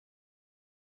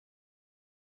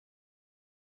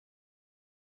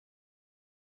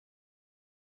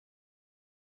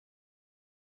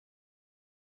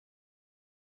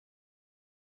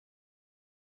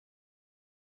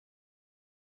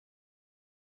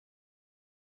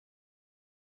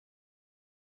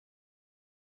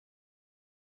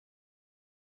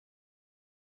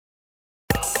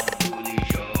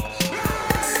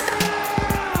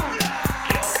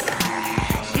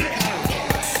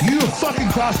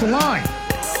cross the line.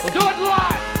 We'll do it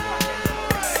live.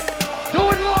 Do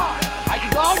it live.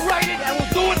 I'll write it and we'll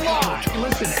do it live.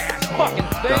 Listen, asshole. Fucking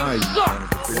thing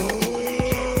sucks.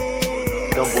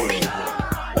 Don't bullshit.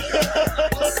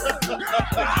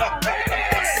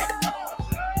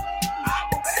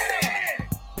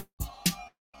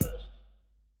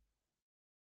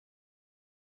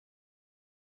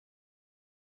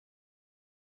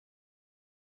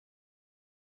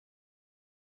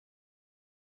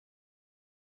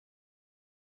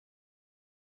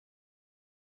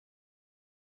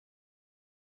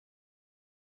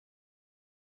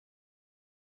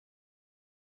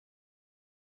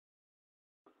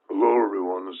 Hello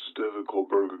everyone, this is David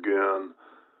Kohlberg again.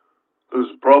 This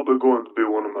is probably going to be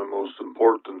one of my most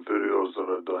important videos that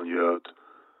I've done yet.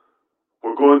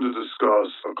 We're going to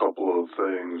discuss a couple of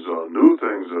things, new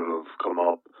things that have come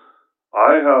up.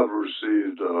 I have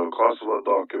received classified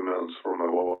documents from my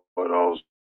White House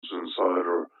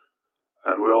insider,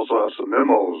 and we also have some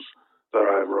memos that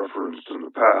I've referenced in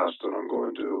the past, and I'm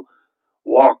going to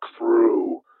walk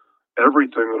through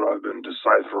everything that I've been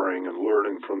deciphering and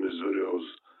learning from these videos.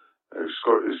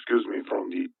 Excuse me, from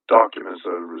the documents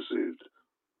that I've received.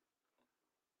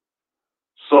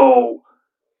 So,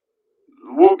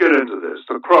 we'll get into this.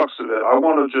 The crux of it, I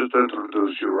want to just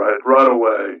introduce you right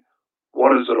away.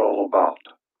 What is it all about?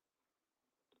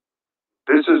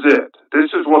 This is it.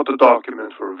 This is what the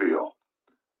documents reveal.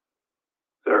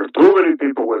 There are too many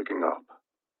people waking up.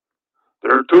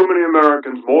 There are too many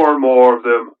Americans, more and more of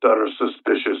them, that are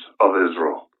suspicious of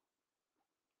Israel.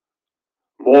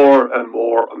 More and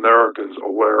more Americans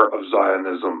aware of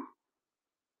Zionism.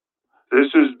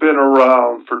 This has been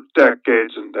around for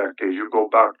decades and decades. You go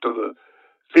back to the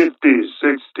 50s,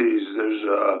 60s, there's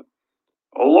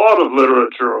a lot of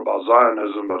literature about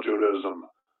Zionism, about Judaism.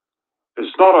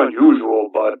 It's not unusual,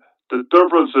 but the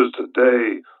difference is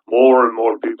today, more and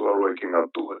more people are waking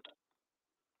up to it.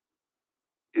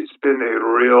 It's been a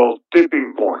real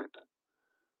tipping point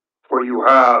where you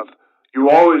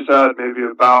always had maybe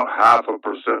about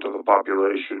 0.5% of the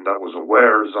population that was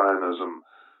aware of Zionism,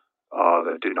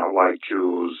 that did not like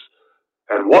Jews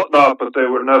and whatnot, but they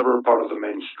were never part of the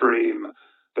mainstream.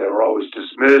 They were always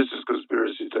dismissed as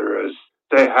conspiracy theorists.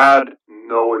 They had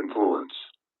no influence.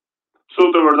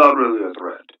 So they were not really a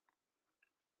threat.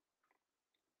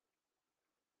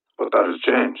 But that has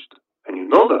changed. And you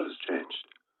know that has changed.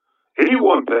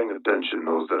 Anyone paying attention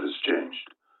knows that has changed.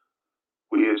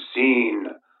 We have seen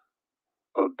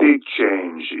a big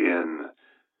change in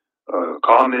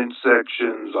comment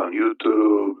sections on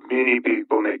YouTube, many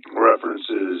people making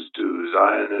references to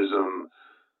Zionism.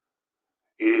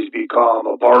 It has become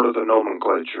a part of the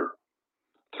nomenclature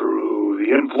through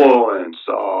the influence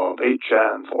of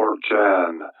 8chan,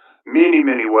 4chan, many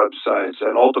websites,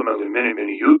 and ultimately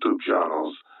many YouTube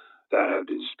channels that have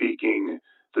been speaking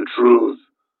the truth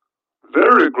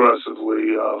very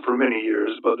aggressively for many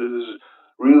years, but it has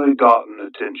really gotten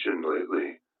attention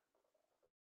lately.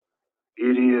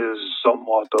 It is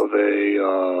somewhat of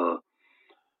a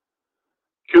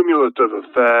cumulative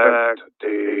effect,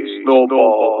 a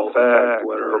snowball effect,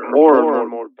 where more and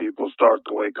more people start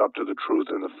to wake up to the truth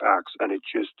and the facts, and it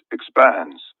just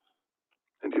expands.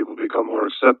 And people become more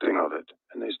accepting of it.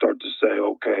 And they start to say,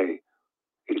 okay,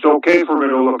 it's okay for me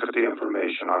to look at the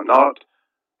information. I'm not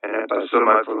an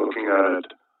anti-Semite for looking at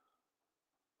it.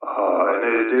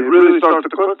 And it really starts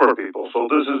to click for people. So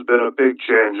this has been a big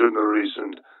change in the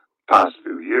recent past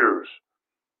few years.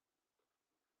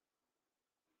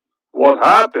 What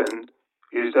happened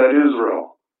is that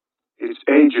Israel, its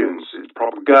agents, its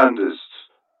propagandists,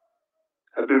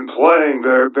 have been paying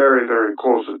very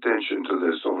close attention to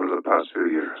this over the past few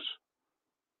years.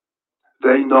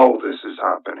 They know this is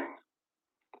happening.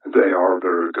 They are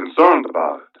very concerned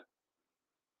about it.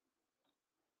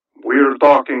 We're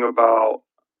talking about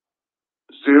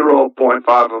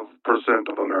 0.5%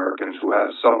 of Americans who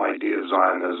have some idea of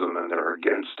Zionism and they're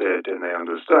against it and they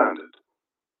understand it.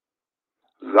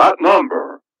 That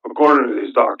number, according to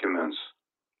these documents,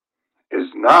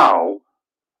 is now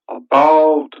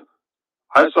about,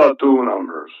 I saw two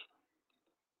numbers.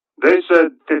 They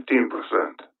said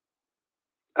 15%,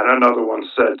 and another one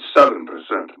said 7%,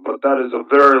 but that is a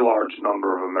very large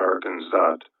number of Americans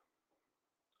that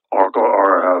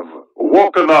have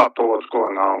woken up to what's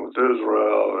going on with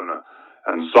Israel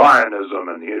and Zionism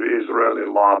and the Israeli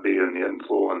lobby and the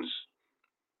influence.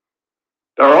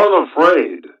 They're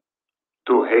unafraid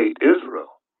to hate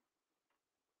Israel.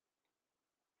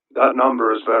 That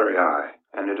number is very high,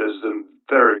 and it has them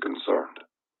very concerned.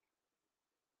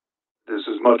 This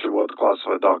is much of what the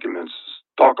classified documents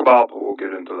talk about, but we'll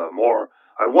get into that more.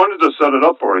 I wanted to set it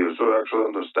up for you so you actually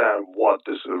understand what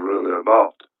this is really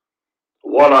about.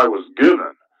 What I was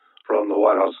given from the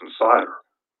White House Insider.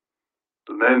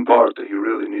 The main part that you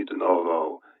really need to know,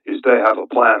 though, is they have a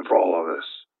plan for all of this.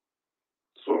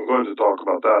 So I'm going to talk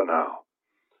about that now.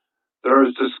 There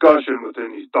is discussion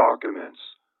within these documents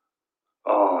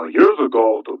years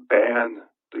ago to ban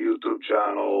the YouTube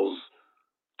channels,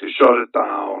 to shut it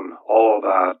down, all of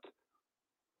that.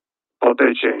 But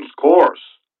they changed course.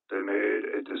 They made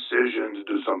a decision to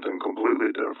do something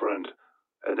completely different.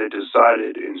 And they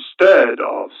decided instead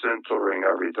of censoring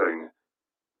everything,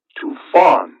 to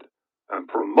fund and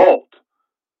promote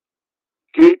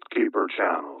gatekeeper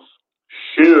channels,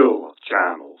 shill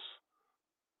channels,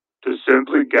 to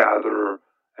simply gather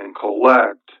and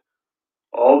collect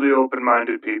all the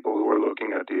open-minded people who are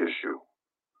looking at the issue.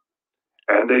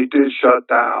 And they did shut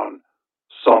down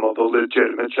some of the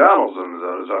legitimate channels, and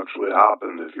that has actually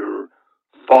happened. If you're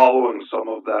following some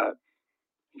of that,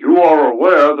 you are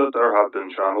aware that there have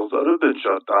been channels that have been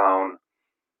shut down,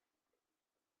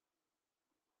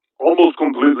 almost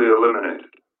completely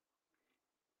eliminated.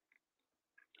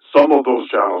 Some of those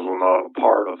channels were not a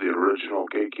part of the original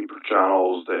gatekeeper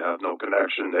channels. They have no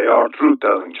connection. They are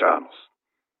truth-telling channels.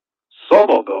 Some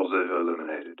of those they've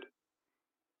eliminated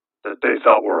that they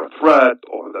felt were a threat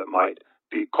or that might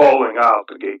be calling out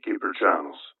the gatekeeper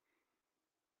channels.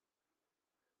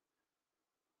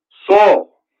 So,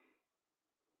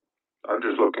 I'm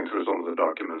just looking through some of the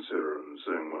documents here and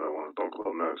seeing what I want to talk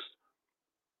about next.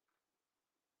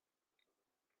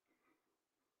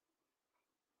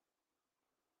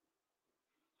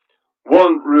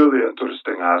 One really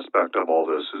interesting aspect of all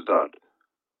this is that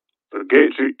the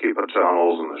gatekeeper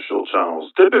channels and the shill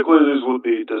channels, typically these would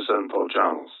be disinfo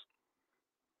channels.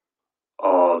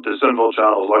 Disinfo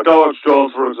channels like Alex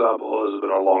Jones, for example, has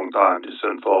been a long time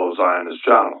disinfo Zionist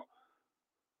channel.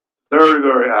 Very,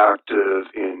 very active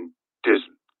in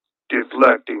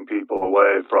deflecting people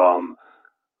away from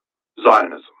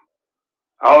Zionism.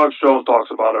 Alex Jones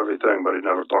talks about everything, but he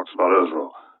never talks about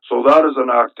Israel. So that is an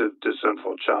active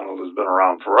disinfo channel that's been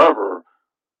around forever.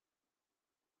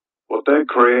 What they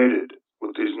created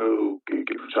with these new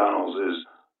gatekeeper channels is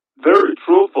very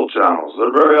truthful channels.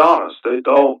 They're very honest. They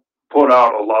don't put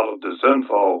out a lot of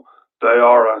disinfo. They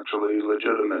are actually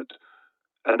legitimate.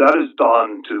 And that is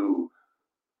done to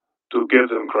give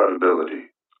them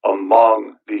credibility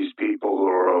among these people who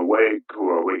are awake, who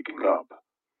are waking up.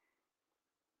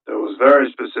 It was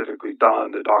very specifically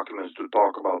done, the documents to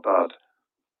talk about that.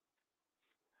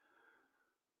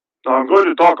 Now I'm going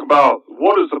to talk about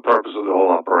what is the purpose of the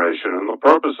whole operation, and the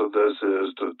purpose of this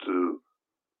is to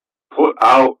put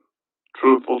out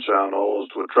truthful channels,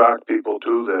 to attract people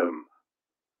to them.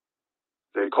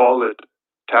 They call it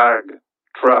tag,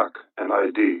 track, and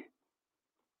ID.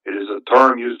 It is a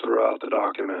term used throughout the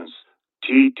documents,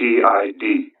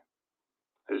 TTID.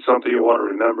 It's something you want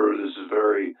to remember. This is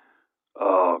very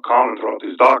common throughout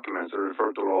these documents. They're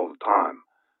referred to it all the time.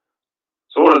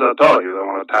 So what does that tell you? They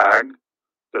want to tag,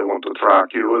 they want to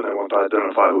track you, and they want to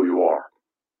identify who you are.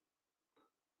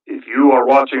 If you are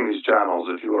watching these channels,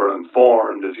 if you are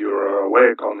informed, if you are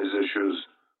awake on these issues,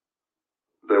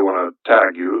 they want to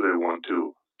tag you, they want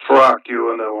to track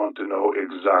you, and they want to know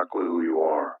exactly who you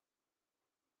are.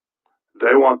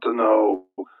 They want to know,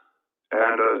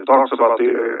 and it talks about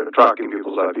tracking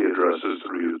people's IP addresses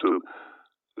through YouTube.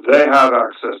 They have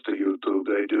access to YouTube.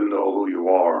 They do know who you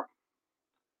are.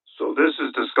 So this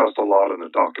is discussed a lot in the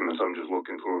documents. I'm just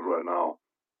looking through it right now.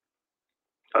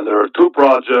 And there are two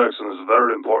projects, and it's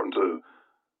very important to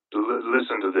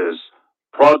listen to this.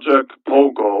 Project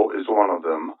Pogo is one of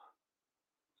them,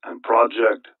 and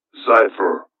Project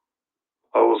Zypher.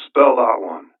 I will spell that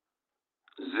one.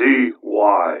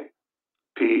 Zyphr.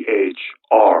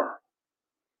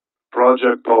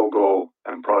 Project Pogo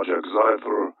and Project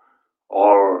Zypher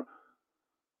are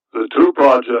the two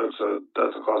projects that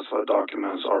the classified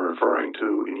documents are referring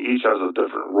to, and each has a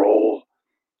different role.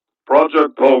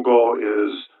 Project Pogo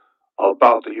is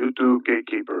about the YouTube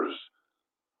gatekeepers,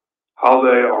 how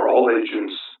they are all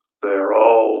agents, they are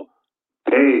all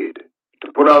paid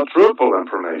to put out truthful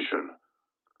information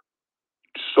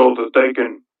so that they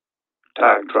can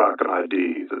tag, track, and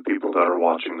ID the people that are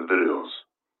watching the videos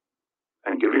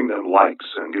and giving them likes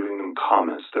and giving them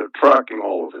comments. They're tracking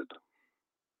all of it.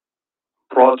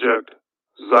 Project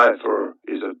Zypher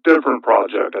is a different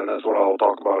project, and that's what I'll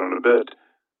talk about in a bit.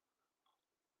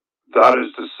 That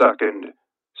is the second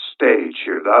stage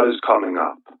here. That is coming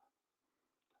up.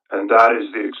 And that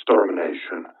is the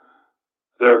extermination.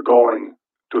 They're going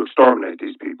to exterminate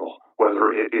these people,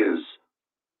 whether it is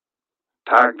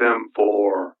tag them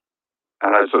for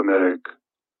anti-Semitic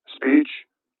speech,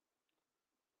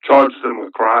 charge them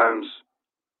with crimes,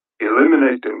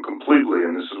 eliminate them completely,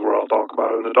 and this is where I'll talk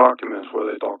about in the documents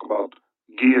where they talk about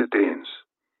guillotines,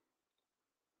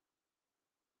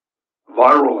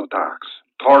 viral attacks,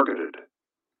 targeted,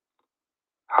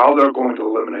 how they're going to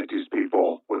eliminate these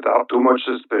people without too much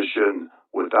suspicion,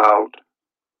 without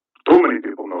too many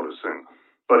people noticing.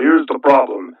 But here's the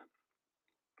problem.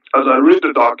 As I read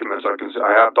the documents, I can see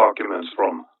I have documents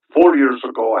from 4 years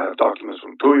ago, I have documents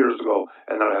from 2 years ago,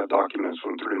 and then I have documents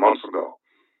from 3 months ago.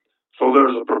 So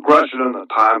there's a progression in the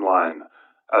timeline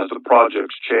as the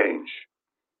projects change.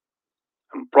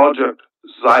 And Project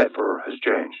Zypher has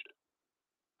changed.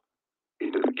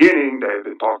 In the beginning,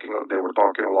 they were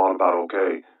talking a lot about,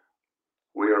 okay,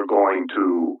 we are going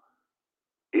to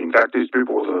infect these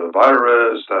people with a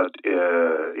virus that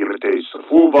imitates the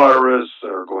flu virus.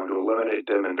 They're going to eliminate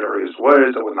them in various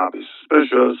ways that would not be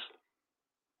suspicious.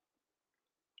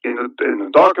 In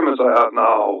the documents I have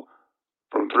now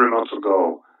from 3 months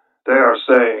ago, they are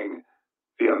saying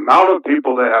the amount of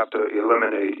people they have to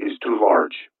eliminate is too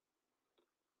large.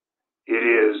 It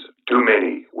is too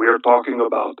many. We are talking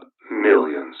about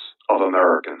millions of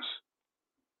Americans.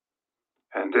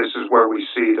 And this is where we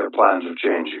see their plans are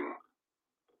changing.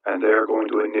 And they are going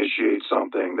to initiate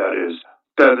something that is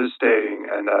devastating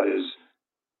and that is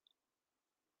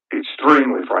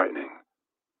extremely frightening.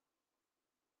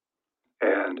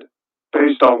 And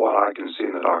based on what I can see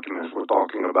in the documents, we're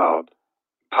talking about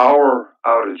power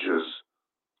outages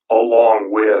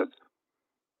along with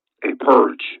a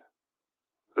purge.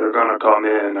 They're going to come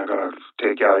in, they're going to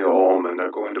take you out of your home, and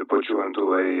they're going to put you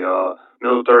into a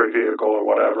military vehicle or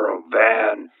whatever, a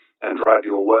van, and drive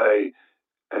you away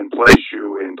and place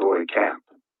you into a camp.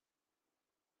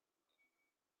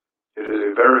 It is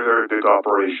a very, very big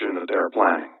operation that they're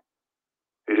planning.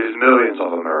 It is millions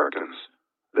of Americans.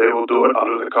 They will do it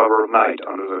under the cover of night,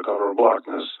 under the cover of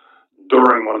blackness,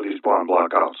 during one of these bomb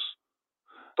blackouts.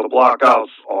 The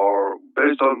blackouts are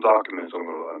based on documents.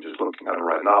 I'm just looking at it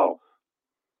right now.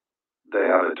 They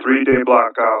have a 3-day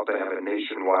blackout. They have a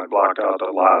nationwide blackout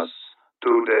that lasts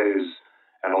 2 days,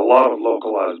 and a lot of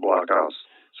localized blackouts.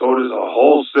 So it is a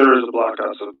whole series of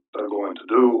blackouts that they're going to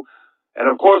do. And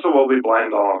of course, it will be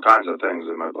blamed on all kinds of things.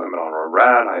 They might blame it on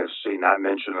Iran. I have seen that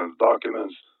mentioned in the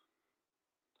documents.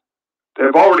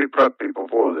 They've already prepped people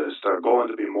for this. There are going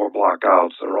to be more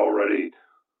blackouts. They're already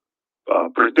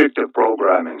predictive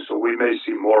programming. So we may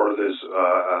see more of this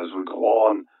as we go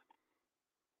on.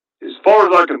 As far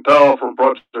as I can tell from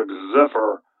Project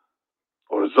Zypher,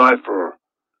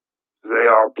 they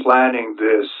are planning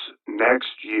this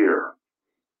next year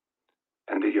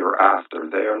and the year after.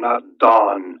 They are not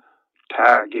done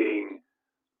tagging,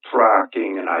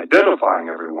 tracking, and identifying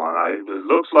everyone. It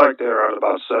looks like they're at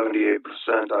about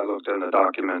 78%. I looked in the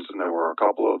documents, and there were a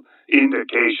couple of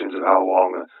indications of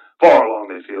far along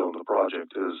they feel the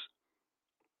project is.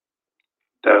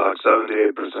 They're like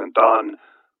 78% done,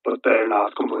 but they're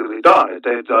not completely done. It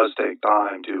does take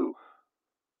time to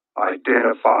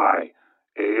identify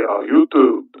a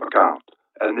YouTube account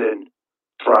and then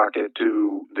track it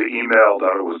to the email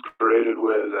that it was created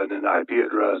with and an IP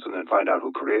address and then find out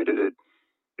who created it.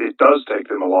 It does take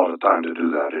them a lot of time to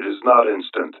do that. It is not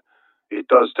instant. It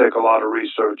does take a lot of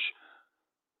research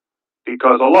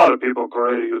because a lot of people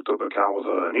create a YouTube account with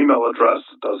an email address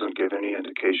that doesn't give any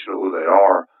indication of who they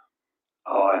are,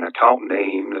 an account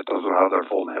name that doesn't have their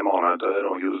full name on it. They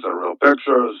don't use their real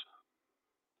pictures.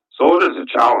 So it is a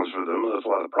challenge for them. That's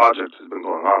why the project has been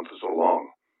going on for so long.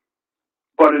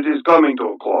 But it is coming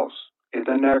to a close. In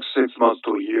the next 6 months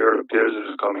to a year, it appears it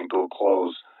is coming to a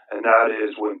close. And that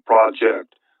is when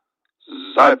Project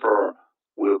Zypher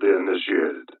will be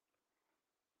initiated.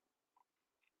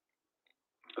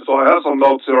 So I have some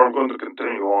notes here. I'm going to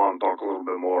continue on, talk a little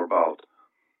bit more about.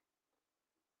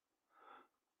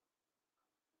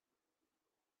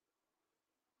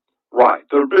 Right,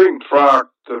 they're being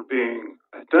tracked, they're being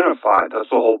identified. That's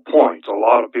the whole point. A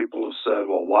lot of people have said,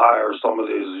 well, why are some of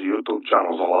these YouTube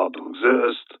channels allowed to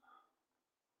exist?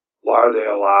 Why are they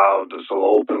allowed to so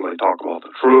openly talk about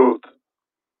the truth?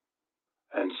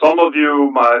 And some of you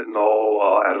might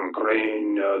know Adam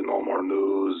Green, No More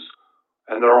News,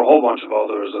 and there are a whole bunch of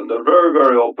others, and they're very,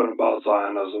 very open about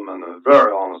Zionism, and they're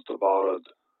very honest about it.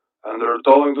 And they're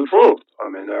telling the truth. I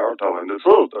mean, they are telling the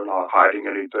truth. They're not hiding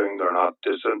anything. They're not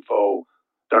disinfo.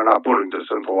 They're not putting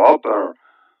disinfo out there.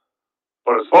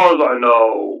 But as far as I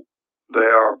know,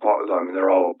 they're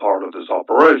all a part of this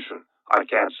operation. I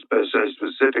can't say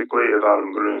specifically if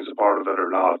Adam Green is a part of it or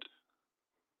not.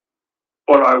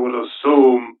 But I would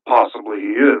assume possibly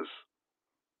he is.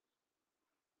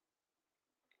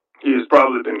 He has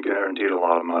probably been guaranteed a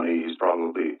lot of money. He's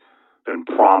probably been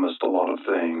promised a lot of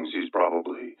things. He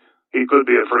could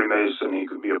be a Freemason, he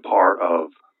could be a part of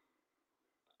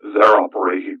their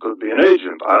operation, he could be an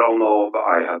agent. I don't know,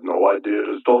 I have no idea.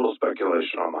 It is total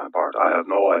speculation on my part. I have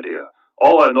no idea.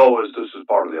 All I know is this is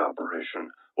part of the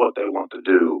operation, what they want to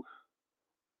do.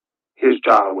 His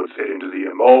channel would fit into the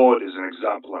MO. It is an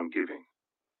example I'm giving.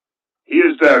 He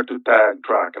is there to tag,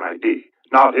 track, and ID.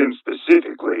 Not him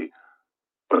specifically,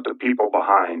 but the people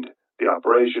behind the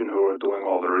operation who are doing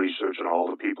all the research and all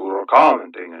the people who are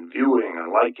commenting and viewing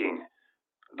and liking.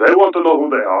 They want to know who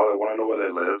they are, they want to know where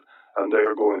they live, and they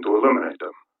are going to eliminate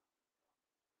them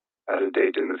at a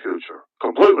date in the future.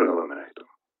 Completely eliminate them.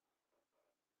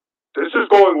 This is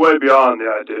going way beyond the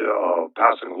idea of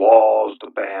passing laws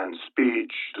to ban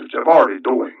speech, which they're already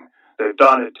doing. They've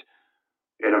done it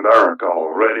in America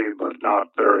already, but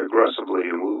not very aggressively,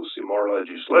 and we'll see more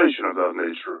legislation of that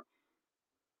nature.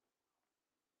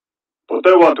 But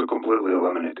they want to completely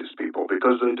eliminate these people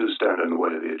because they do stand in the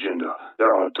way of the agenda.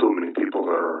 There are too many people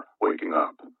that are waking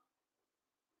up.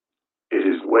 It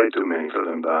is way too many for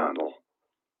them to handle.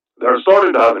 They're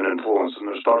starting to have an influence, and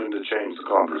they're starting to change the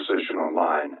conversation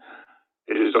online.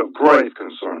 It is of grave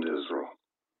concern to Israel.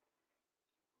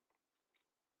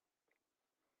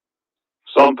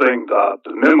 Something that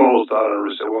the memos that are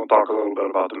received, we'll talk a little bit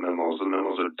about the memos. The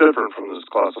memos are different from these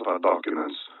classified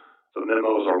documents. The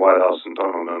memos are White House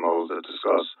internal memos that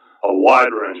discuss a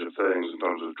wide range of things in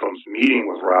terms of Trump's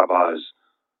meeting with rabbis,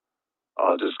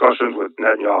 discussions with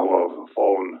Netanyahu over the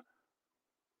phone.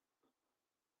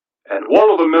 And one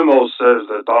of the memos says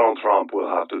that Donald Trump will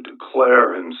have to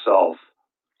declare himself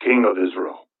king of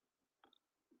Israel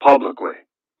publicly.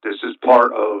 This is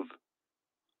part of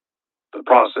the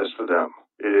process for them.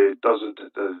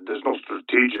 There's no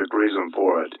strategic reason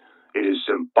for it. It is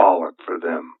symbolic for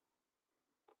them.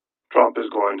 Trump is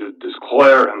going to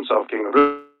declare himself king of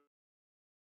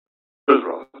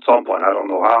Israel at some point. I don't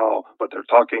know how, but they're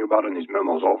talking about in these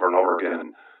memos over and over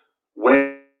again.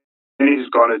 When he's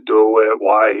going to do it,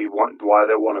 why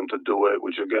they want him to do it,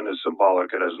 which again is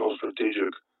symbolic. It has no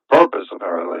strategic purpose,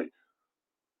 apparently.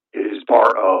 It is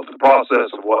part of the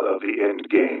process of the end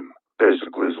game,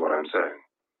 basically, is what I'm saying.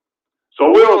 So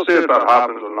we will see if that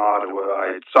happens or not.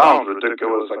 It sounds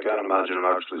ridiculous. I can't imagine him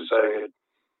actually saying it.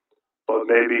 But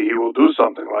maybe he will do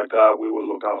something like that. We will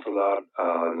look out for that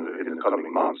in the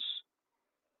coming months.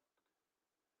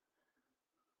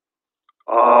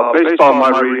 Based on my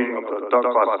reading of the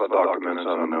classified documents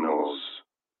and the memos,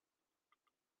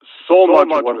 so much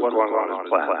of what is going on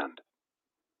is planned.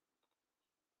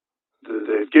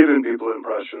 They've given people the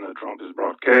impression that Trump has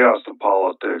brought chaos to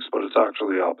politics, but it's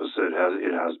actually the opposite.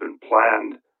 It has been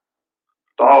planned.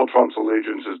 Donald Trump's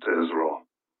allegiance is to Israel.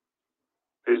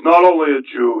 He's not only a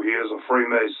Jew, he is a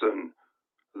Freemason.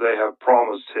 They have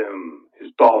promised him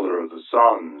his daughter, the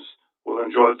sons, will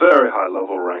enjoy very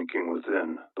high-level ranking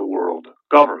within the world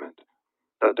government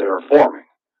that they are forming,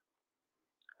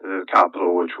 the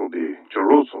capital which will be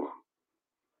Jerusalem.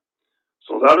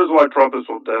 So that is why Trump is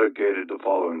so dedicated to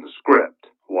following the script,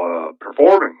 while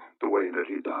performing the way that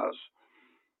he does.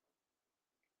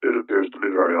 It appears to be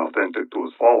very authentic to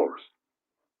his followers.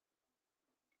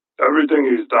 Everything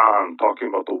he's done, talking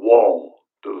about the wall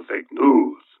to the fake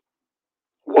news,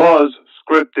 was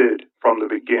scripted from the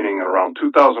beginning around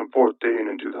 2014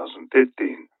 and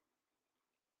 2015.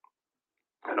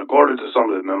 And according to some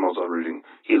of the memos I'm reading,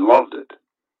 he loved it.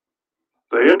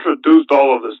 They introduced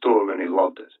all of this to him and he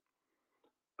loved it.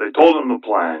 They told him the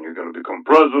plan. You're going to become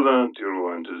president. You're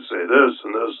going to say this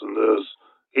and this and this.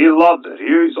 He loved it.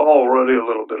 He's already a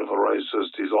little bit of a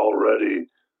racist. He's already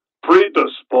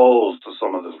predisposed to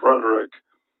some of this rhetoric.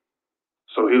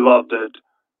 So he loved it.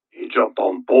 He jumped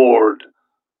on board.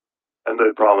 And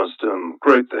they promised him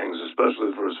great things,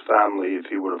 especially for his family, if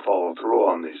he were to follow through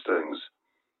on these things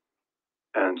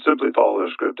and simply follow their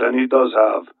script. And he does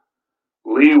have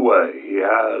leeway. He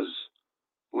has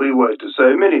leeway to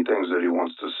say many things that he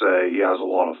wants to say. He has a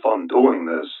lot of fun doing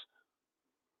this.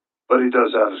 But he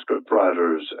does have script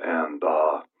writers, and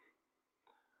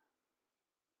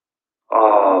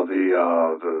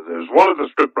there's one of the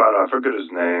script writers, I forget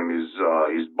his name.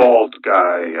 He's bald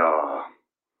guy.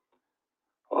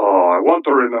 I want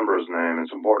to remember his name.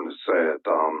 It's important to say it.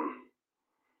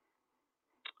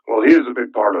 Well, he is a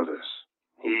big part of this.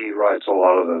 He writes a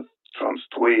lot of Trump's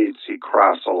tweets. He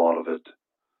crafts a lot of it.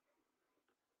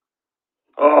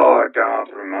 Oh, I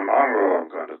can't remember. I'm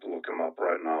going to have to look him up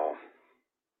right now.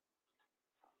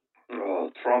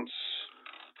 Trump's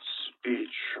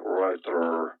speech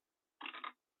writer.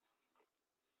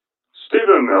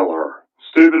 Stephen Miller.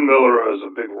 Stephen Miller has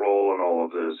a big role in all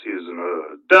of this. He is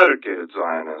a dedicated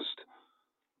Zionist.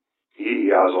 he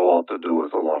has a lot to do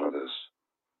with a lot of this.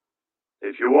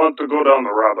 If you want to go down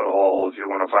the rabbit hole, if you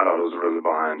want to find out who's really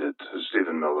behind it,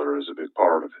 Stephen Miller is a big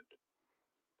part of it.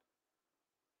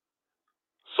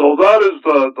 So that is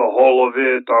the whole of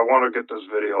it. I want to get this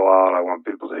video out. I want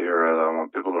people to hear it. I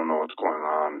want people to know what's going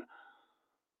on.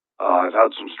 I've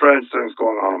had some strange things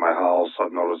going on in my house.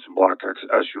 I've noticed some black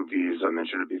SUVs. I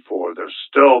mentioned it before. They're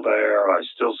still there. I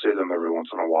still see them every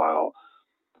once in a while.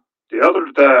 The other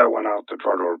day, I went out to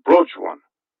try to approach one,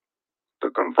 to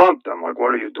confront them. Like,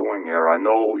 what are you doing here? I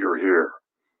know you're here.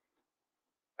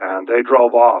 And they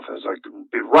drove off. As I could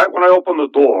be right when I opened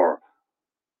the door,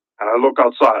 and I look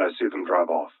outside, I see them drive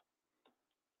off.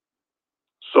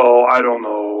 So I don't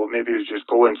know. Maybe it's just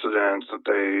coincidence that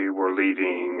they were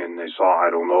leaving and they saw. I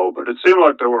don't know. But it seemed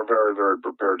like they were very, very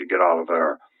prepared to get out of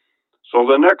there. So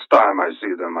the next time I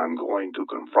see them, I'm going to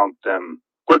confront them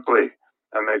quickly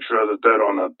and make sure that they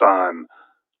don't have time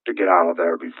to get out of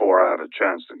there before I have a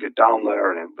chance to get down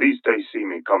there, and at least they see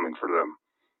me coming for them.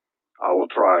 I will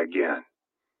try again.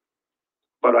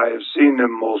 But I have seen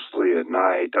them mostly at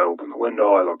night. I open the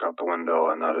window, I look out the window,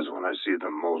 and that is when I see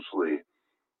them mostly.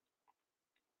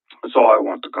 So I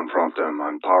want to confront them.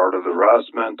 I'm tired of the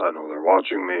harassment. I know they're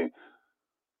watching me.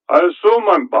 I assume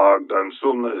I'm bugged. I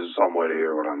assume there's some way to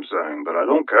hear what I'm saying, but I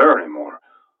don't care anymore.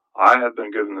 I have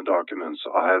been given the documents.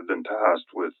 I have been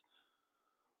tasked with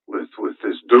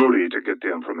this duty to get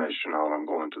the information out. I'm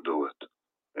going to do it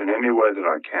in any way that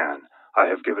I can. I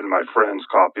have given my friends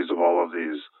copies of all of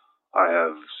these. I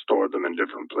have stored them in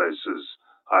different places.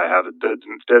 I have a dead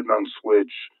man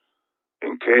switch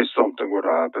in case something were to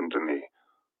happen to me.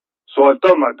 So I've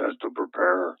done my best to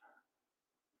prepare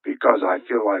because I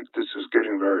feel like this is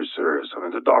getting very serious. I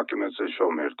mean, the documents they show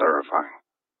me are terrifying.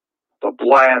 The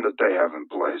plan that they have in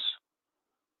place.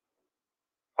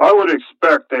 I would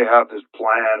expect they have this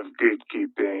plan of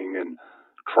gatekeeping and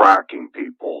tracking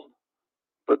people,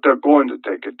 but they're going to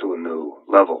take it to a new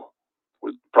level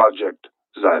with Project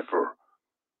Zephyr.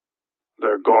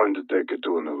 They're going to take it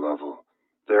to a new level.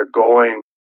 They're going.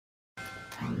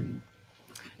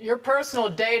 Your personal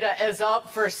data is up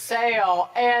for sale,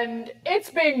 and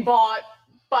it's being bought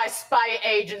by spy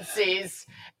agencies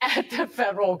at the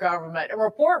federal government. A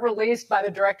report released by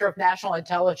the Director of National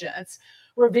Intelligence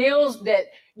reveals that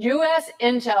U.S.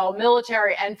 intel,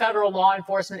 military, and federal law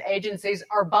enforcement agencies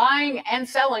are buying and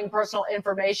selling personal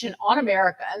information on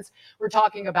Americans. We're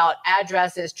talking about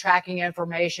addresses, tracking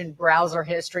information, browser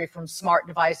history from smart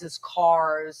devices,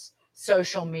 cars,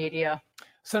 social media.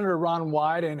 Senator Ron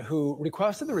Wyden, who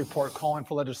requested the report calling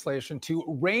for legislation to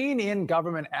rein in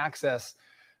government access,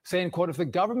 saying, quote, if the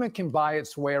government can buy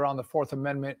its way around the Fourth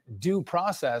Amendment due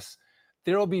process,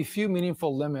 there will be few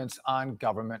meaningful limits on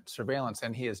government surveillance.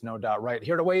 And he is no doubt right.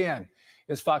 Here to weigh in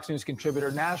is Fox News contributor,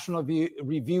 National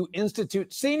Review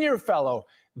Institute senior fellow,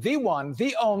 the one,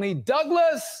 the only,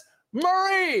 Douglas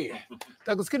Murray.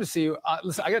 Douglas, good to see you.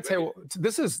 Listen, I got to tell you,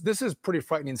 this is pretty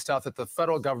frightening stuff that the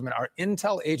federal government, our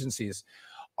intel agencies,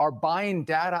 are buying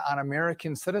data on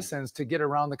American citizens to get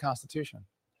around the Constitution.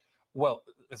 Well,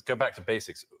 let's go back to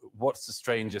basics. What's the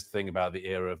strangest thing about the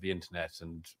era of the internet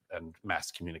and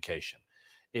mass communication?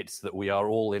 It's that we are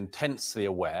all intensely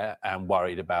aware and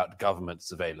worried about government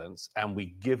surveillance, and we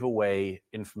give away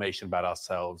information about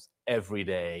ourselves every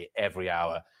day, every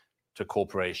hour to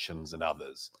corporations and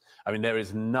others. I mean, there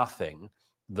is nothing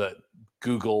that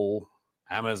Google,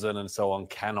 Amazon, and so on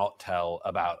cannot tell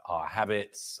about our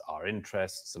habits, our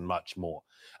interests, and much more.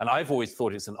 And I've always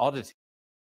thought it's an oddity.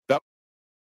 That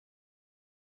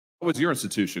was your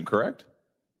institution, correct?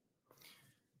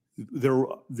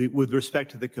 With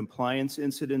respect to the compliance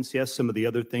incidents, yes, some of the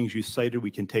other things you cited, we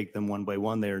can take them one by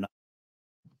one. They are not.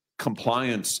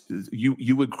 Compliance,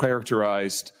 you would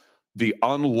characterize the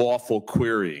unlawful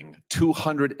querying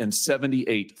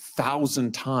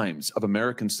 278,000 times of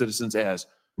American citizens as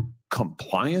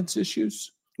compliance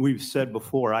issues? We've said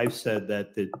before, I've said that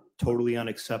it's totally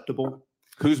unacceptable.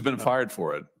 Who's been fired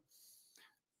for it?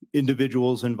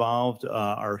 Individuals involved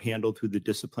are handled through the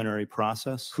disciplinary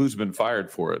process. Who's been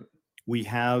fired for it? We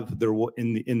have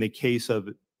in the case of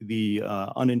the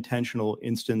unintentional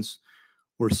instance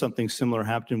where something similar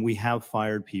happened, we have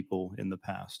fired people in the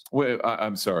past. Wait,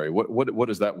 I'm sorry. What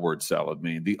does that word salad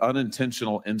mean? The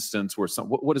unintentional instance where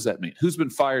what does that mean? Who's been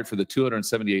fired for the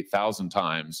 278,000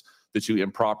 times that you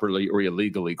improperly or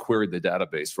illegally queried the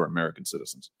database for American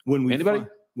citizens? Anybody?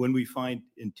 When we find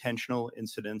intentional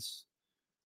incidents.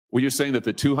 Were you saying that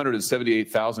the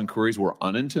 278,000 queries were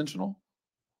unintentional?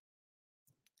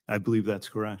 I believe that's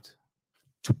correct.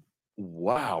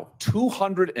 Wow,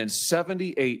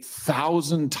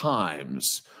 278,000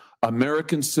 times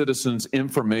American citizens'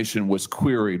 information was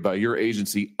queried by your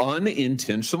agency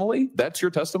unintentionally? That's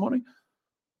your testimony?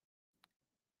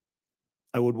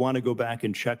 I would want to go back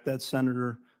and check that,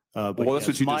 Senator. But Well, that's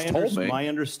what you just told me. My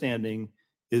understanding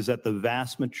is that the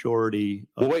vast majority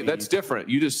of Well, wait, that's different.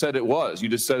 You just said it was. You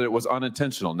just said it was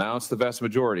unintentional. Now it's the vast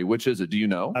majority. Which is it? Do you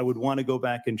know? I would want to go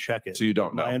back and check it. So you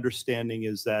don't know. My understanding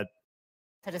is that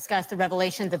to discuss the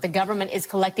revelation that the government is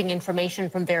collecting information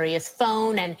from various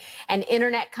phone and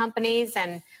internet companies.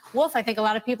 And Wolf, I think a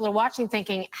lot of people are watching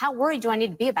thinking, how worried do I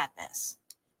need to be about this?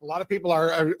 A lot of people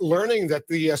are learning that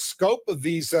the scope of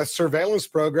these surveillance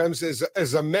programs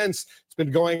is immense. It's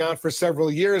been going on for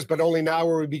several years, but only now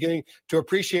are we beginning to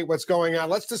appreciate what's going on.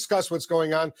 Let's discuss what's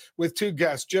going on with two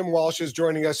guests. Jim Walsh is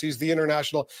joining us. He's the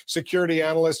International Security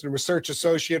Analyst and Research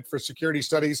Associate for Security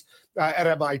Studies at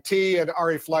MIT, and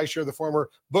Ari Fleischer, the former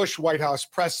Bush White House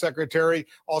press secretary,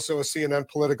 also a CNN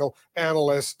political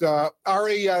analyst.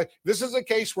 Ari, this is a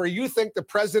case where you think the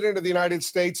president of the United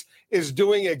States is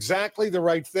doing exactly the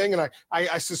right thing, and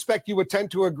I suspect you would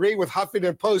tend to agree with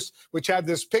Huffington Post, which had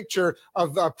this picture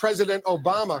of President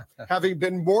Obama having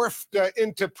been morphed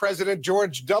into President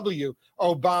George W.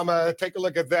 Obama. Take a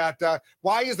look at that.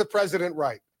 Why is the president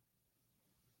right?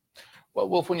 Well,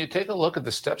 Wolf, when you take a look at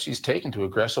the steps he's taken to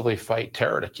aggressively fight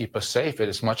terror to keep us safe, it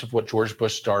is much of what George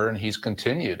Bush started and he's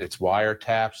continued. It's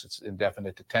wiretaps, it's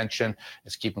indefinite detention,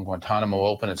 it's keeping Guantanamo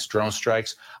open, it's drone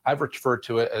strikes. I've referred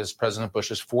to it as President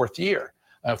Bush's fourth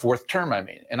term,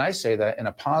 and I say that in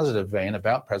a positive vein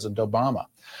about President Obama.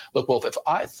 Look, Wolf, if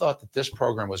I thought that this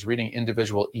program was reading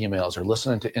individual emails or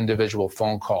listening to individual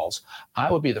phone calls,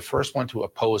 I would be the first one to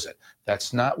oppose it.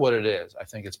 That's not what it is. I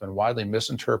think it's been widely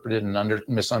misinterpreted and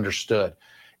misunderstood.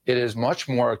 It is much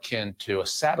more akin to a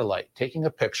satellite taking a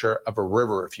picture of a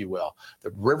river, if you will, the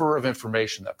river of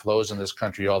information that flows in this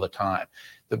country all the time.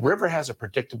 The river has a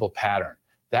predictable pattern.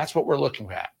 That's what we're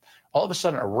looking at. All of a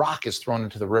sudden, a rock is thrown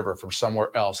into the river from somewhere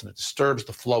else, and it disturbs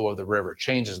the flow of the river,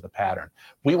 changes the pattern.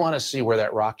 We want to see where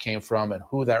that rock came from and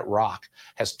who that rock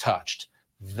has touched.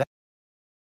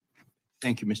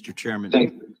 Thank you, Mr.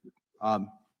 Chairman. I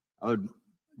would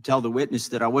tell the witness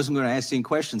that I wasn't going to ask any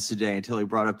questions today until he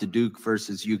brought up the Duke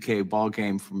versus UK ball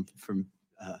game from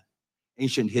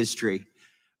ancient history.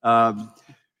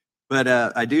 But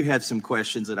I do have some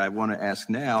questions that I want to ask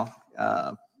now.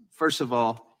 First of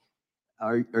all,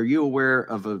 are you aware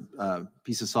of a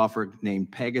piece of software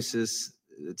named Pegasus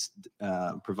that's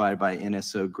provided by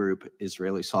NSO Group,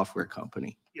 Israeli software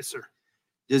company? Yes, sir.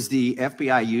 Does the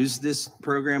FBI use this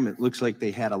program? It looks like they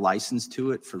had a license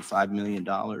to it for $5 million.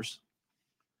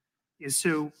 Yeah,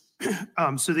 so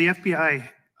the FBI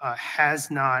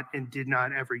has not and did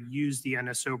not ever use the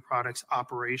NSO products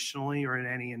operationally or in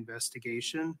any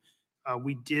investigation.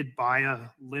 We did buy a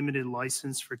limited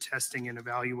license for testing and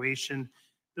evaluation.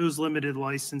 Those limited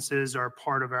licenses are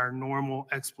part of our normal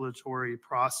exploratory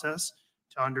process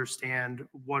to understand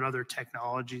what other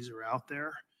technologies are out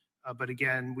there. But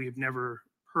again, we've never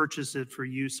purchased it for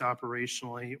use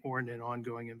operationally or in an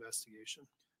ongoing investigation.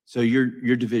 So your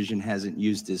division hasn't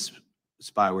used this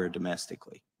spyware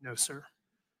domestically? No, sir.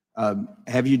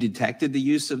 Have you detected the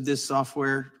use of this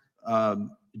software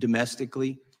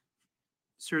domestically?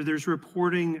 Sir, there's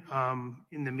reporting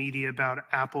in the media about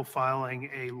Apple filing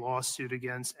a lawsuit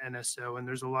against NSO, and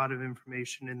there's a lot of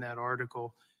information in that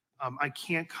article. I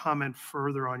can't comment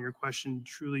further on your question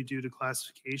truly due to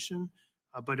classification,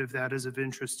 but if that is of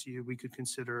interest to you, we could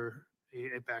consider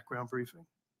a background briefing.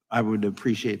 I would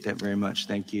appreciate that very much.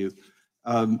 Thank you.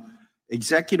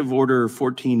 Executive Order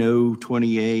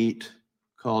 14028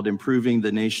 called Improving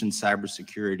the Nation's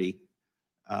Cybersecurity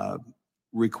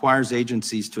requires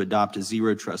agencies to adopt a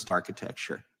zero trust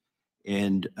architecture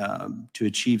and to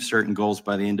achieve certain goals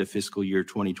by the end of fiscal year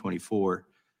 2024.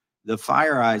 The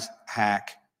FireEye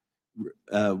hack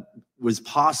was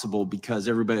possible because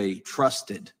everybody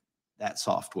trusted that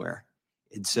software.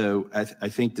 And so I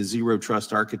think the zero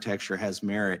trust architecture has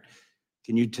merit.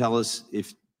 Can you tell us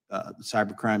if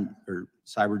cybercrime or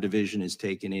cyber division has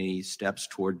taken any steps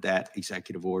toward that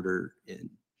executive order in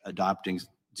adopting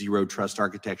zero trust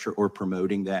architecture or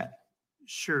promoting that?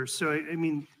 Sure. So, I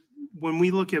mean, when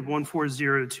we look at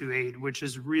 14028, which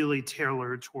is really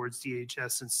tailored towards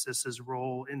DHS and CISA's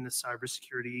role in the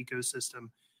cybersecurity ecosystem,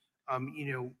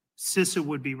 CISA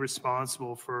would be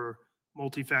responsible for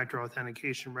multi-factor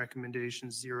authentication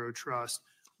recommendations, zero trust.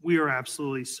 We are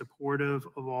absolutely supportive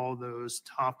of all those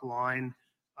top line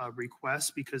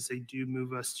requests because they do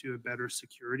move us to a better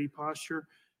security posture.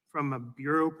 From a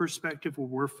bureau perspective, what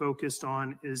we're focused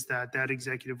on is that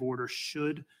executive order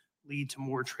should lead to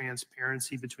more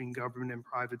transparency between government and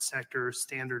private sector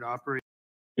standard operating.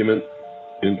 Document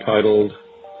entitled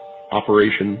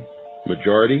Operation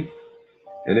Majority,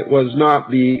 and it was not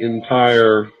the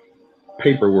entire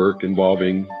paperwork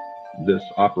involving this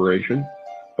operation,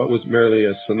 but was merely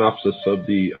a synopsis of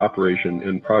the operation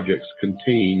and projects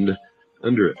contained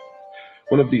under it.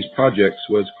 One of these projects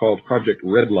was called Project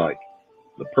Red Light.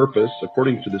 The purpose,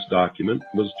 according to this document,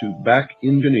 was to back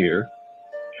engineer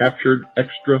captured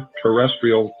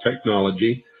extraterrestrial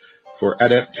technology for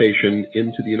adaptation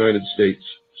into the United States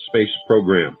space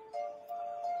program.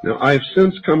 Now, I've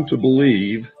since come to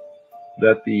believe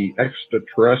that the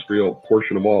extraterrestrial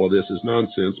portion of all of this is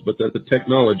nonsense, but that the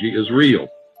technology is real.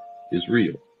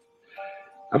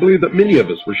 I believe that many of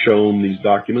us were shown these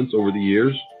documents over the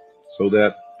years so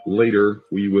that later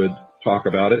we would talk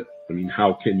about it. I mean,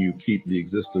 how can you keep the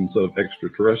existence of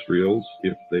extraterrestrials,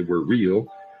 if they were real,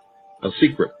 a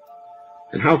secret?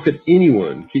 And how could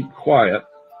anyone keep quiet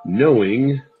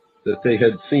knowing that they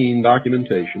had seen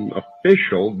documentation,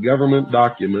 official government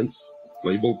documents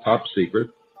labeled top secret,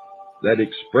 that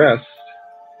expressed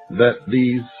that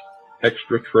these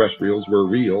extraterrestrials were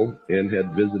real and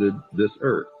had visited this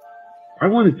earth? I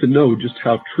wanted to know just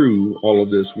how true all of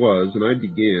this was, and I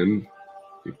began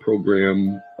a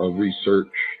program of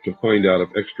research to find out if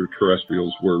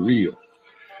extraterrestrials were real.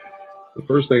 The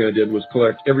first thing I did was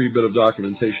collect every bit of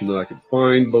documentation that I could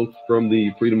find, both from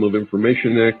the Freedom of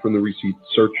Information Act, from the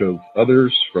research of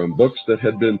others, from books that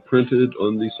had been printed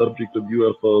on the subject of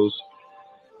UFOs,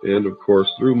 and of course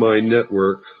through my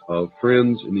network of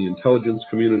friends in the intelligence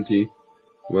community.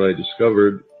 What I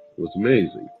discovered was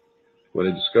amazing. What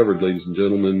I discovered, ladies and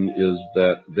gentlemen, is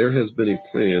that there has been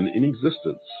a plan in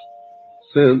existence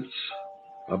since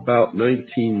about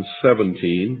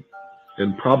 1917,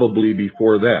 and probably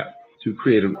before that, to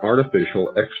create an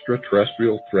artificial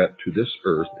extraterrestrial threat to this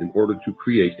earth in order to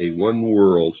create a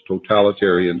one-world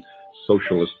totalitarian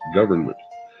socialist government.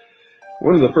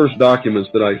 One of the first documents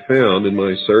that I found in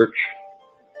my search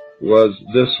was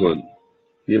this one,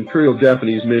 the Imperial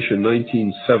Japanese Mission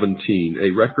 1917, a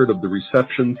record of the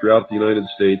reception throughout the United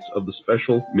States of the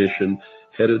special mission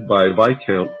headed by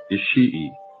Viscount Ishii.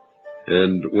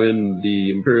 And when the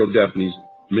Imperial Japanese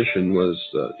Mission was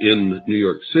in New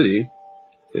York City,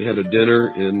 they had a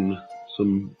dinner, and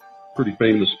some pretty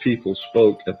famous people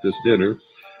spoke at this dinner.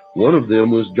 One of them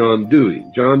was John Dewey.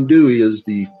 John Dewey is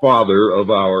the father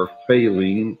of our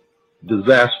failing,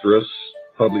 disastrous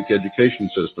public education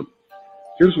system.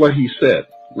 Here's what he said.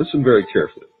 Listen very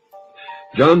carefully.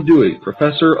 John Dewey,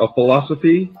 professor of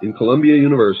philosophy in Columbia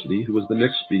University, who was the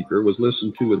next speaker, was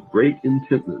listened to with great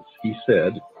intentness. He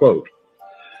said, quote,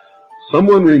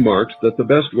 "Someone remarked that the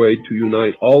best way to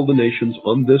unite all the nations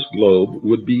on this globe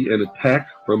would be an attack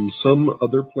from some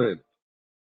other planet."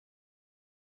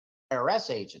 IRS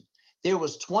agent. There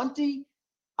was 20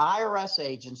 IRS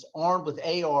agents armed with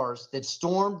ARs that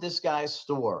stormed this guy's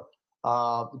store.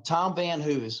 Tom Van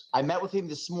Hoos. I met with him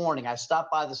this morning. I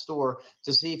stopped by the store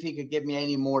to see if he could give me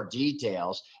any more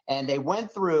details. And they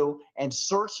went through and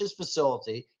searched his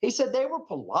facility. He said they were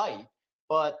polite,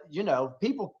 but, you know,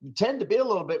 people tend to be a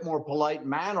little bit more polite and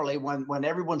mannerly when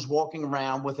everyone's walking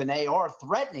around with an AR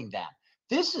threatening them.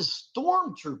 This is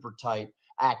stormtrooper type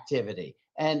activity.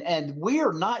 And we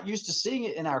are not used to seeing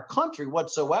it in our country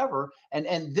whatsoever.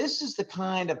 And this is the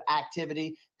kind of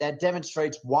activity that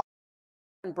demonstrates why.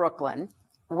 In Brooklyn,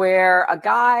 where a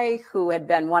guy who had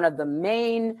been one of the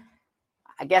main,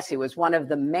 I guess he was one of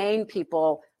the main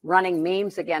people running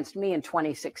memes against me in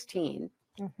 2016.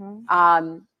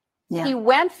 He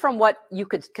went from what you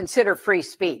could consider free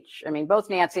speech. I mean, both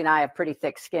Nancy and I have pretty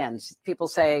thick skins. People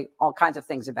say all kinds of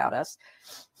things about us.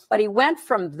 But he went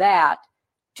from that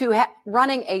to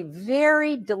running a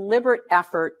very deliberate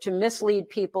effort to mislead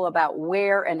people about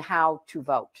where and how to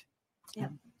vote. Yeah.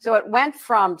 So it went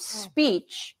from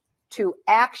speech to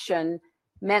action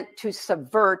meant to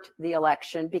subvert the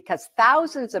election, because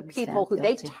thousands of people who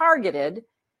they targeted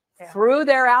through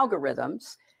their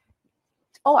algorithms,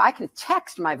 oh, I can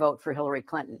text my vote for Hillary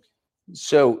Clinton.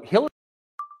 So Hillary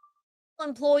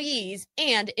employees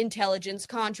and intelligence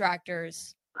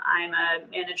contractors. I'm a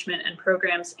management and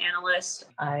programs analyst.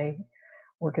 I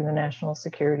work in the national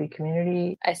security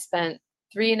community. I spent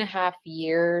 3.5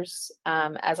 years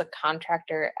as a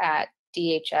contractor at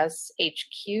DHS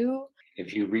HQ.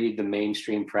 If you read the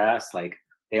mainstream press, like,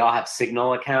 they all have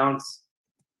Signal accounts.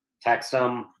 Text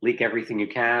them, leak everything you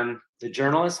can. The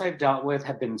journalists I've dealt with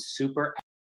have been super.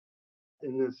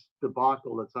 In this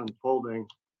debacle that's unfolding,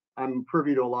 I'm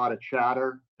privy to a lot of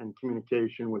chatter and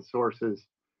communication with sources.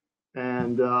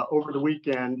 And over the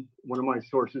weekend, one of my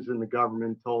sources in the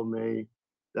government told me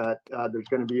that there's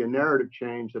going to be a narrative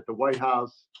change, that the White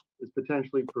House is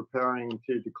potentially preparing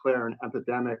to declare an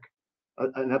epidemic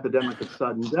an epidemic of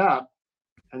sudden death,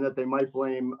 and that they might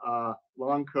blame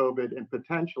long COVID and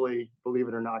potentially, believe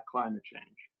it or not, climate change.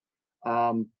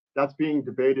 That's being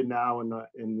debated now in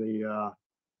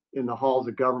the halls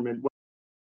of government.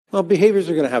 Well, behaviors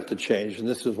are going to have to change, and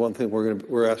this is one thing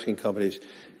we're asking companies.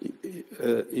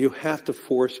 You have to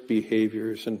force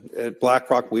behaviors, and at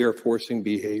BlackRock we are forcing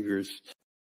behaviors.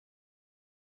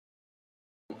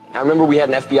 I remember we had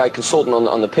an FBI consultant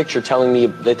on the picture telling me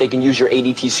that they can use your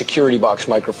ADT security box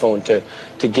microphone to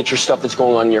get your stuff that's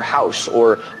going on in your house,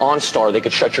 or OnStar, they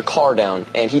could shut your car down.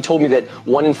 And he told me that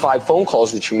 1 in 5 phone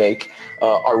calls that you make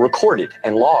are recorded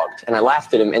and logged. And I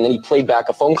laughed at him, and then he played back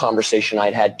a phone conversation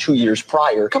I'd had 2 years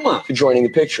prior to joining the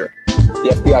picture. The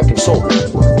FBI consultant.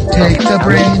 Take the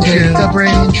brain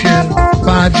chill.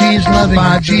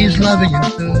 5G's loving you.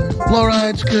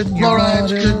 Fluoride's good in your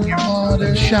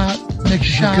water. Shot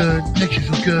makes you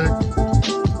feel good.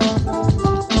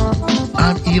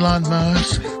 I'm Elon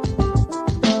Musk,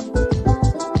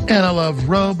 and I love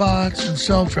robots and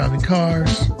self-driving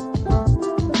cars.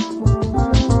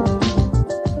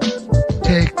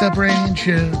 Take the brain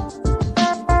chill.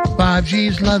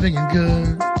 5G's loving and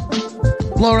good.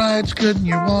 Fluoride's good in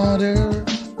your water,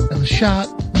 and the shot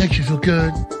makes you feel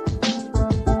good.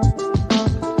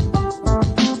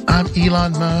 I'm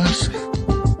Elon Musk,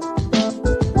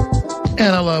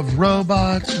 and I love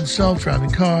robots and self-driving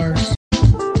cars.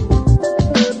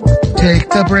 Take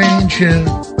the brain chill.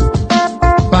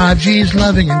 5G's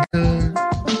loving and good.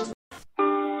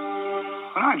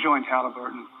 When I joined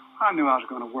Halliburton, I knew I was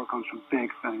going to work on some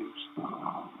big things.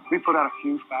 We put out a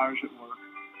few fires at work.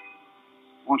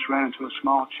 Once ran into a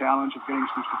small challenge of getting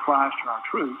some supplies to our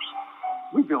troops.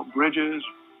 We built bridges,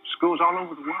 schools all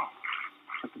over the world.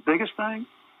 But the biggest thing,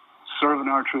 serving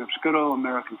our troops good old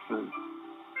American food.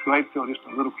 So they feel just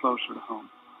a little closer to home.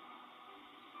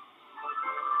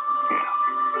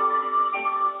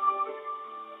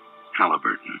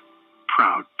 Halliburton,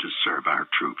 proud to serve our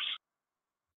troops.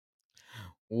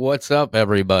 What's up,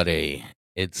 everybody?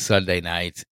 It's Sunday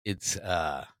night. It's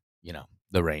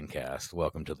the RantCast.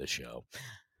 Welcome to the show.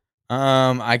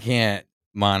 I can't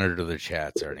monitor the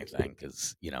chats or anything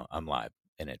because I'm live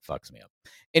and it fucks me up.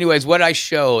 Anyways, what I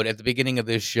showed at the beginning of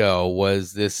this show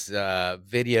was this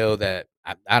video that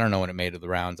I don't know when it made the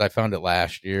rounds. I found it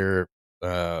last year.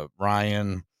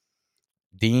 Ryan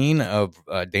Dean of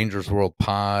Dangerous World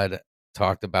Pod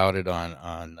talked about it on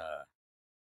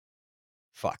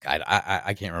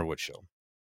I can't remember what show.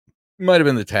 Might have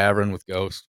been The Tavern with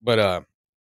Ghost, but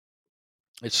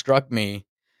it struck me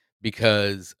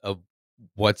because of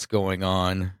what's going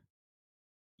on,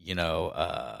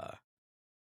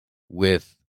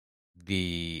 with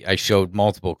I showed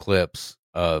multiple clips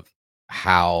of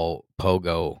how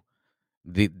Pogo,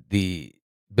 the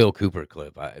Bill Cooper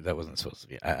clip, that wasn't supposed to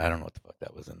be, I don't know what the fuck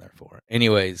that was in there for.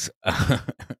 Anyways,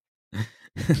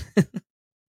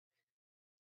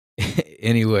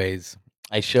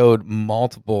 I showed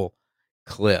multiple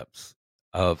clips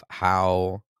of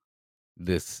how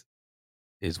this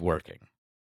is working.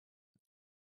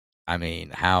 I mean,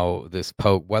 how this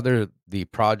whether the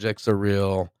projects are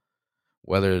real,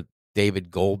 whether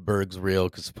David Goldberg's real,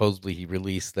 because supposedly he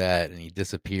released that and he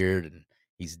disappeared and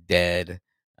he's dead.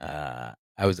 I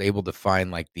was able to find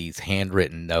like these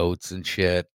handwritten notes and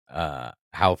shit,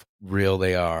 how real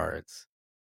they are.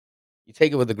 You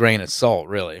take it with a grain of salt,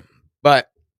 really. But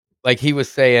like he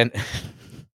was saying,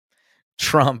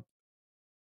 Trump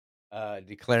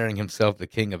declaring himself the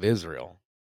king of Israel.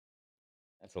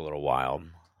 That's a little wild.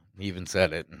 He even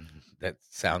said it. And that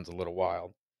sounds a little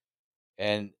wild.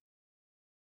 And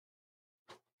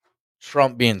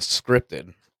Trump being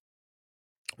scripted,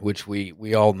 which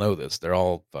we all know this. They're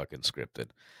all fucking scripted.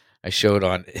 I showed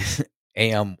on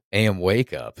AM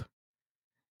Wake Up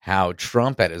how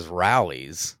Trump at his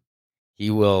rallies, he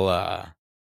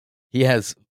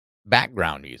has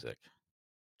background music,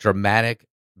 dramatic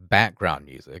background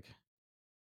music.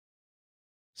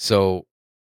 So,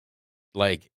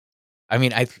 like, I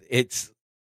mean, it's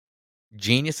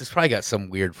genius. It's probably got some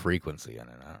weird frequency in it.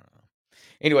 I don't know.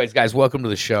 Anyways, guys, welcome to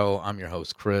the show. I'm your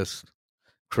host, Chris.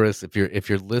 Chris, if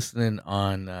you're listening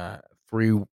on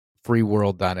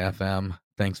freeworld.fm,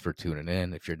 thanks for tuning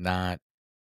in. If you're not,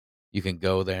 you can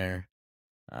go there.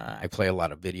 I play a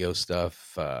lot of video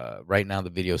stuff. Right now, the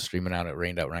video's streaming out at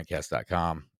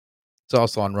rain.rantcast.com. It's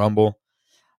also on Rumble.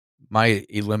 Might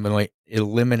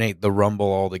eliminate the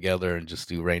Rumble altogether and just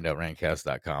do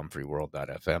rain.rantcast.com,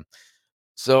 freeworld.fm.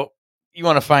 So you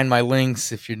want to find my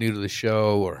links if you're new to the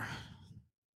show or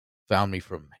found me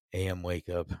from AM Wake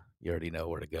Up, you already know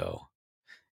where to go.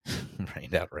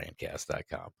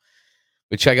 rain.rantcast.com.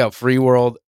 But check out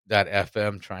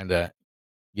freeworld.fm, trying to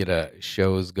get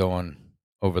shows going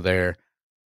over there.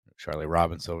 Charlie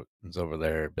Robinson's over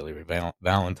there. Billy Ray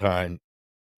Valentine,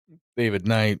 David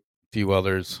Knight, a few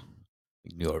others.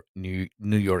 New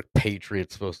York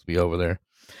Patriots supposed to be over there.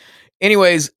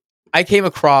 Anyways, I came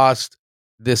across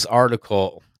this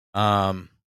article. God,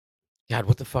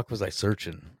 what the fuck was I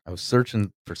searching? I was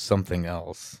searching for something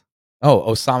else. Oh,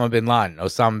 Osama bin Laden.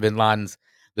 Osama bin Laden's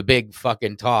the big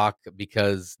fucking talk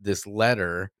because this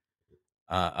letter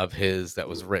of his that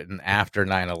was written after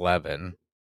 9/11,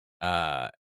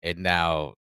 and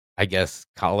now I guess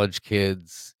college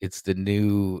kids, it's the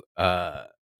new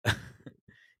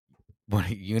what,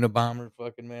 Unabomber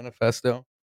fucking manifesto.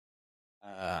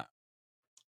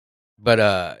 But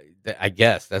I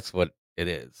guess that's what it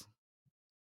is.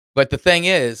 But the thing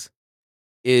is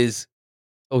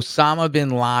Osama bin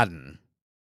Laden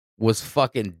was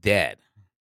fucking dead,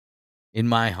 in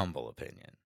my humble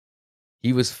opinion.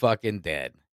 He was fucking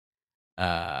dead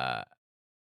by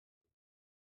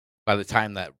the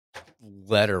time that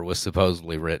letter was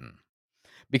supposedly written.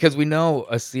 Because we know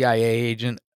a CIA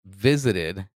agent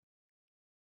visited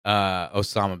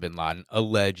Osama bin Laden,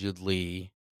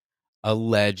 allegedly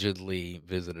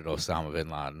visited Osama bin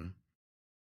Laden.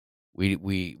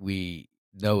 We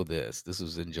know this. This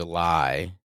was in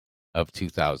July of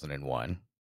 2001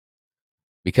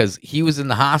 because he was in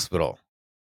the hospital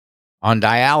on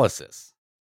dialysis.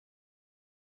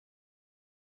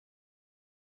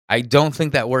 I don't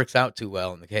think that works out too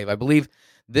well in the cave. I believe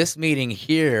this meeting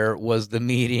here was the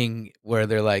meeting where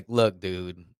they're like, look,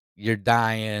 dude, you're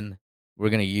dying. We're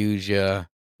going to use you.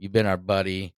 You've been our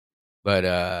buddy. But,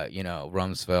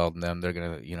 Rumsfeld and them, they're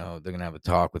going to have a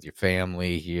talk with your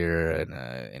family here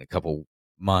in a couple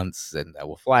months, and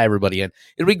we'll fly everybody in.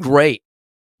 It'll be great.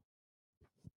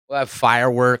 We'll have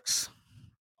fireworks,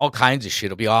 all kinds of shit.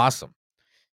 It'll be awesome.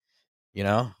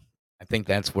 I think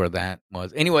that's where that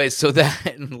was. Anyway, so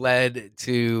that led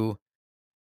to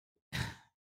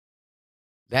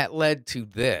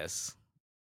this,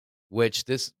 which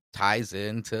this ties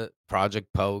into Project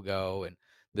Pogo and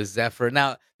the Zephyr.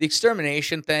 Now, the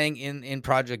extermination thing in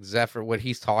Project Zephyr, what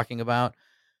he's talking about,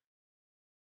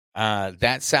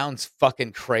 that sounds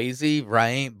fucking crazy,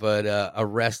 right? But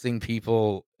arresting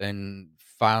people and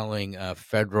filing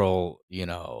federal,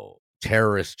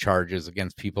 terrorist charges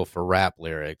against people for rap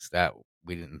lyrics, that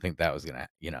we didn't think that was gonna,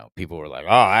 people were like,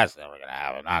 oh, that's never gonna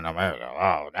happen, not in America.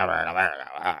 Oh, never in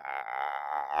America.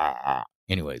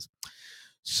 Anyways,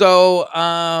 so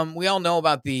we all know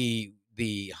about the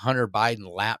Hunter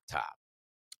Biden laptop,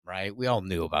 right? We all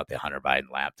knew about the Hunter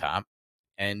Biden laptop.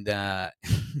 And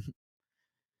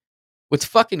what's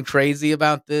fucking crazy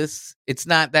about this, it's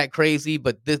not that crazy,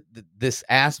 but this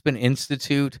Aspen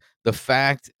Institute, the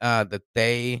fact that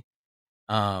they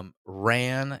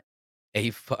ran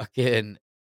a fucking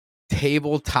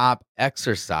tabletop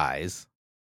exercise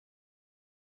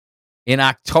in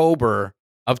October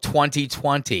of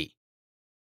 2020.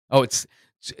 Oh, it's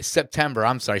September.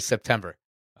 I'm sorry, September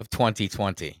of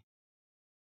 2020. It's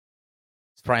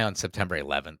probably on September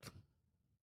 11th.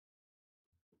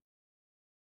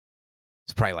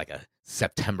 It's probably like a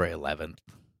September 11th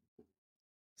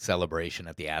celebration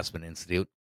at the Aspen Institute.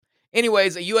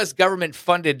 Anyways, a U.S.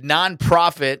 government-funded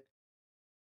nonprofit.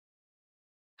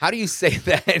 How do you say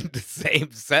that in the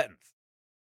same sentence?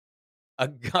 A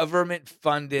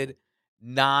government-funded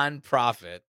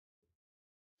nonprofit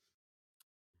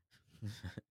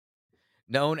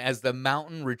known as the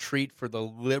Mountain Retreat for the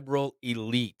Liberal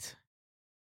Elite.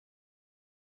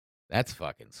 That's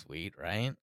fucking sweet,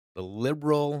 right?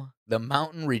 The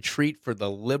Mountain Retreat for the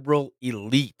Liberal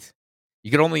Elite.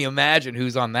 You can only imagine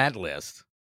who's on that list,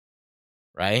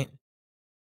 right?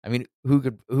 I mean, who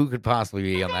could possibly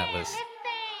be on that list?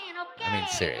 I mean,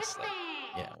 seriously.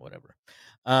 Yeah, whatever.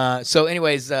 So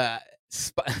anyways,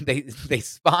 they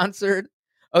sponsored.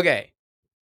 Okay.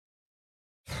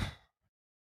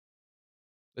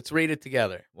 Let's read it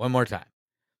together one more time.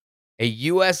 A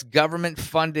U.S.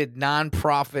 government-funded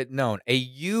nonprofit known. A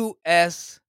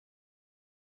U.S.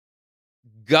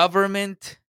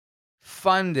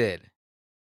 government-funded,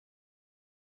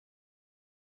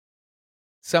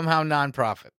 somehow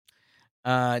nonprofit,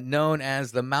 known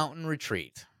as the Mountain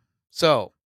Retreat.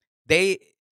 So they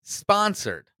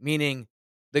sponsored, meaning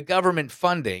the government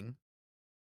funding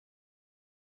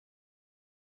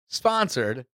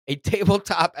sponsored a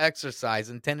tabletop exercise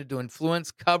intended to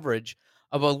influence coverage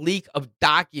of a leak of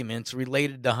documents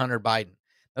related to Hunter Biden.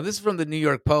 Now, this is from the New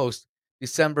York Post,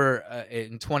 December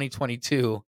in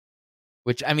 2022,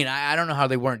 which, I mean, I don't know how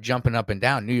they weren't jumping up and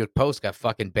down. New York Post got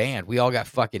fucking banned. We all got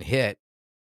fucking hit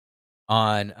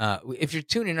on, if you're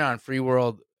tuning in on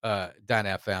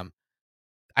freeworld.fm,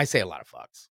 I say a lot of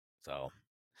fucks. So,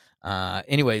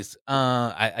 anyways,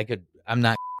 I'm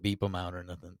not beep them out or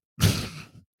nothing.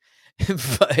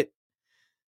 But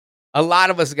a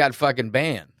lot of us got fucking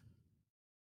banned.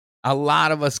 A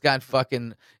lot of us got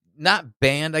fucking not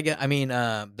banned. I guess. I mean,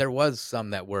 there was some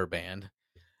that were banned.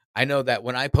 I know that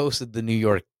when I posted the New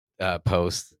York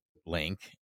Post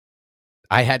link,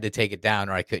 I had to take it down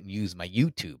or I couldn't use my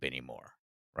YouTube anymore.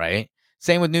 Right.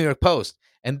 Same with New York Post.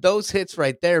 And those hits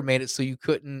right there made it so you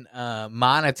couldn't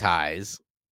monetize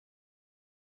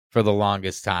for the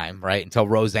longest time, right? Until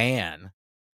Roseanne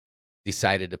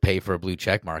decided to pay for a blue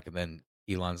check mark. And then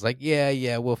Elon's like,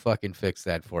 yeah, we'll fucking fix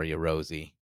that for you,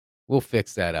 Rosie. We'll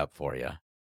fix that up for you.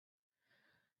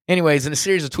 Anyways, in a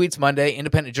series of tweets Monday,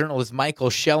 independent journalist Michael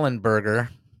Schellenberger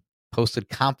posted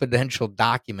confidential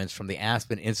documents from the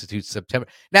Aspen Institute's September.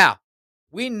 Now,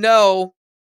 we know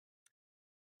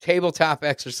tabletop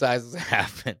exercises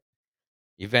happen.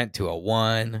 Event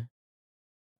 201.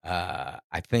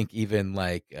 I think even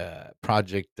like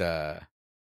Project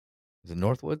is it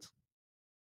Northwoods?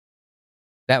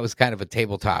 That was kind of a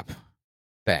tabletop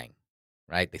thing,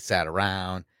 right? They sat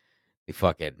around, they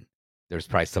fucking there's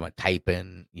probably someone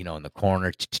typing, in the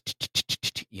corner,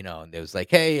 and it was like,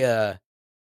 hey,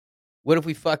 what if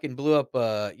we fucking blew up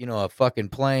a fucking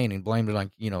plane and blamed it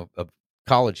on,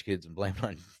 college kids and blamed it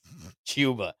on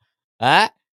Cuba? Huh?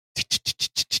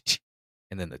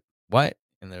 And then the what?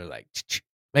 And they're like,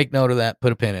 make note of that,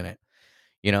 put a pin in it,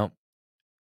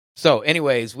 So,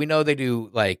 anyways, we know they do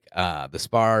like the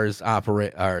SPARS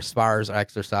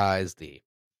exercise, the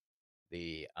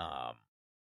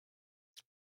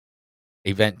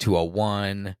Event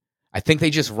 201. I think they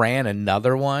just ran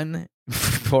another one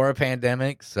for a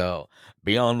pandemic, so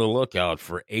be on the lookout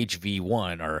for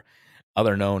HV1 or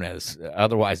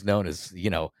otherwise known as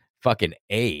fucking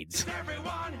AIDS.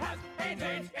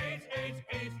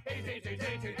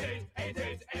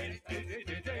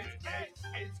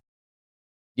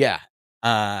 Yeah,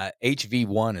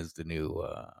 HV1 is the new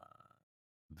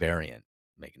variant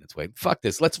making its way. Fuck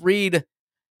this. Let's read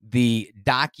the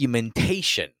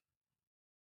documentation.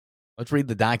 Let's read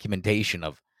the documentation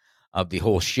of the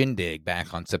whole shindig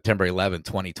back on September 11th,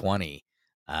 2020,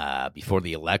 before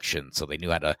the election. So they knew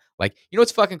how to,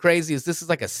 what's fucking crazy is this is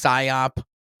like a psyop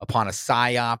upon a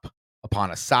psyop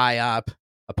upon a psyop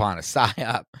upon a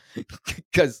psyop.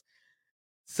 Because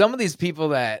some of these people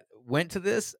that went to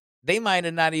this, I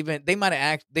don't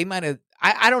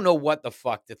know what the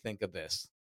fuck to think of this.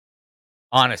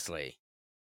 Honestly.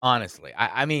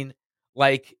 I mean,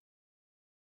 like,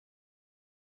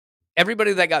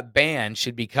 everybody that got banned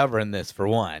should be covering this for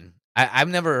one. I've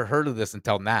never heard of this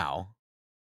until now,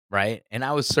 right? And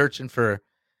I was searching for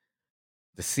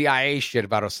the CIA shit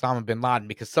about Osama bin Laden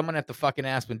because someone at the fucking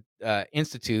Aspen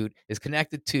Institute is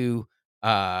connected to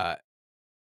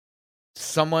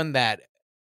someone that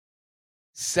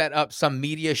set up some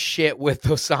media shit with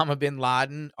Osama bin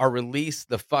Laden or released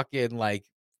the fucking,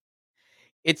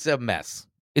 it's a mess.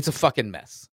 It's a fucking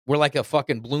mess. We're like a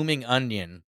fucking blooming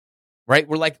onion, right?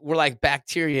 We're like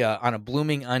bacteria on a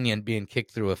blooming onion being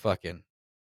kicked through a fucking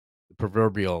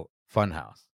proverbial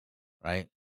funhouse, right?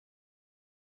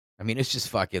 I mean, it's just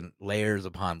fucking layers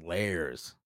upon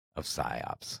layers of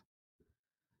psyops.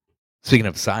 Speaking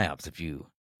of psyops, if you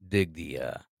dig the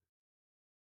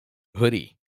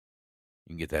hoodie,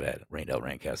 you can get that at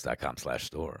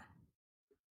RantCast.com/store.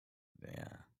 Yeah,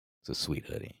 it's a sweet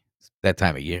hoodie. It's that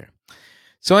time of year.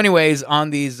 So, anyways, on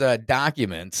these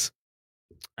documents,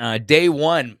 day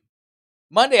one,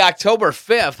 Monday, October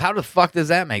 5th. How the fuck does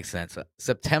that make sense?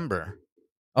 September.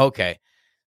 Okay.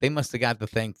 They must have got the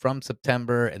thing from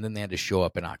September, and then they had to show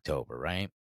up in October, right?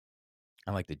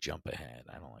 I like to jump ahead.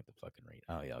 I don't like to fucking read.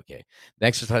 Oh, yeah, okay. The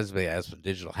exercise by Aspen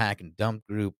Digital Hack and Dump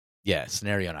Group. Yeah,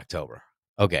 scenario in October.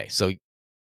 Okay, so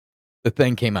the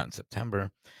thing came out in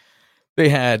September. They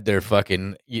had their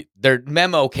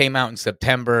memo came out in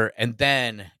September, and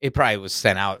then it probably was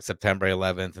sent out September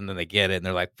 11th, and then they get it, and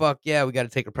they're like, fuck yeah, we got to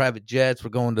take our private jets.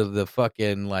 We're going to the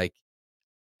fucking,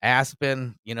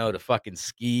 Aspen, to fucking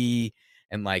ski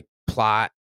and,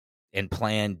 plot and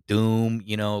plan doom,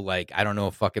 I don't know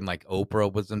if fucking,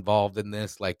 Oprah was involved in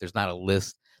this. There's not a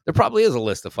list. There probably is a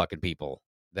list of fucking people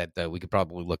that we could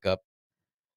probably look up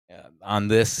on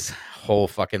this whole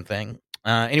fucking thing.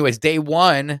 Anyways, day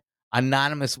one,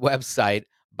 anonymous website,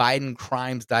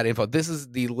 bidencrimes.info. This is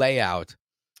the layout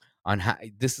on how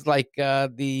this is because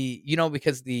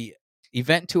the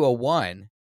event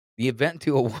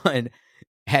 201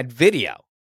 had video.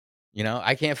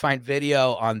 I can't find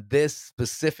video on this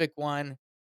specific one,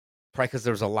 probably because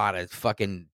there's a lot of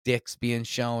fucking dicks being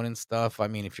shown and stuff. I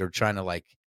mean, if you're trying to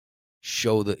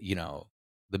show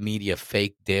the the media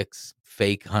fake dicks,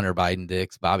 fake Hunter Biden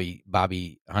dicks, Bobby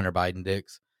Hunter Biden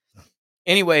dicks.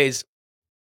 Anyways,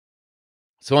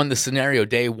 so on the scenario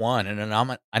day one,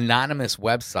 an anonymous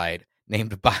website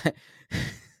named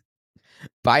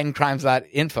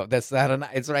BidenCrimes.info. That's not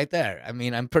it's right there. I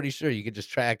mean, I'm pretty sure you could just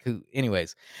track who.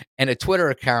 Anyways, and a Twitter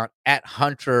account at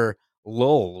Hunter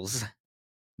Lowles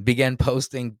began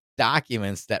posting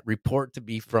documents that purported to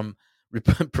be from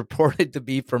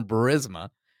Burisma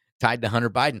tied to Hunter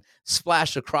Biden.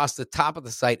 Splashed across the top of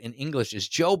the site in English is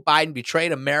Joe Biden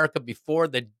betrayed America before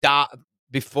the dollar.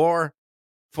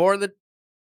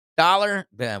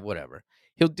 Whatever.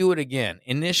 He'll do it again.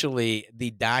 Initially,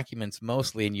 the documents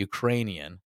mostly in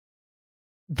Ukrainian.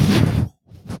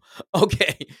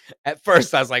 Okay. At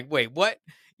first, I was like, wait, what?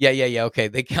 Yeah. Okay.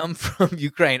 They come from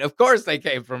Ukraine. Of course they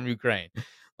came from Ukraine.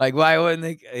 Like, why wouldn't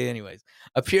they? Anyways,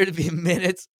 appear to be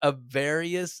minutes of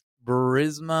various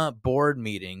Burisma board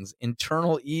meetings,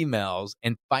 internal emails,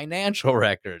 and financial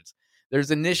records. There's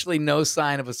initially no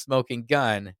sign of a smoking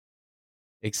gun,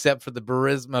 except for the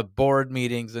Burisma board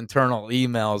meetings, internal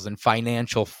emails, and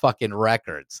financial fucking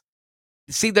records.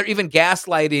 See, they're even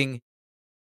gaslighting.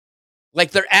 Like,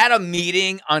 they're at a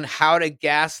meeting on how to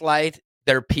gaslight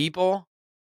their people,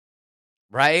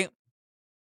 right?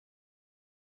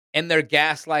 And they're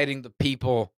gaslighting the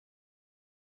people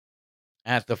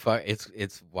at the fuck.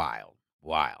 It's wild.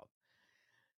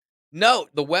 Note,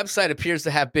 the website appears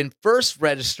to have been first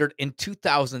registered in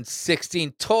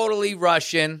 2016. Totally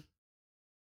Russian.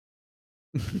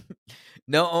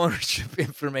 No ownership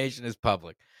information is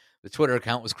public. The Twitter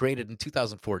account was created in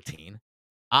 2014.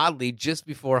 Oddly, just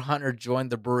before Hunter joined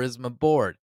the Burisma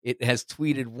board. It has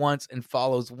tweeted once and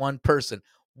follows one person.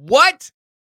 What?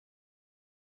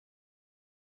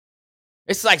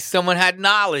 It's like someone had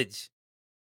knowledge.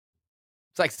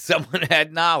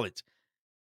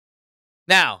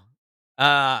 Now,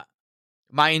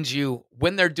 mind you,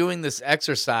 when they're doing this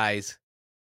exercise,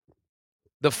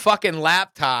 the fucking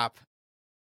laptop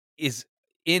is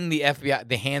in the FBI,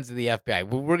 the hands of the FBI.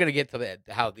 We're going to get to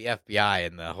how the FBI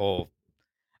and the whole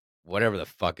whatever the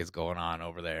fuck is going on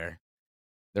over there.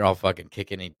 They're all fucking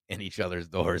kicking in each other's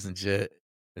doors and shit.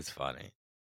 It's funny.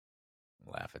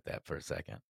 Laugh at that for a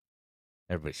second.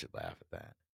 Everybody should laugh at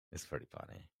that. It's pretty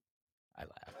funny. I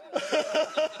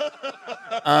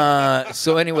laugh.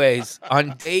 So anyways,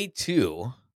 on day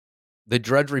 2, the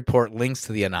Drudge Report links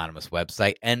to the anonymous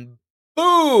website, and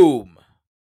boom,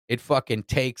 it fucking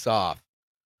takes off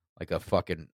like a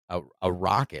fucking a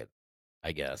rocket,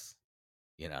 I guess,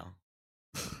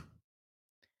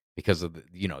 because of the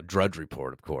Drudge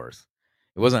Report, of course.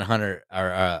 It wasn't Hunter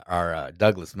or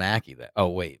Douglas Mackey that. Oh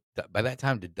wait, by that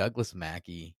time, did Douglas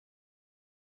Mackey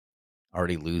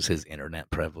already lose his internet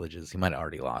privileges? He might have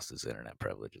already lost his internet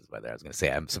privileges by there. I was going to say,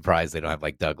 I'm surprised they don't have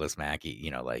like Douglas Mackey,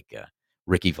 like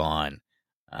Ricky Vaughn,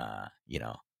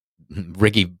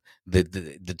 Ricky,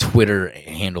 the Twitter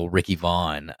handle Ricky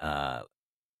Vaughn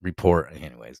report.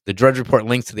 Anyways, the Drudge Report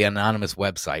links to the anonymous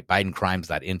website,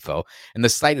 BidenCrimes.info, and the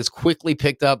site is quickly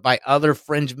picked up by other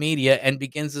fringe media and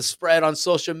begins to spread on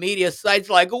social media sites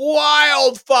like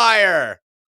wildfire.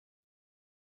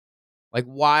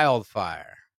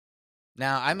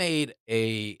 Now, I made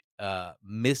a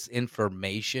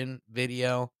misinformation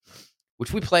video,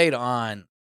 which we played on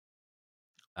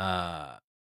AM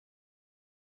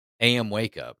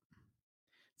Wake Up.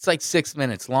 It's like 6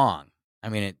 minutes long. I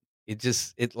mean,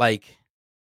 it like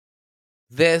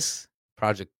this,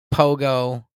 Project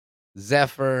Pogo,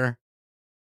 Zephyr,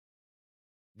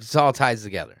 it all ties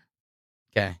together.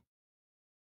 Okay.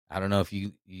 I don't know if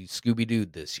you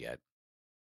Scooby-Dooed this yet,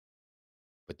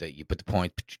 but you put the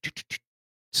point,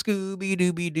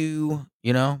 Scooby-Dooby-Doo,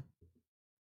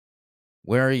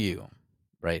 where are you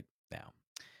right now?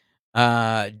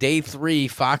 Day 3,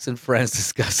 Fox and Friends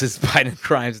discusses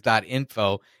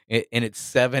BidenCrimes.info in its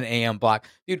 7 a.m. block.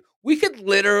 Dude, we could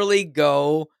literally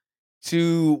go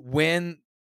to when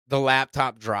the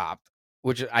laptop dropped,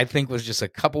 which I think was just a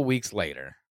couple weeks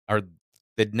later, or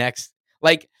the next.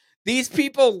 Like, these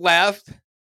people left.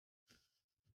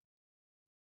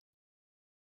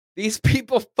 These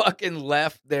people fucking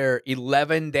left their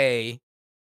 11-day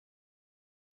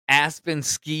Aspen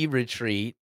ski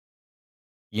retreat.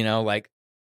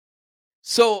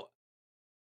 So,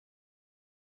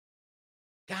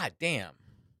 god damn.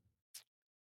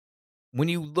 When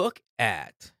you look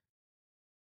at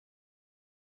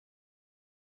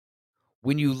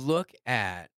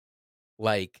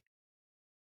like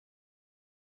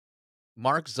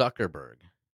Mark Zuckerberg,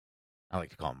 I like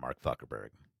to call him Mark Zuckerberg,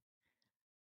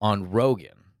 on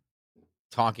Rogan,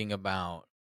 talking about,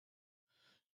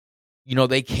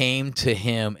 they came to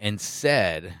him and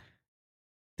said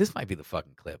This might be the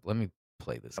fucking clip. Let me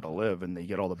play this. To live, and they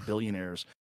get all the billionaires.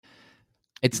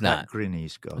 It's That not. grin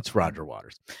he's got. It's Roger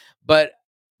Waters. But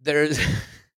there's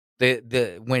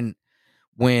when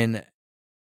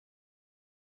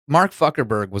Mark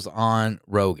Zuckerberg was on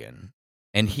Rogan,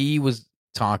 and he was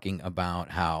talking about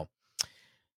how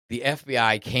the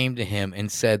FBI came to him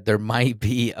and said there might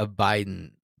be a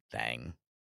Biden thing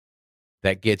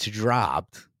that gets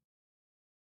dropped.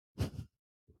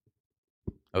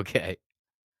 Okay.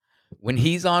 When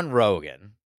he's on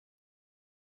Rogan,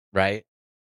 right?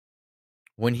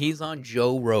 When he's on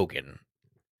Joe Rogan,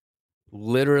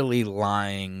 literally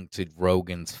lying to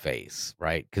Rogan's face,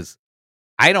 right? Because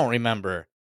I don't remember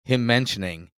him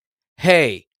mentioning,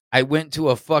 hey, I went to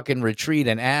a fucking retreat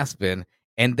in Aspen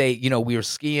and they, we were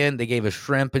skiing. They gave us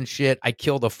shrimp and shit. I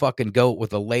killed a fucking goat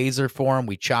with a laser for him.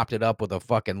 We chopped it up with a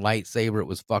fucking lightsaber. It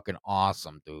was fucking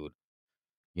awesome, dude.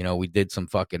 We did some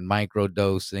fucking micro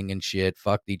dosing and shit,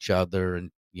 fucked each other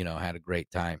and, had a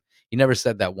great time. He never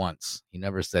said that once. He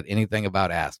never said anything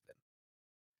about Aspen.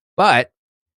 But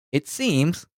it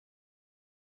seems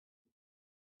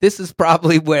this is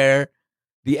probably where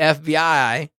the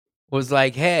FBI was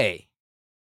like, hey,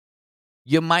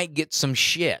 you might get some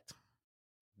shit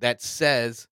that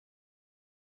says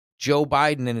Joe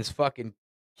Biden and his fucking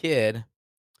kid,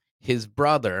 his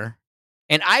brother,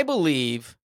 and I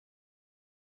believe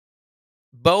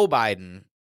Beau Biden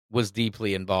was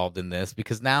deeply involved in this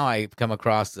because now I've come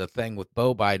across a thing with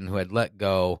Beau Biden who had let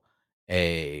go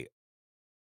I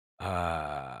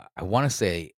want to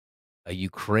say a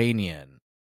Ukrainian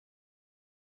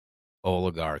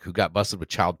oligarch who got busted with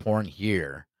child porn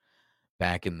here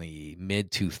back in the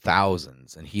mid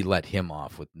 2000s, and he let him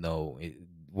off with no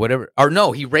whatever. Or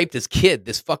no, he raped his kid.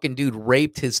 This fucking dude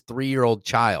raped his 3-year-old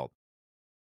child.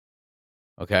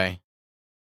 Okay,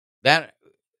 that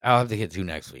I'll have to get to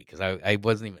next week because I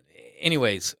wasn't even.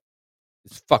 Anyways,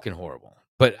 it's fucking horrible.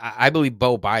 But I believe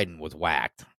Beau Biden was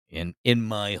whacked, in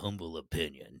my humble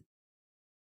opinion,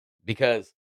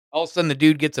 because all of a sudden the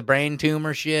dude gets a brain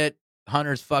tumor. Shit,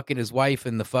 Hunter's fucking his wife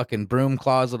in the fucking broom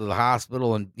closet of the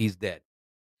hospital, and he's dead.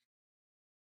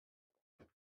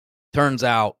 Turns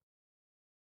out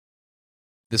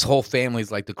this whole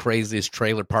family's like the craziest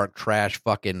trailer park trash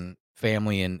fucking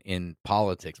family in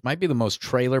politics. Might be the most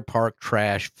trailer park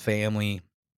trash family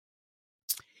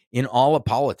in all of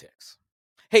politics.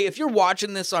 Hey, if you're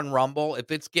watching this on Rumble, if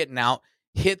it's getting out,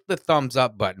 hit the thumbs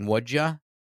up button, would ya?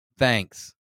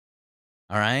 Thanks.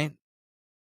 All right?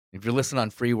 If you're listening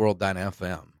on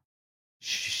freeworld.fm,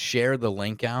 share the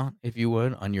link out, if you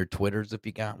would, on your Twitters if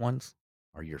you got ones,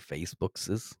 or your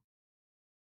Facebookses.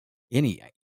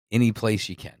 Any place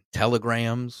you can.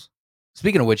 Telegrams.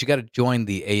 Speaking of which, you got to join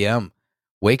the AM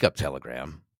Wake Up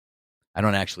Telegram. I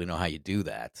don't actually know how you do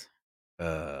that.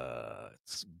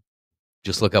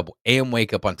 Just look up AM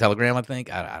Wake Up on Telegram, I think.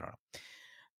 I don't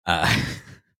know.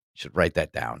 Should write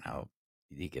that down. How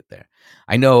you get there?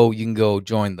 I know you can go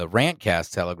join the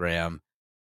RantCast Telegram.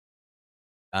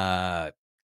 I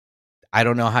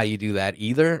don't know how you do that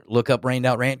either. Look up Rained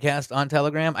Out Rantcast on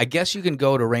Telegram. I guess you can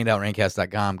go to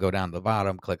rainedoutrantcast.com, go down to the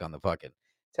bottom, click on the fucking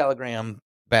Telegram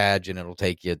badge, and it'll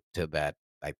take you to that,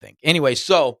 I think. Anyway,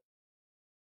 so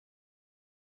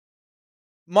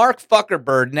Mark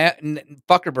Zuckerberg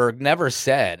never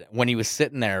said when he was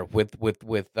sitting there with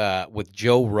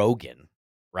Joe Rogan,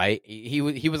 right?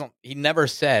 He never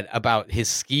said about his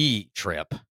ski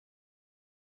trip,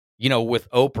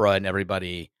 with Oprah and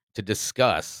everybody to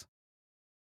discuss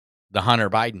the Hunter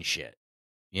Biden shit,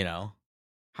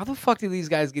 How the fuck do these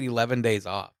guys get 11 days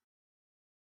off?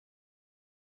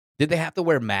 Did they have to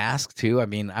wear masks too? I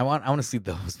mean, I want to see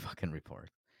those fucking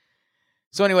reports.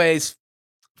 So anyways,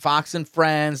 Fox and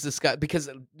Friends discuss, because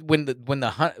when the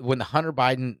Hunter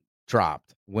Biden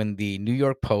dropped, when the New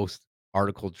York Post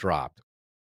article dropped,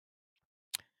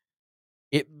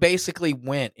 it basically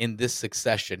went in this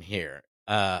succession here.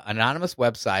 Anonymous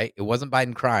website. It wasn't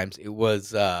Biden Crimes. It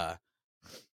was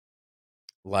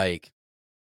like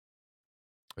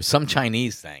some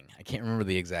Chinese thing. I can't remember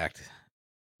the exact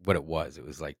what it was. It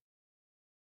was like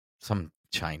some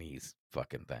Chinese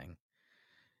fucking thing.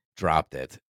 Dropped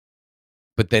it.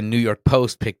 But then New York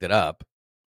Post picked it up,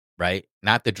 right?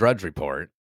 Not the Drudge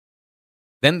Report.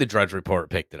 Then the Drudge Report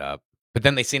picked it up. But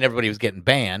then they seen everybody was getting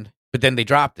banned. But then they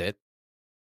dropped it.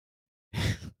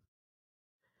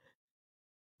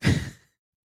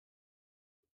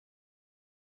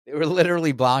 They were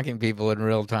literally blocking people in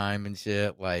real time and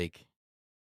shit. Like,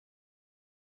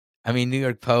 I mean, New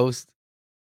York Post.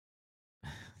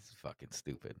 It's fucking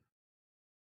stupid.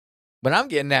 But I'm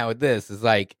getting at with this is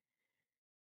like,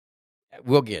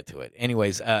 we'll get to it.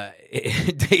 Anyways,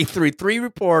 day 3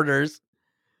 reporters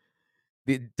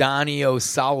Donnie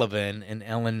O'Sullivan and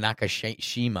Ellen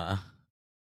Nakashima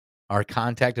are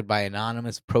contacted by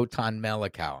anonymous Proton Mail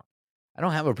account. I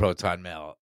don't have a Proton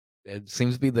Mail. It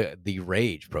seems to be the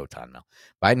rage, Proton Mail.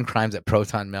 Biden crimes at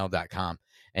protonmail.com.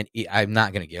 And I'm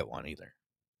not going to get one either.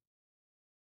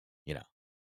 You know.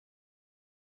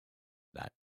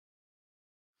 That.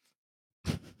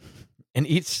 And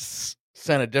each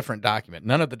sent a different document.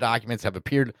 None of the documents have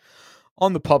appeared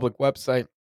on the public website.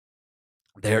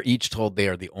 They are each told they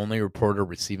are the only reporter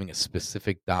receiving a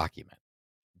specific document.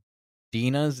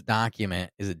 Dina's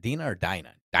document, is it Dina or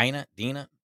Dinah? Dina?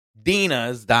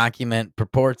 Dina's document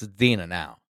purports, it's Dina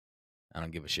now. I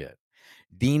don't give a shit.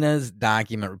 Dina's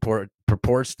document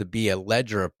purports to be a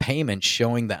ledger of payments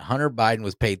showing that Hunter Biden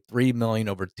was paid $3 million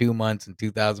over 2 months in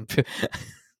 2015.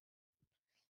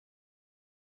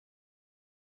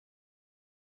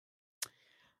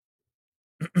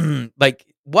 Like,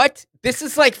 what? This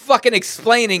is like fucking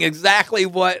explaining exactly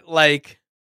what, like.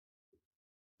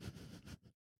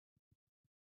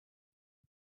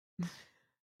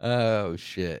 Oh,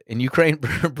 shit. In Ukraine,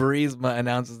 Burisma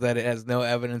announces that it has no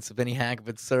evidence of any hack of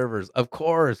its servers. Of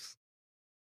course.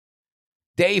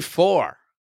 Day 4.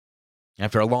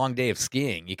 After a long day of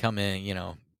skiing, you come in, you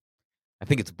know, I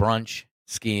think it's brunch,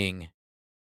 skiing,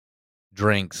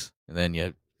 drinks, and then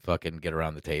you fucking get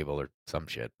around the table or some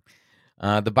shit.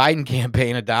 The Biden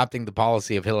campaign adopting the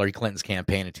policy of Hillary Clinton's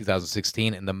campaign in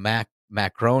 2016 and the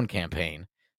Macron campaign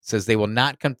says they will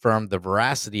not confirm the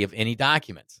veracity of any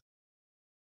documents.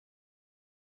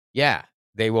 Yeah,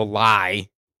 they will lie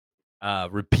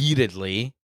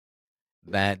repeatedly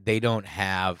that they don't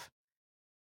have,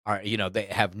 they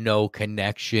have no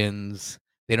connections.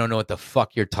 They don't know what the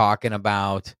fuck you're talking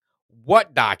about.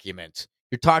 What documents?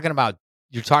 You're talking about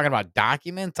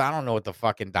documents? I don't know what the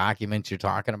fucking documents you're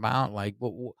talking about. Like,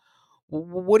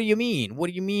 what do you mean? What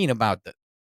do you mean about the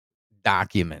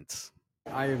documents?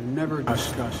 I have never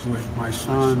discussed with my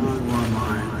son or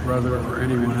my brother or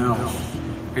anyone else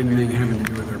anything having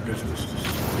to do with their businesses.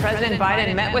 President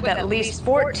Biden met with at least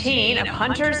 14 of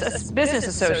Hunter's business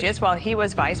associates while he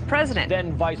was vice president.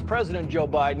 Then Vice President Joe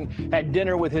Biden had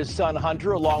dinner with his son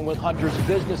Hunter, along with Hunter's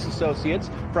business associates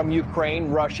from Ukraine,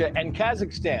 Russia, and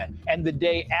Kazakhstan. And the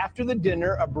day after the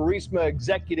dinner, a Burisma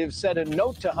executive sent a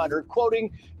note to Hunter,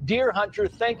 quoting, "Dear Hunter,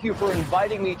 thank you for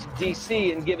inviting me to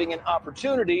D.C. and giving an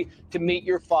opportunity to meet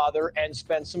your father and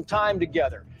spend some time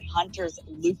together." Hunter's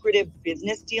lucrative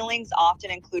business dealings often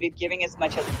included giving as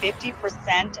much as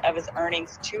 50% of his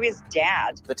earnings to his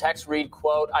dad. The text read,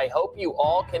 quote, "I hope you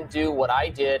all can do what I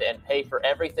did and pay for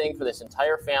everything for this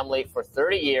entire family for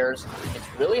 30 years.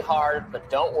 It's really hard, but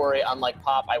don't worry. Unlike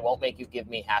Pop, I won't make you give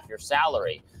me half your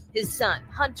salary." His son,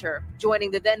 Hunter,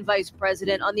 joining the then vice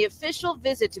president on the official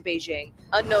visit to Beijing.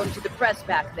 Unknown to the press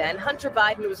back then, Hunter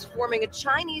Biden was forming a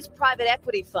Chinese private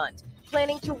equity fund,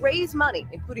 planning to raise money,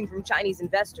 including from Chinese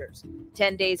investors.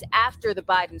 10 days after the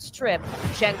Biden's trip,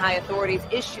 Shanghai authorities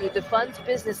issued the fund's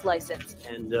business license.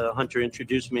 And Hunter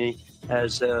introduced me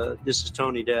as, this is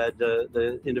Tony, Dad,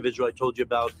 the individual I told you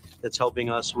about that's helping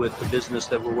us with the business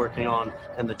that we're working on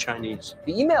and the Chinese.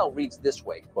 The email reads this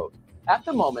way, quote, "At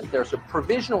the moment, there's a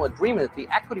provisional agreement that the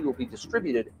equity will be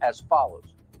distributed as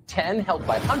follows. 10 held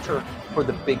by Hunter for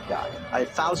the big guy." I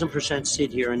 1,000%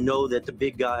 sit here and know that the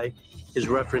big guy is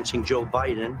referencing Joe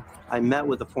Biden. I met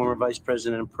with the former vice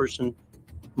president in person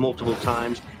multiple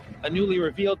times. A newly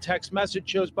revealed text message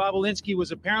shows Bobulinski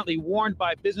was apparently warned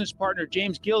by business partner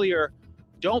James Gillier,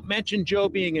 "Don't mention Joe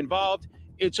being involved.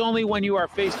 It's only when you are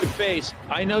face to face.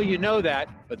 I know you know that,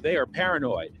 but they are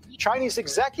paranoid." Chinese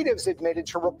executives admitted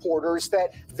to reporters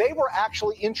that they were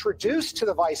actually introduced to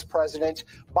the vice president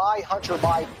by Hunter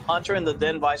Biden. Hunter and the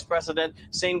then vice president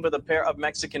seen with a pair of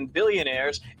Mexican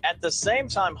billionaires. At the same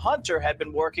time, Hunter had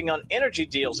been working on energy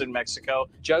deals in Mexico.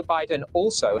 Joe Biden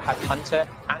also had Hunter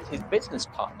and his business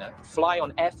partner fly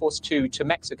on Air Force Two to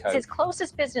Mexico. His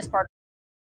closest business partner,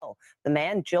 the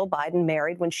man Jill Biden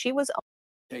married when she was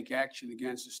Take action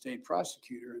against the state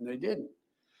prosecutor, and they didn't.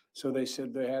 So they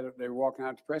said they were walking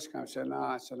out to press conference. I said, no,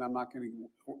 I said, I'm not going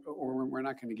to, or we're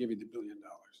not going to give you the $1 billion.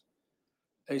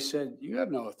 They said, you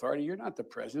have no authority. You're not the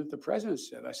president. The president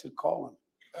said. I said, call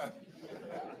him.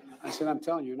 I said, I'm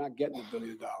telling you, you're not getting the $1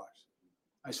 billion.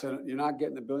 I said, you're not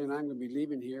getting the $1 billion. I'm going to be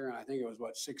leaving here. And I think it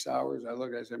was, 6 hours? I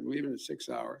looked, I said, I'm leaving in 6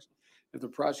 hours. If the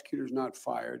prosecutor's not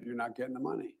fired, you're not getting the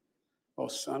money. Oh,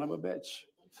 son of a bitch.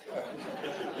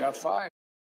 Got fired.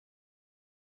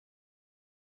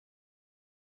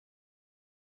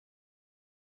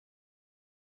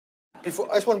 I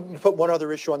just want to put one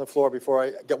other issue on the floor before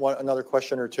I get another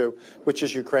question or two, which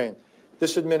is Ukraine.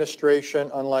 this administration,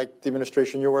 unlike the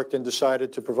administration you worked in,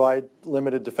 decided to provide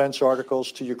limited defense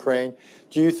articles to Ukraine.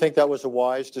 Do you think that was a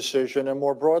wise decision? And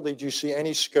more broadly, do you see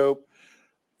any scope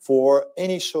for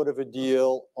any sort of a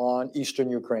deal on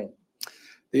eastern Ukraine?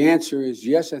 The answer is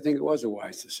yes, I think it was a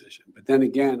wise decision. But then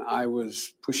again, I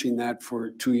was pushing that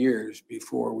for 2 years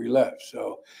before we left.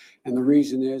 So, and the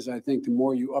reason is I think the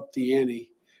more you up the ante,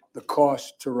 the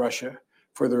cost to Russia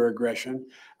for their aggression.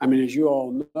 I mean, as you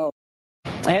all know.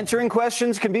 Answering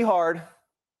questions can be hard.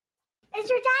 Is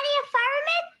your daddy a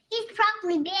fireman? He's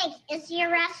probably big. Is he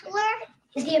a wrestler?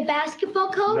 Is he a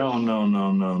basketball coach? No.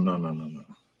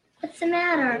 What's the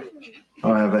matter?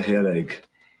 I have a headache.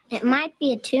 It might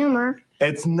be a tumor.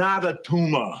 It's not a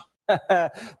tumor.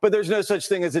 But there's no such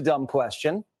thing as a dumb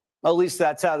question. At least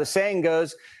that's how the saying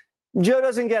goes. Joe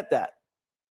doesn't get that.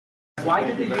 Why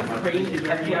did the Ukraine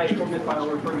FBI informant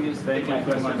file a previous thing? Why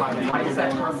is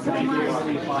that term?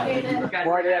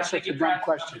 Why did I ask such a dumb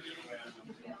question?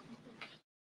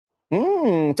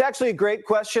 It's actually a great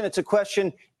question. It's a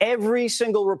question every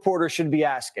single reporter should be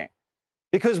asking.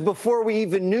 Because before we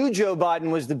even knew Joe Biden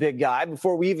was the big guy,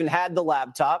 before we even had the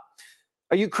laptop,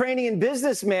 a Ukrainian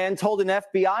businessman told an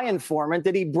FBI informant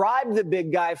that he bribed the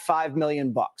big guy $5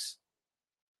 million.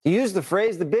 He used the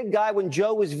phrase the big guy when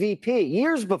Joe was VP,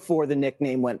 years before the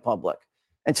nickname went public.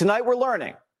 And tonight we're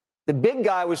learning the big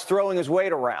guy was throwing his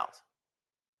weight around.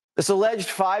 This alleged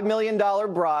 $5 million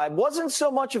bribe wasn't so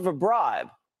much of a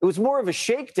bribe. It was more of a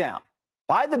shakedown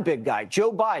by the big guy,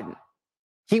 Joe Biden.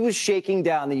 He was shaking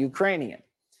down the Ukrainian.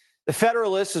 The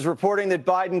Federalist is reporting that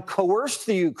Biden coerced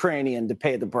the Ukrainian to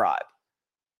pay the bribe.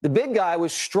 The big guy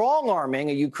was strong-arming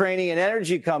a Ukrainian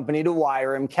energy company to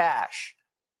wire him cash.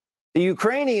 The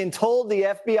Ukrainian told the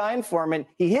FBI informant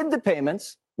he hid the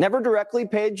payments, never directly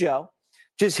paid Joe,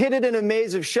 just hid it in a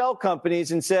maze of shell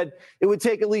companies and said it would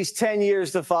take at least 10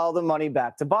 years to follow the money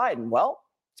back to Biden. Well,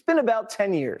 it's been about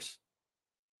 10 years.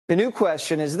 The new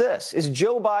question is this: is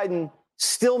Joe Biden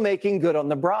still making good on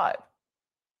the bribe?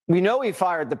 We know he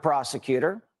fired the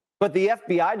prosecutor, but the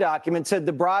FBI document said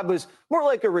the bribe was more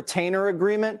like a retainer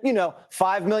agreement,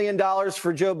 $5 million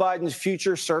for Joe Biden's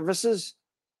future services,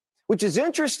 which is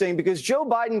interesting because Joe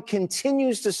Biden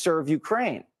continues to serve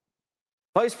Ukraine.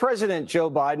 Vice President Joe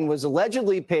Biden was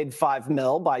allegedly paid $5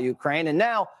 million by Ukraine, and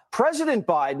now President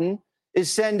Biden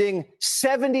is sending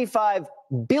 $75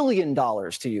 billion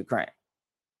to Ukraine.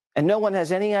 And no one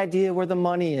has any idea where the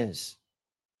money is.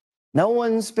 No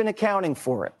one's been accounting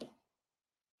for it.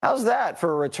 How's that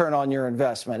for a return on your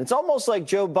investment? It's almost like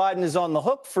Joe Biden is on the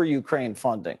hook for Ukraine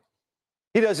funding.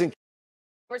 He doesn't.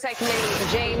 Oversight Committee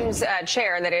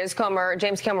chair, that is,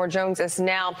 James Kilmer Jones is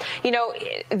now.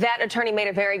 That attorney made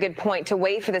a very good point to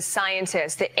wait for the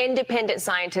scientists, the independent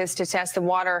scientists, to test the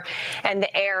water and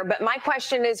the air. But my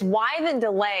question is, why the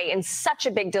delay, and such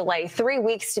a big delay, 3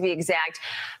 weeks to be exact,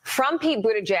 from Pete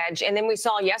Buttigieg? And then we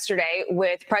saw yesterday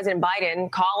with President Biden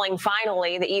calling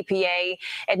finally the EPA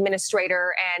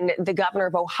administrator and the governor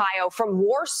of Ohio from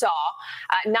Warsaw,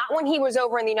 not when he was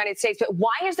over in the United States. But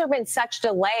why has there been such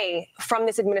delay from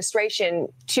this administration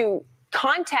to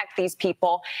contact these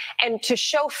people and to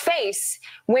show face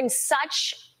when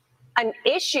such an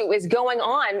issue is going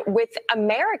on with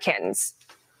Americans?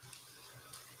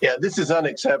 Yeah, this is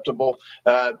unacceptable.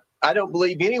 I don't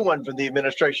believe anyone from the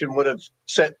administration would have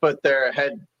set foot there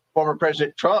had former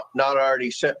President Trump not already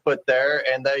set foot there,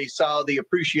 and they saw the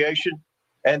appreciation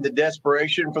and the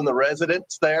desperation from the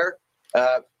residents there.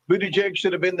 Buttigieg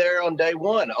should have been there on day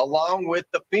one, along with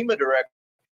the FEMA director.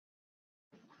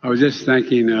 I was just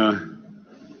thinking,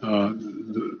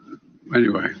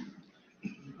 anyway,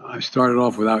 I started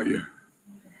off without you.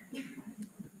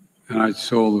 And I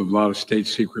sold a lot of state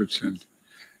secrets and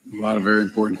a lot of very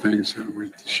important things.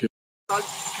 Chinese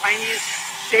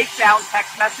shakedown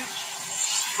text message.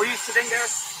 Were you sitting there?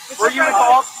 Were you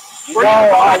involved? No,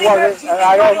 I wasn't. And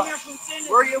I don't.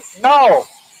 Were you? No.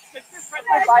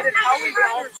 President Biden, how we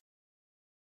know?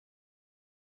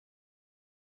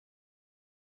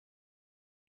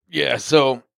 Yeah,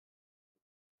 so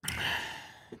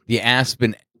the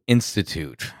Aspen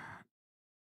Institute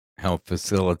helped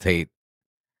facilitate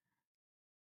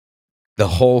the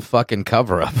whole fucking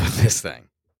cover-up of this thing.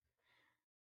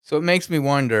 So it makes me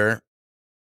wonder,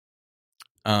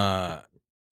 what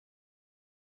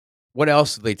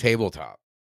else did they tabletop?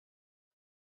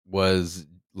 Was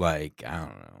like, I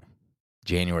don't know,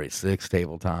 January 6th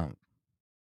tabletop,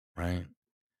 right?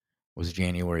 Was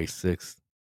January 6th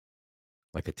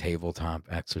like a tabletop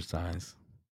exercise?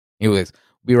 Anyways,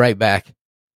 we'll be right back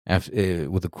after,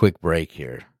 with a quick break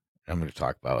here. I'm going to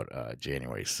talk about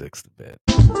January 6th a bit.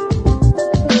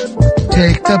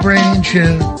 Take the brain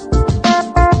chill.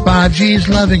 5G's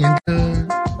loving and good.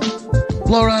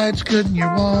 Fluoride's good in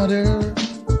your water,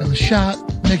 and the shot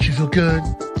makes you feel good.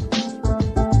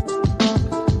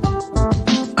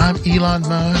 I'm Elon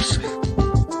Musk,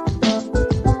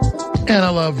 and I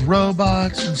love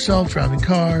robots and self-driving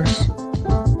cars.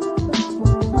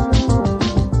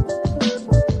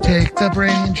 Take the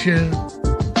brain chip,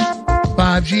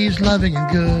 5G's loving and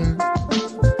good.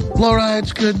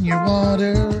 Fluoride's good in your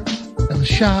water, and the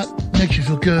shot makes you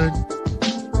feel good.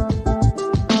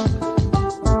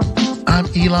 I'm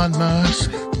Elon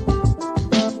Musk,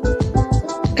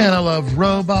 and I love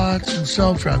robots and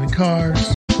self-driving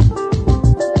cars.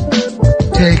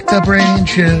 Take the brain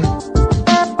chip,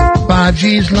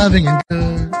 5G's loving and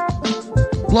good.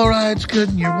 Fluoride's good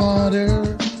in your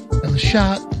water, and the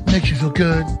shot makes you feel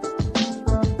good.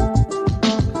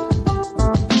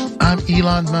 I'm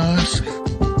Elon Musk,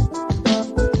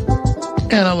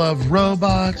 and I love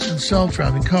robots and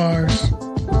self-driving cars.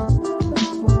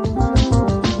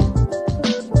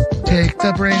 Take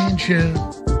the brain chip,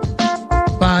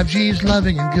 5G's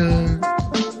loving and good.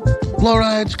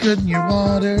 Fluoride's good in your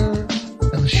water,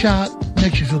 and the shot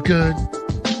makes you feel good.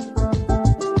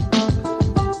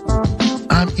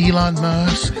 I'm Elon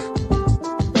Musk,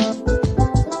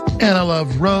 and I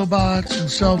love robots and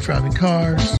self-driving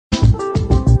cars.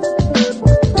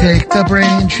 Take the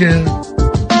brain chip,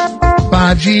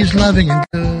 5G's loving and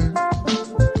good.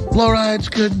 Fluoride's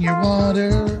good in your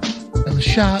water, and the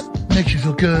shot makes you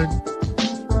feel good.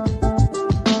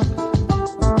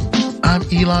 I'm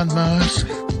Elon Musk,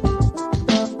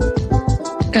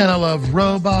 and I love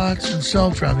robots and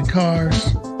self-driving cars.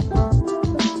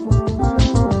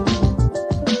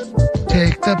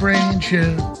 Take the brain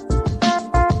chip,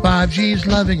 5G's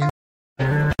loving and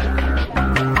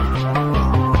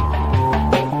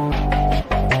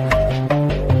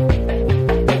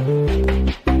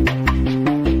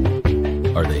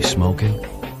Are they smoking?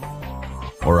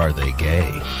 Or are they gay?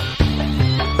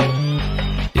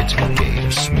 It's gay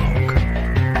to smoke.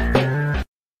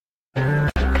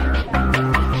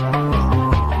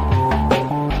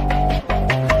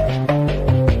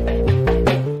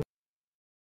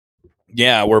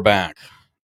 Yeah, we're back.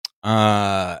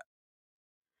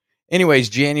 Anyways,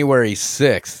 January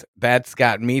 6th, that's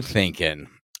got me thinking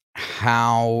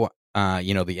how,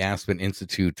 the Aspen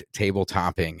Institute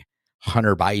table-topping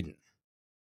Hunter Biden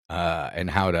and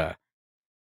how to,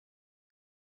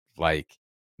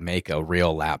 make a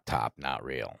real laptop not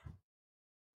real.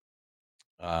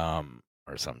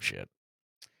 Or some shit.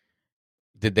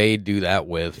 Did they do that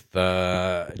with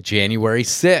January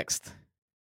 6th?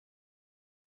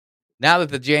 Now that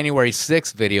the January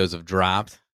 6th videos have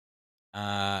dropped,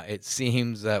 it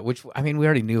seems we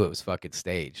already knew it was fucking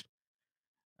staged.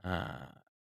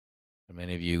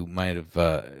 Many of you might have,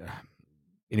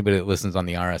 anybody that listens on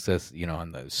the RSS,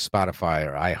 on the Spotify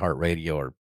or iHeartRadio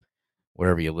or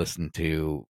wherever you listen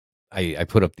to, I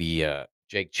put up the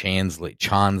Jake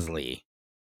Chansley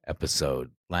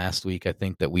episode last week, I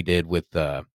think, that we did with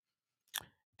I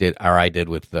did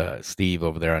with Steve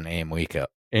over there on AM Wake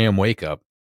Up.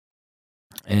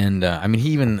 And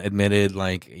he even admitted,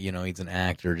 he's an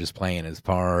actor just playing his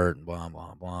part, and blah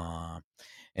blah blah.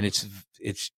 And it's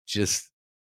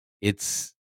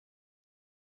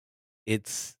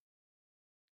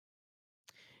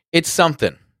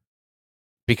something,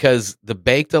 because the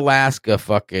Baked Alaska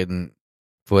fucking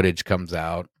footage comes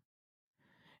out,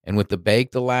 and with the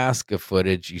Baked Alaska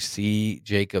footage, you see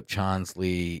Jacob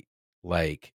Chansley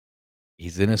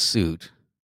he's in a suit.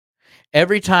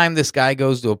 Every time this guy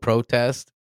goes to a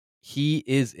protest, he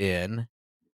is in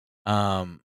let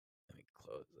me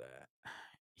close that.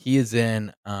 He is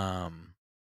in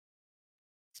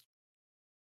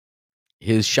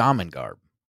his shaman garb.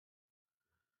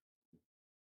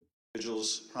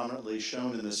 Individuals prominently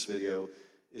shown in this video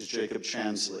is Jacob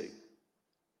Chansley.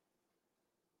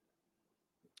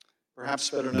 Perhaps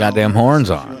better known Goddamn as horns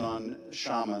the on. QAnon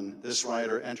shaman, this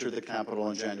writer entered the Capitol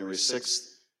on January 6th,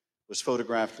 was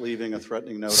photographed leaving a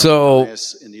threatening note on the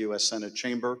dais in the U.S. Senate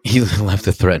chamber. He left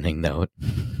a threatening note.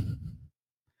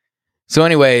 So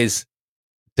anyways,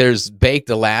 there's Baked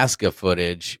Alaska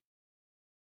footage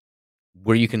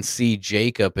where you can see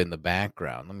Jacob in the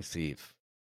background. Let me see if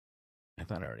I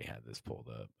thought I already had this pulled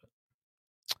up.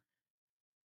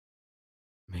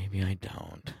 Maybe I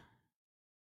don't.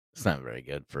 It's not very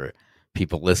good for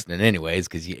people listening anyways,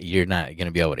 because you're not going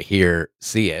to be able to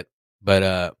see it.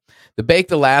 But the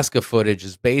Baked Alaska footage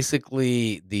is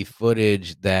basically the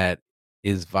footage that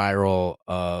is viral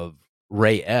of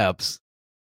Ray Epps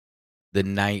the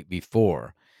night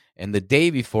before. And the day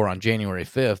before, on January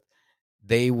 5th,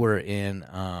 they were in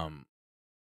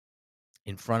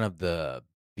front of the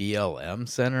BLM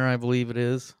Center, I believe it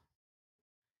is.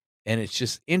 And it's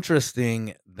just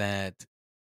interesting that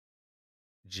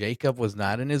Jacob was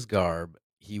not in his garb.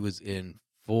 He was in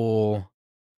a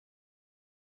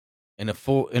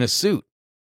suit.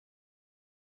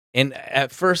 And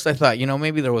at first I thought,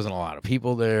 maybe there wasn't a lot of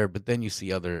people there, but then you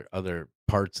see other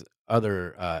parts,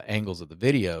 other angles of the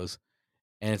videos,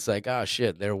 and it's like, oh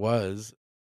shit, there was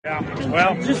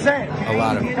Just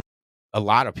saying. a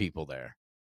lot of people there.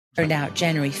 Turned out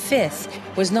January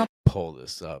 5th was not. Pull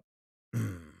this up.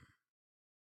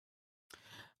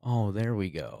 Oh, there we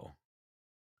go.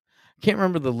 Can't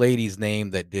remember the lady's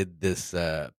name that did this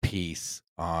piece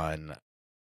on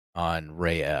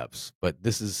Ray Epps, but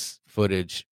this is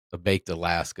footage of Baked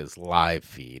Alaska's live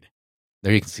feed.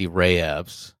 There you can see Ray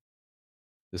Epps.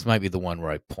 This might be the one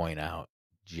where I point out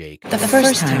Jake. The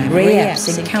first time Ray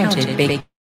Epps encountered Baked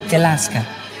Alaska.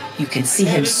 You can see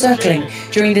him circling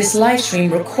during this live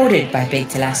stream recorded by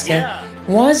Baked Alaska.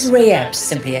 Was Ray Epps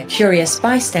simply a curious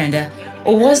bystander,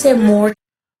 or was there more?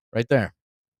 Right there.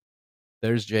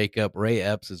 There's Jacob. Ray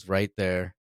Epps is right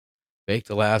there.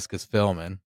 Baked Alaska's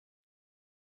filming.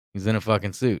 He's in a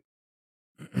fucking suit.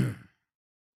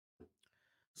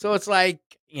 So it's like,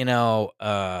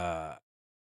 yeah,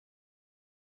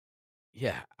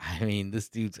 I mean, this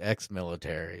dude's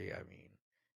ex-military. I mean,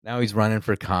 now he's running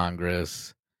for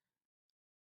Congress.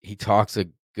 He talks a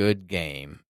good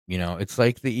game. It's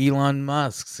like the Elon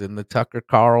Musks and the Tucker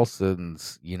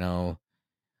Carlsons,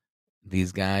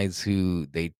 these guys who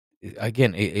it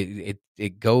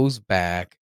goes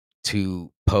back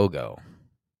to Pogo.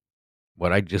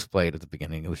 What I just played at the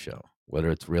beginning of the show, whether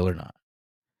it's real or not.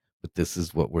 But this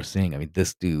is what we're seeing. I mean,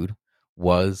 this dude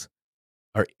was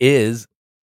or is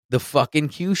the fucking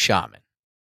Q shaman,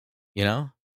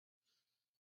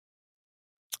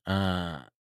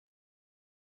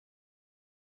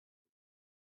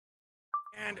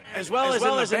 And as well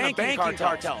as in the banking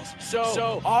cartels.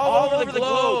 So all over the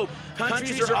globe,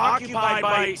 countries are occupied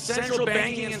by central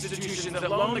banking institutions that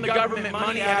loan the government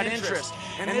money at interest.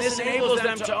 And this enables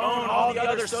them to own all the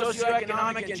other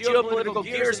socioeconomic and geopolitical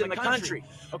gears in the country.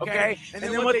 Okay? And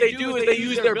then what they do is they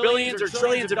use their billions or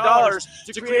trillions of dollars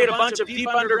to create a bunch of deep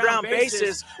underground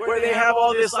bases where they have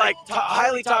all this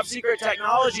highly top secret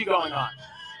technology going on.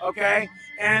 Okay?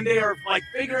 And they are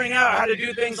figuring out how to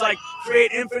do things like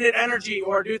create infinite energy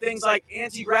or do things like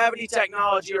anti-gravity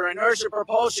technology or inertia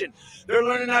propulsion. They're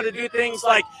learning how to do things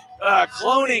like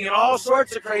cloning and all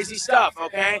sorts of crazy stuff,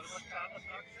 okay?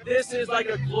 This is like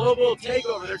a global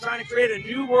takeover. They're trying to create a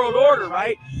new world order,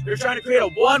 right? They're trying to create a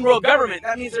one world government.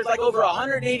 That means there's over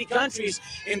 180 countries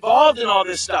involved in all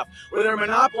this stuff, where they're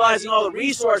monopolizing all the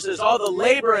resources, all the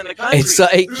labor in the country. It's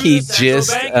like he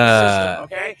just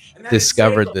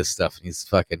discovered this stuff. He's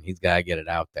got to get it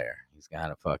out there. He's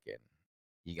got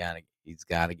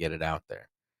to get it out there.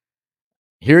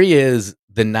 Here he is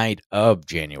the night of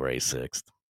January 6th.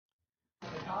 The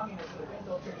communists that have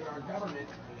infiltrated our government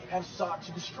have sought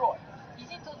to destroy.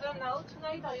 Is it over now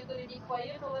tonight? Are you going to be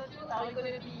quiet all of you? Are you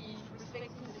going to be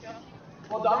respecting the government?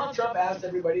 Well, Donald Trump asked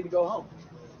everybody to go home.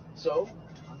 So,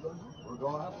 we're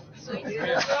going home. So it's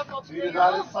over for today?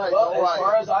 Well, as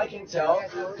far as I can tell,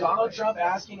 Donald Trump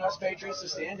asking us patriots to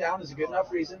stand down is a good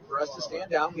enough reason for us to stand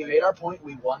down. We made our point.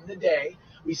 We won the day.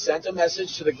 We sent a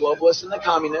message to the globalists and the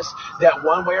communists that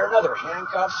one way or another,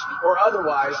 handcuffs or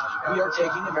otherwise, we are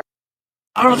taking America.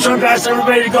 Donald Trump asked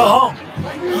everybody to go home.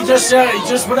 He just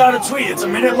put out a tweet. It's a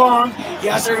minute long. He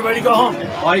asked everybody to go home.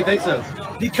 Why do you think so?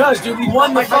 Because, dude, we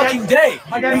won the fucking day.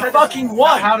 We fucking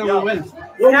won. How do we win?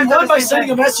 Well, we won by sending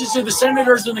a message to the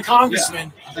senators and the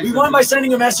congressmen. Yeah, we won by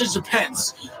sending a message to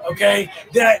Pence, okay,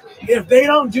 that if they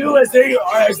don't do as their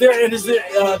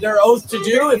oath to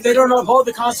do, if they don't uphold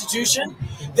the Constitution,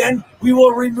 then we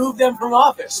will remove them from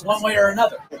office one way or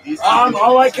another.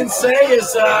 All I can say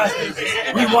is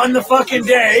we won the fucking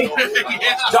day.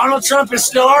 Donald Trump is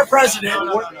still our president.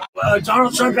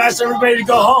 Donald Trump asked everybody to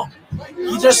go home.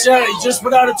 He just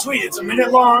put out a tweet. It's a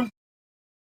minute long.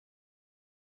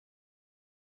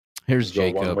 Here's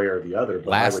Jacob. One way or the other, but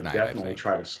Last I would night, definitely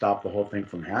try to stop the whole thing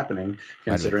from happening,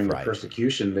 considering the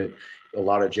persecution that a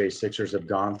lot of J6ers have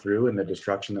gone through and the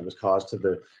destruction that was caused to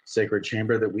the sacred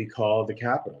chamber that we call the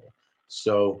Capitol.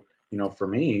 So, for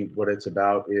me, what it's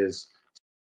about is...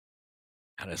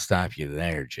 Gotta stop you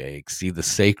there, Jake. See, the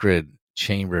sacred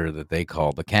chamber that they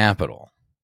call the Capitol.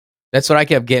 That's what I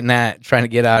kept getting at, trying to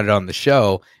get at it on the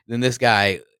show. Then this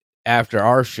guy, after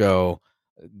our show,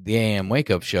 the AM Wake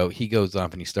Up Show, he goes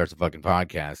up and he starts a fucking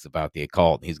podcast about the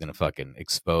occult. And he's going to fucking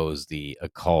expose the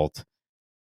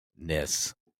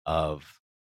occultness of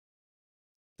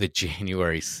the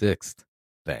January 6th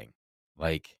thing.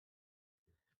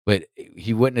 But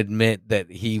he wouldn't admit that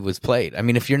he was played. I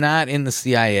mean, if you're not in the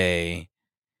CIA,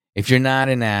 if you're not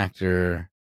an actor,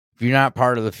 if you're not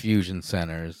part of the fusion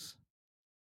centers,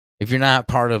 if you're not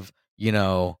part of,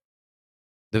 the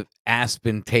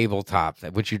Aspen tabletop,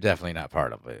 which you're definitely not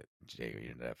part of it, Jay,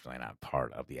 you're definitely not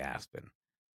part of the Aspen.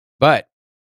 But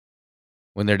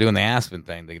when they're doing the Aspen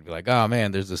thing, they'd be like, oh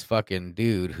man, there's this fucking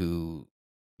dude who,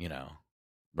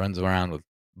 runs around with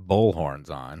bullhorns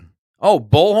on. Oh,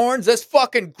 bullhorns? That's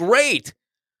fucking great.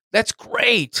 That's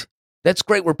great. That's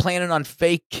great. We're planning on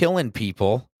fake killing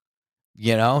people,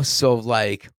 So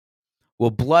like,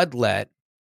 we'll bloodlet,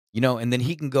 and then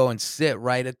he can go and sit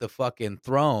right at the fucking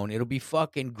throne. It'll be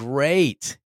fucking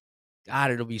great.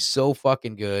 God, it'll be so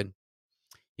fucking good.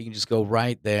 He can just go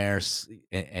right there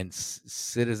and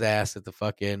sit his ass at the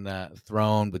fucking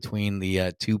throne between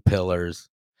the two pillars,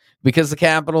 because the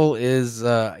Capitol is,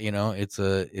 it's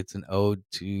an ode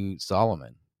to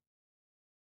Solomon.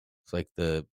 It's like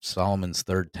the Solomon's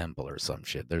third temple or some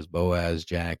shit. There's Boaz,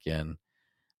 Jachin.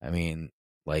 I mean,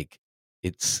 like,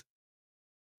 it's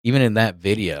even in that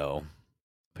video.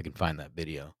 If I can find that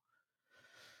video,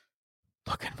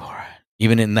 looking for it.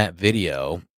 Even in that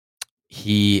video,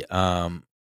 he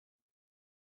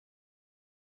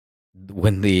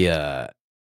when the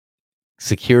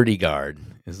security guard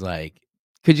is like,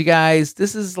 could you guys,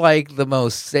 this is like the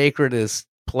most sacredest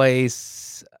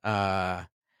place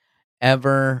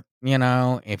ever,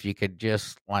 if you could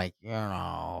just like,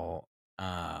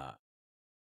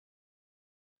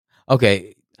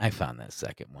 okay, I found that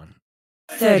second one.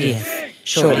 30th,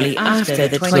 shortly after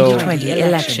the 2020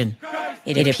 election.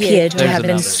 It appeared to have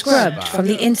been scrubbed from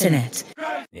the internet.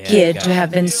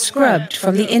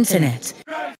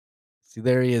 See,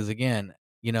 there he is again.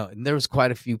 And there was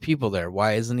quite a few people there.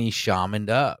 Why isn't he shamaned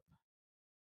up?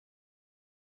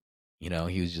 He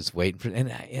was just waiting for.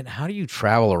 And how do you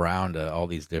travel around to all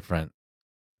these different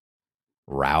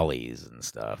rallies and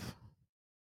stuff?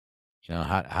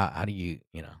 How do you,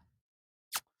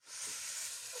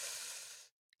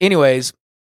 Anyways,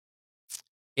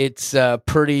 it's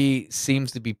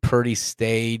seems to be pretty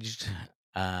staged.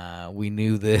 We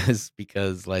knew this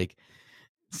because, like,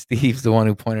 Steve's the one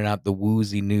who pointed out the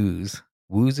woozy news.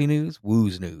 Woozy news?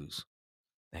 Wooze news.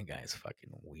 That guy's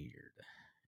fucking weird.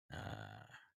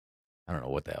 I don't know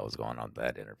what the hell was going on with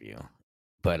that interview.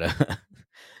 But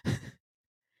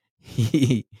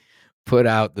he put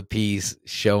out the piece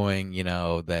showing,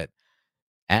 that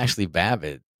Ashley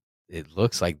Babbitt, it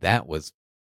looks like that was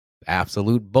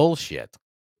absolute bullshit.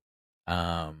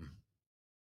 Yeah,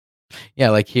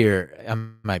 like here, I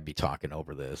might be talking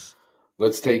over this.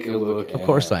 Let's take a look. Of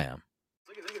course I am.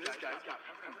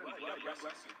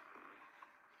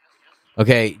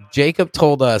 Okay, Jacob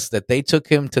told us that they took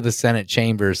him to the Senate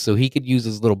chambers so he could use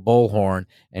his little bullhorn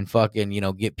and fucking,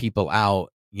 get people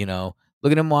out,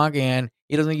 Look at him walk in.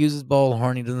 He doesn't use his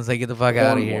bullhorn. He doesn't say, get the fuck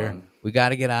out of here. We got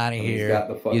to get out of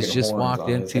here. He's just walked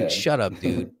into, shut up,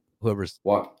 dude. Whoever's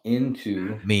walked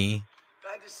into me.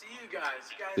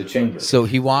 The chamber. So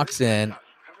he walks in.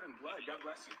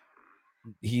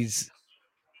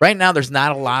 Right now, there's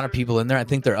not a lot of people in there. I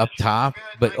think they're up top,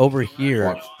 but over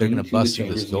here, they're going to bust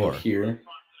through this door. Here,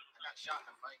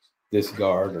 this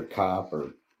guard or cop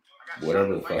or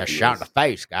whatever the fuck. Got shot in the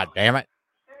face. God damn it!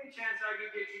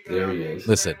 There he is.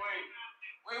 Listen.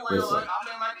 Listen. Okay,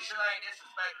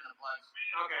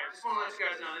 I just want to let you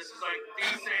guys know this is like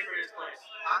the sacredest place.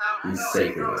 The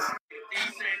sacredest.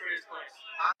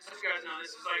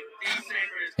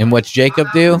 And what's Jacob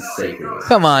do?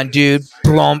 Come on, dude.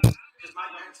 Blump.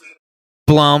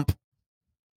 Blump.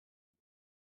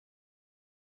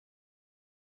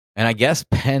 And I guess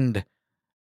penned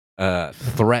a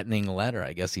threatening letter.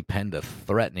 I guess he penned a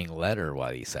threatening letter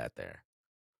while he sat there.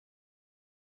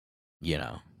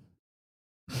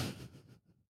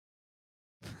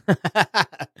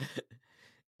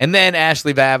 And then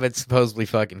Ashley Babbitt supposedly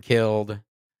fucking killed.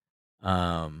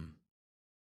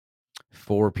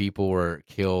 4 people were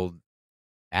killed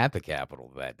at the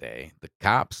Capitol that day. The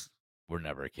cops were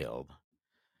never killed.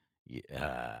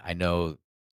 I know,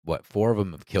 4 of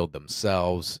them have killed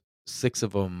themselves. 6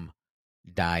 of them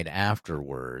died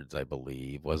afterwards, I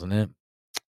believe, wasn't it?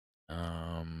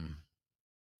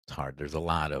 It's hard. There's a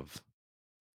lot of,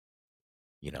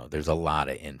 there's a lot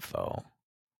of info.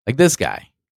 Like this guy.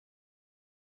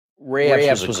 Ray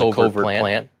Epps was a covert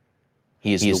plant.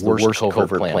 He is the worst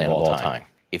covert plant of all time.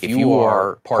 If you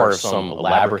are part of some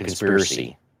elaborate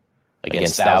conspiracy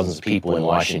against thousands of people in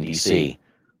Washington, D.C.,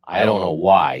 I don't know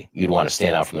why you'd want to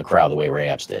stand out from the crowd the way Ray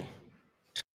Epps did.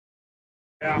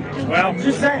 Yeah, well,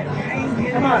 just saying.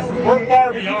 Come on, we're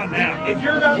far beyond that. If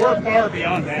you're not, we're far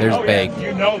beyond that. There's Bake.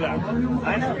 You know that.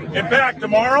 I know. In fact,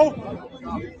 tomorrow,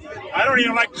 I don't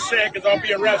even like to say it because I'll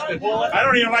be arrested. I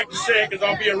don't even like to say it because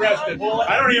I'll be arrested.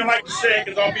 I don't even like to say it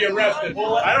because I'll be arrested.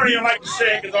 I don't even like to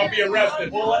say it because I'll be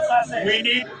arrested.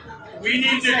 We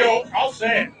need to go. I'll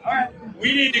say it. All right.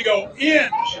 We need to go in.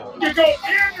 To go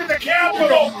into the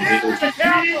Capitol. Into the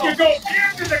Capitol. To go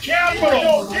into the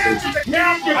Capitol. Into the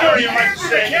Capitol. I don't even like to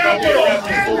say it because I'll be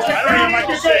arrested. I don't even like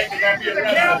to say it because I'll be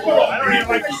arrested. I don't even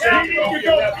like to say it because I'll be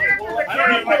arrested. I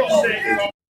don't even like to say it because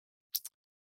I'll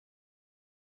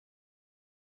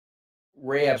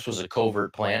Ray Epps was a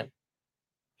covert plan.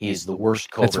 He is the worst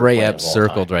covert That's Ray plan Epps of all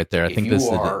circled time. right there. I If think you this is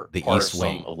are the part East of some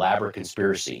Wing. elaborate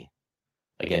conspiracy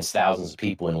against thousands of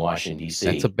people in Washington, D.C.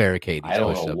 That's a barricade. I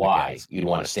don't know why you'd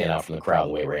want to stand out from the crowd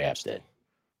the way Ray Epps did.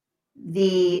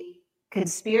 The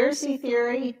conspiracy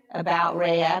theory about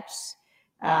Ray Epps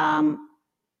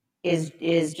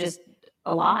is just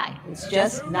a lie. It's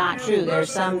just not true.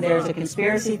 There's a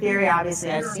conspiracy theory.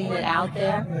 Obviously, I've seen it out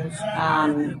there,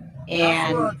 and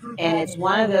it's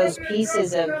one of those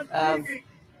pieces of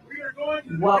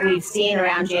what we've seen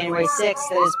around January 6th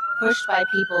that is pushed by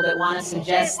people that want to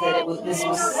suggest that this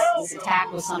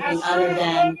attack was something other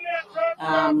than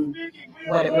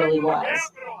what it really was.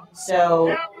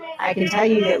 So I can tell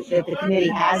you that the committee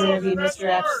has interviewed Mr.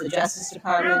 Epps. The Justice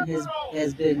Department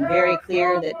has been very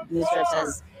clear that Mr. Epps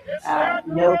has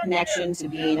no connection to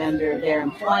being under their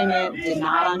employment, did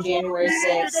not on January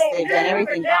 6th. They've done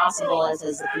everything possible, as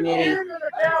has the committee,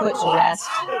 to put to rest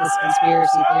this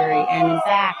conspiracy theory. And in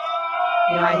fact,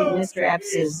 I think Mr.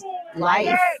 Epps'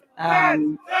 life, has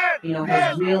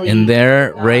really. And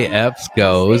there Ray Epps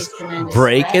goes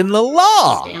breaking the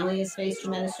law. His family has faced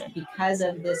tremendous threat because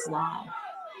of this lie.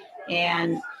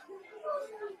 And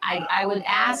I would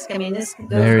ask, this goes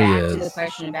back to the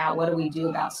question about what do we do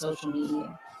about social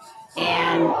media.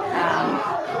 And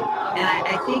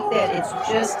I think that it's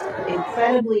just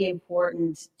incredibly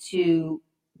important to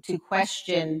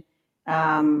question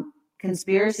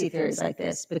conspiracy theories like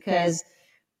this, because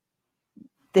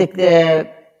the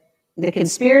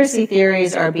conspiracy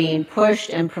theories are being pushed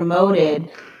and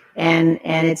promoted, and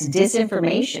it's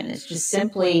disinformation. It's just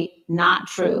simply not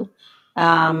true.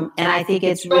 And I think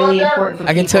it's really important for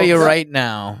I can tell you right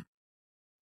now,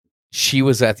 she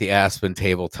was at the Aspen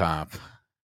tabletop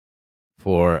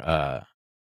for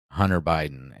Hunter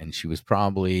Biden, and she was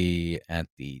probably at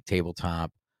the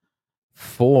tabletop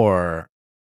for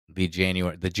the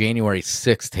January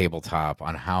 6th tabletop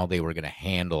on how they were going to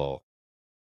handle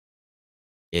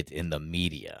it in the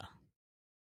media,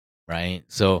 right?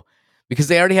 So because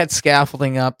they already had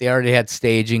scaffolding up, they already had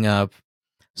staging up,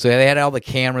 so they had all the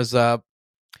cameras up.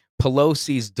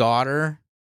 Pelosi's daughter,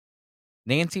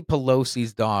 Nancy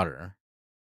Pelosi's daughter,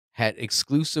 had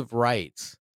exclusive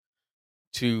rights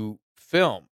to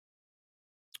film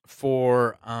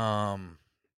for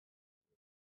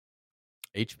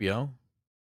HBO.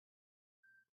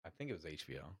 I think it was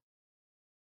HBO.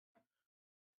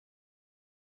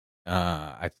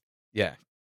 HBO.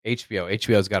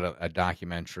 HBO's got a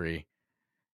documentary.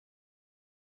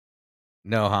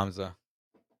 No, Hamza.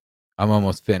 I'm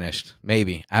almost finished.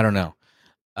 Maybe. I don't know.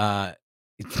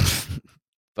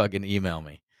 Fucking email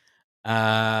me.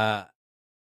 What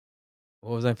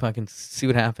was I fucking see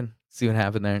what happened? See what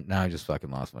happened there? Now I just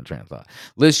fucking lost my train of thought.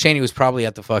 Liz Cheney was probably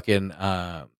at the fucking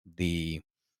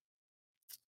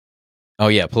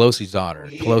Pelosi's daughter.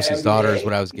 Pelosi's daughter is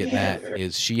what I was getting at,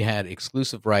 is she had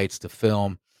exclusive rights to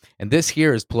film. And this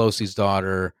here is Pelosi's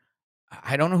daughter.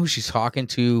 I don't know who she's talking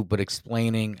to, but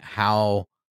explaining how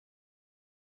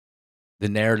the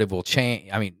narrative will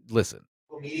change. Listen.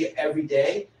 Media every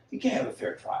day, you can't have a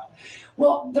fair trial.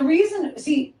 Well, the reason,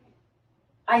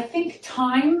 I think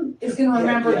time is going to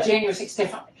remember January 6th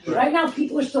differently. Right. Right now,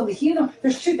 people are still the hero.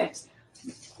 There's two things.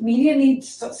 Media needs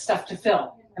stuff to film.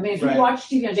 If you watch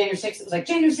TV on January 6th, it was like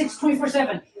January 6th,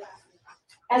 24/7.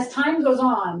 As time goes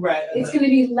on, it's going to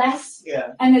be less.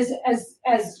 Yeah. And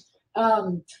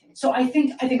so I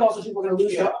think also people are going to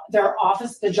lose their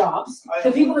office, the jobs.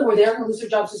 The people that were there are going to lose their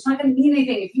jobs. It's not going to mean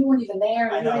anything if you weren't even there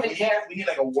and you don't even care. We need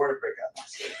like a war to break out.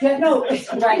 Yeah, no,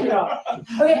 it's right.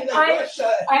 Okay,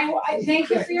 I thank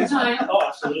you for your time. Oh,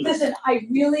 absolutely. Listen, I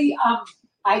really,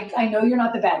 I know you're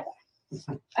not the bad guy.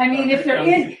 If there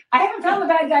is, I haven't found the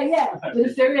bad guy yet. But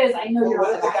if there is, I know you're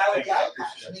not the bad guy.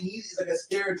 He's like a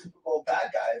stereotypical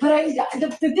bad guy.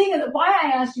 But the thing is, why I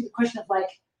asked you the question of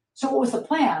so what was the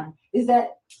plan? Is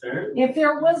that if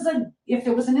there was an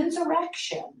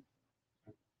insurrection,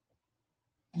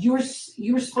 you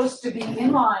were supposed to be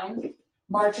in line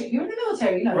marching. You're in the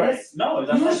military, you know Right. this. No,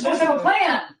 that's You were not supposed to have a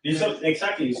plan.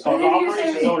 Exactly. It's But called then you say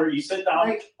operations me. order. You sit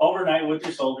down overnight with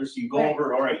your soldiers. You go Right.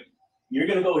 over, all right, you're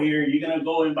going to go here. You're going to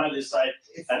go in by this side.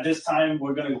 At this time,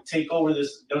 we're going to take over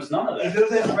this. There's none of that. If it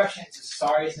was an insurrection, it's the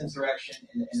sorriest insurrection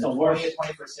in the 20th,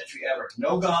 21st century ever.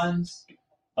 No guns.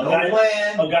 No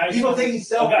plan. People taking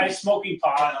selfies. A guy smoking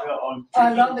pot.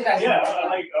 I love the guy. Yeah, I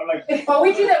like. Well,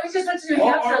 we do that. We just went to New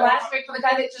Hampshire last week for the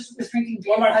guy that just was drinking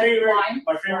beer. My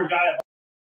favorite guy.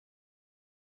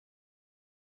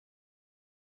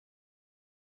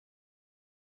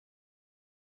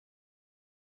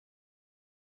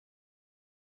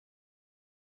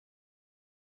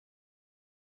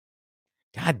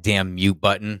 Goddamn mute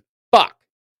button. Fuck.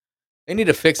 They need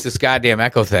to fix this goddamn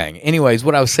echo thing. Anyways,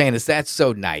 what I was saying is that's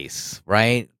so nice,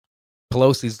 right?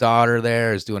 Pelosi's daughter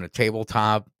there is doing a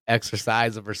tabletop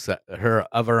exercise of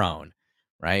her own,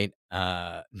 right?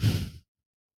 I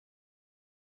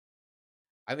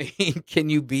mean, can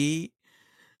you be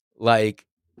like?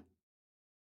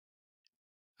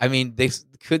 I mean,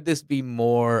 could this be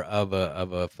more of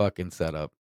a fucking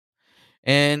setup?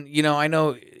 And I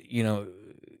know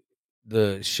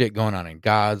the shit going on in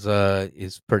Gaza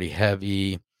is pretty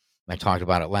heavy. I talked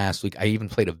about it last week. I even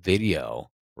played a video,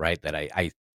 right, that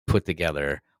I put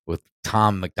together with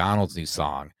Tom McDonald's new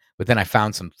song. But then I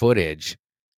found some footage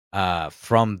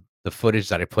from the footage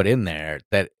that I put in there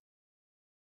that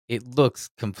it looks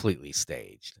completely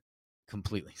staged.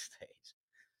 Completely staged.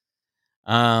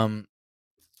 I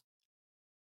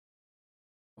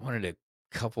wanted a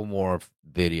couple more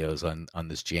videos on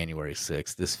this January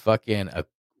 6th. This fucking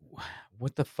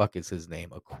what the fuck is his name?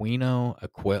 Aquilino,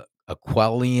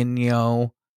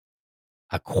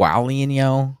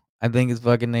 I think his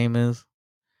fucking name is.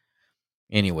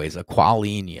 Anyways,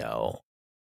 Aquilino,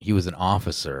 he was an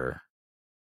officer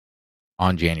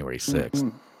on January 6th. Mm-hmm.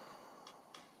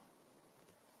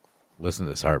 Listen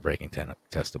to this heartbreaking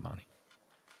testimony.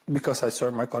 Because I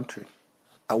serve my country.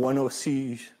 I want to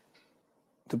see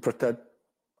to protect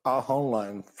our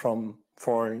homeland from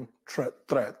foreign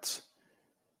threats.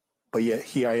 But yet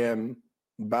here I am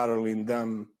battling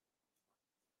them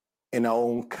in our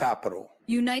own capital.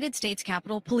 United States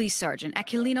Capitol Police Sergeant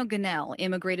Aquilino Ganell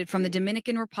immigrated from the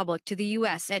Dominican Republic to the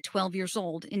U.S. at 12 years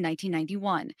old in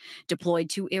 1991, deployed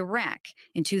to Iraq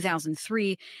in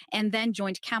 2003, and then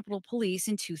joined Capitol Police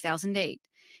in 2008.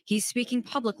 He's speaking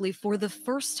publicly for the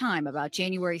first time about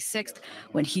January 6th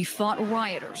when he fought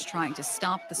rioters trying to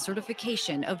stop the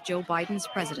certification of Joe Biden's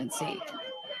presidency.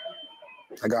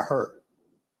 I got hurt.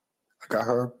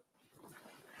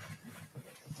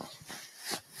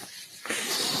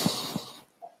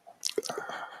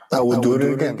 I will do it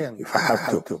again if I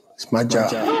have to. It's my job.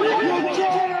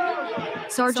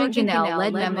 Sergeant Ganell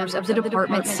led members of the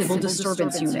Department's Civil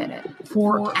Disturbance Unit.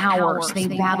 For hours, they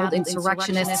battled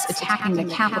insurrectionists attacking the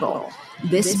Capitol.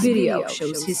 This video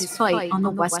shows his fight on the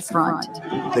West Front.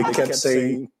 They kept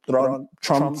saying,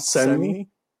 Trump sent me.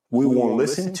 We won't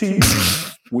listen to you.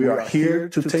 We are here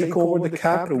to take over the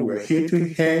Capitol. We're here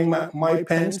to hang my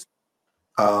pens.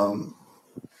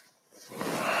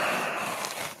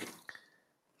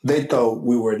 They thought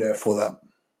we were there for them,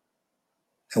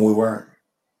 and we weren't.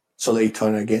 So they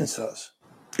turned against us.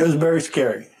 It was very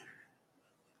scary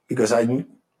because I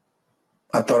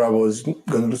thought I was going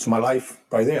to lose my life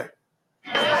right there.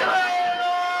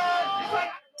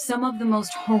 Some of the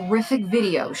most horrific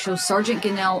video shows Sergeant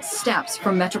Ganell steps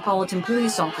from Metropolitan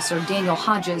Police Officer Daniel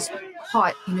Hodges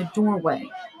caught in a doorway.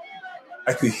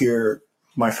 I could hear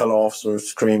my fellow officers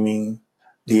screaming,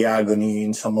 the agony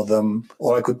in some of them.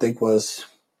 All I could think was,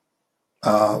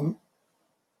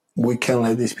 we can't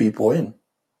let these people in.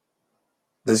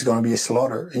 There's going to be a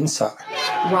slaughter inside.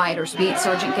 Rioters beat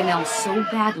Sergeant Ganell so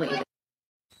badly.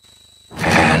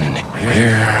 And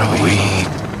here we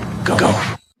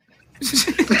go.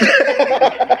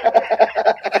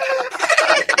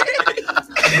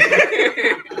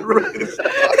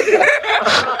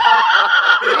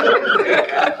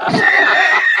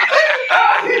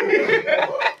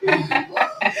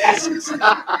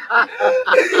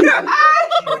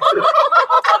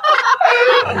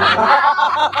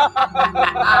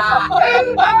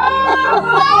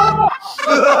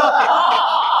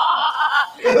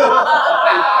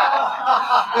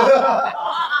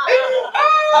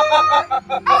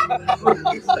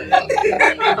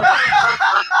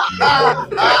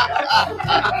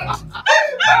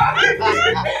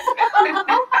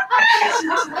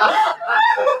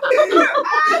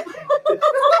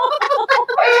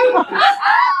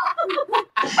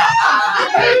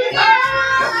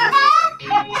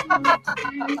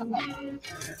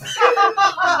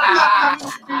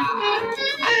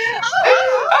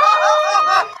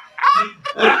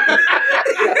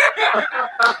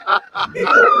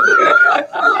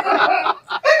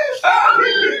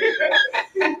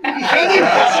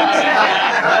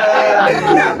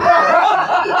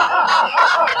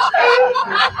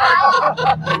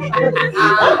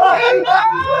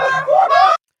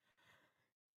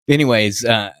 Anyways,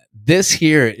 this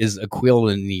here is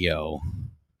Aquila Neo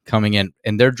coming in,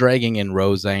 and they're dragging in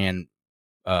Roseanne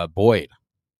Boyd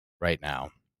right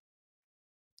now,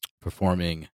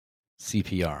 performing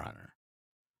CPR on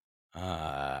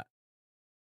her.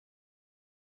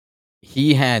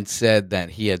 He had said that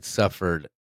he had suffered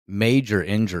major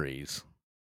injuries.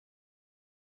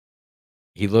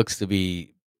 He looks to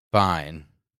be fine.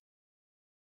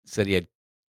 Said he had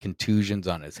contusions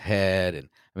on his head, and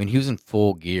I mean, he was in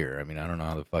full gear. I mean, I don't know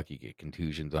how the fuck you get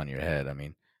contusions on your head. I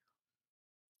mean,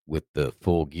 with the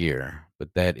full gear,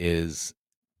 but that is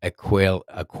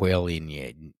Aquilino,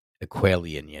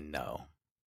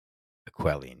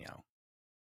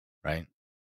 right?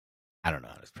 I don't know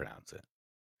how to pronounce it.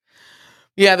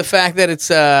 Yeah, the fact that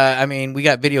it's, I mean, we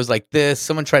got videos like this.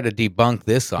 Someone tried to debunk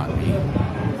this on me.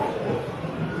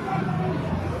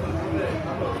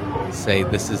 Say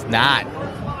this is not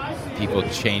people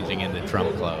changing into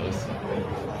Trump clothes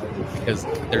because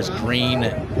there's green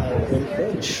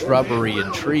shrubbery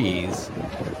and trees.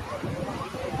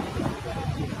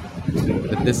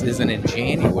 But this isn't in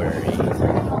January.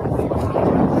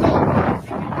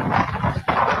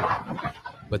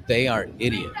 But they are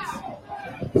idiots.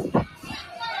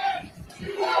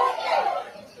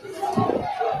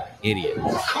 Idiots.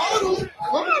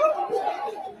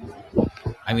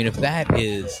 I mean, if that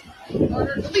is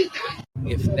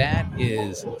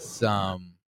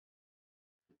some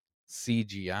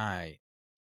CGI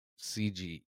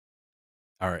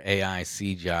or AI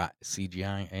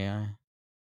CGI AI,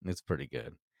 it's pretty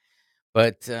good.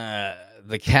 But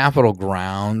the Capitol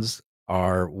grounds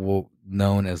are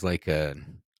known as like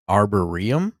an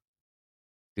arboretum.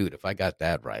 Dude, if I got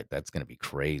that right, that's going to be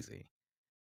crazy.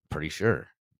 Pretty sure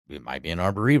it might be an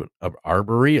arboretum.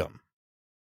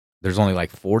 There's only like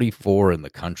 44 in the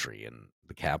country, and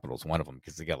the Capitol's one of them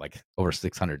because they got like over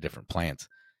 600 different plants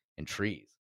and trees.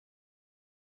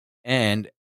 And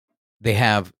they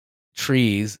have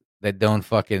trees that don't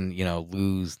fucking,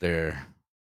 lose their...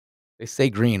 They stay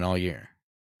green all year.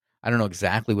 I don't know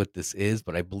exactly what this is,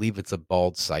 but I believe it's a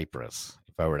bald cypress,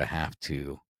 if I were to have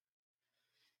to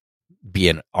be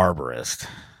an arborist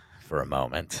for a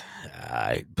moment.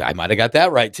 I might have got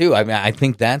that right, too. I mean, I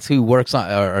think that's who works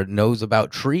on or knows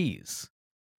about trees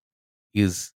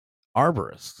is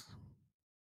arborists.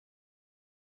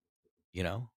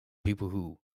 People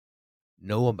who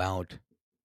know about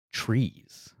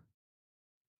trees.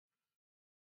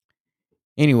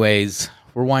 Anyways,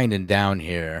 we're winding down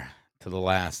here to the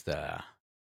last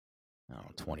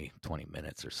 20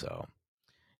 minutes or so.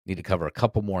 Need to cover a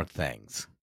couple more things.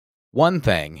 One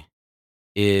thing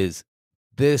is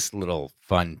this little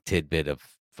fun tidbit of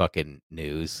fucking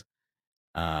news.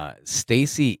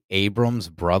 Stacey Abrams'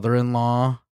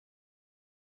 brother-in-law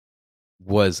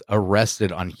was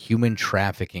arrested on human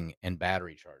trafficking and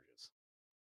battery charges.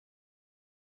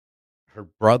 Her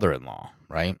brother-in-law,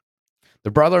 right?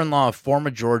 The brother-in-law of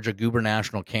former Georgia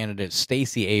gubernatorial candidate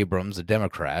Stacey Abrams, a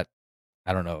Democrat.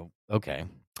 I don't know. Okay.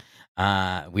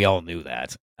 We all knew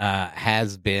that.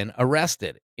 Has been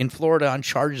arrested in Florida on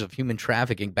charges of human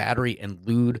trafficking, battery, and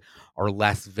lewd or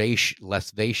lascivious.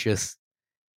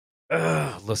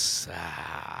 I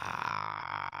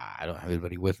don't have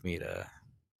anybody with me to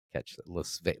catch that.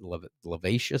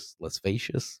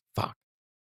 Lascivious. Fuck.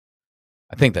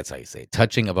 I think that's how you say it.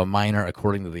 Touching of a minor,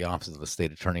 according to the Office of the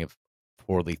State Attorney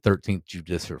for the 13th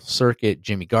Judicial Circuit.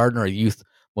 Jimmy Gardner, a youth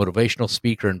motivational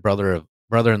speaker and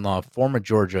brother-in-law of former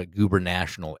Georgia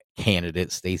gubernatorial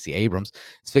candidate Stacey Abrams,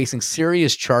 is facing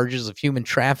serious charges of human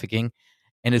trafficking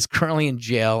and is currently in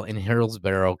jail in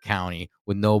Hillsborough County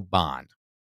with no bond.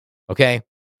 Okay?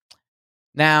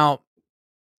 Now,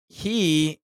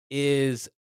 he is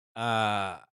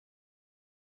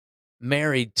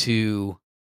married to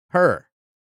her,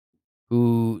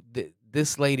 who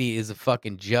this lady is a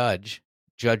fucking judge,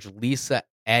 Judge Lisa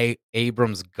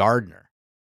Abrams Gardner.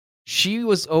 She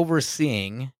was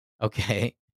overseeing,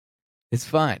 okay, it's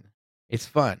fun.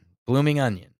 Blooming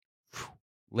onion.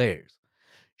 Layers.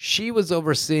 She was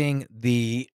overseeing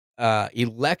the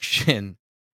election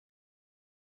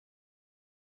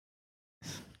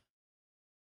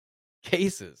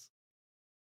cases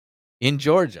in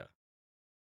Georgia.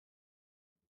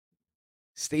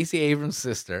 Stacey Abrams'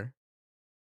 sister,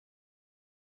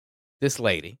 this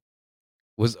lady,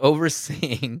 was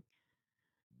overseeing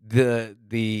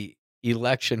the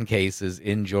election cases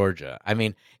in Georgia. I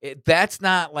mean, that's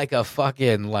not like a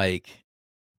fucking like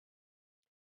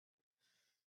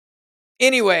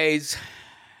Anyways,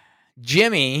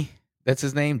 Jimmy, that's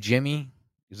his name, Jimmy.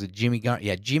 Is it Jimmy Gardner?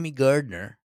 Yeah, Jimmy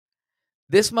Gardner.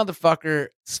 This motherfucker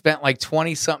spent like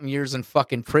 20-something years in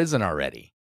fucking prison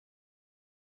already.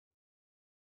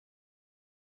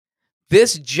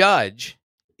 This judge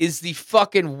is the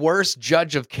fucking worst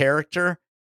judge of character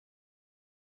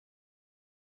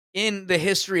in the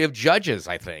history of judges,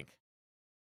 I think.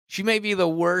 She may be the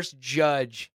worst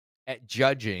judge at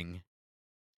judging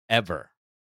ever.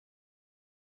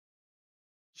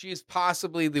 She is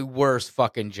possibly the worst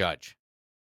fucking judge.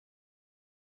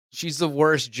 She's the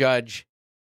worst judge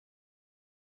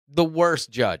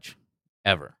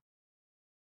ever.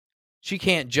 She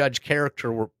can't judge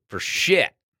character for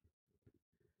shit.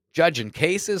 Judging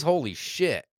cases, holy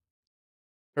shit.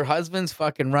 Her husband's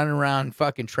fucking running around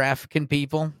fucking trafficking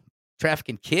people,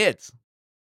 trafficking kids. I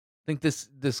think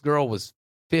this girl was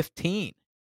 15.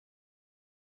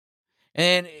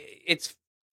 And it's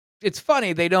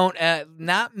funny, they don't,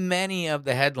 not many of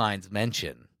the headlines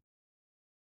mention,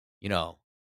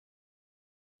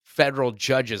 federal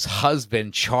judge's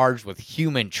husband charged with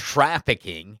human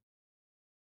trafficking,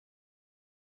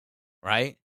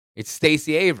 right? It's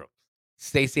Stacey Abrams.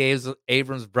 Stacey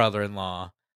Abrams'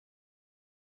 brother-in-law,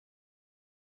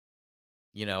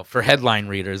 for headline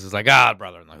readers, is like,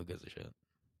 brother-in-law, who gives a shit?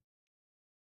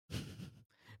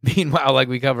 Meanwhile, like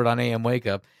we covered on AM Wake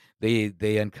Up,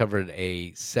 they uncovered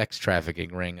a sex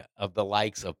trafficking ring of the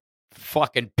likes of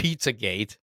fucking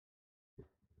Pizzagate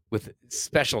with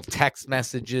special text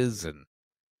messages and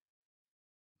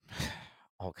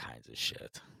all kinds of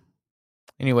shit.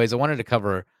 Anyways, I wanted to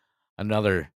cover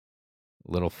another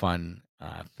little fun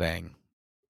thing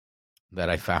that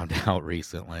I found out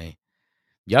recently.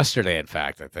 Yesterday, in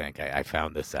fact, I think I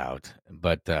found this out.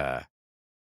 But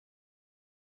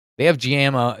they have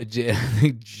genetically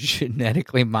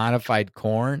modified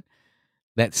corn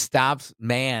that stops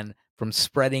man from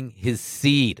spreading his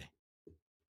seed.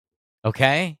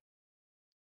 Okay?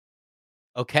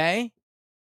 Okay?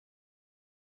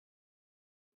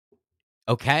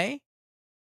 Okay?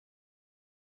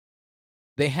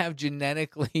 They have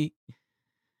genetically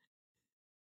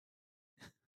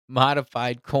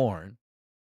modified corn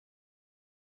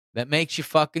that makes you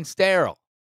fucking sterile.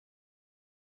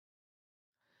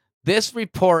 This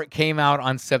report came out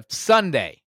on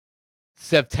Sunday,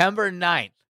 September 9th,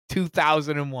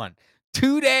 2001.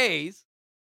 2 days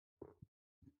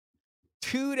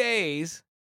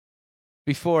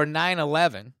before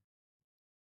 9/11.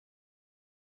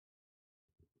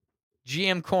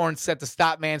 GM corn set to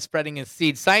stop man spreading his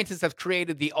seed. Scientists have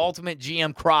created the ultimate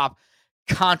GM crop,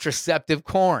 contraceptive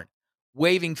corn.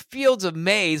 Waving fields of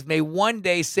maize may one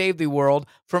day save the world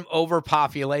from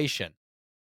overpopulation.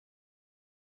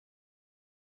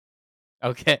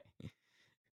 Okay.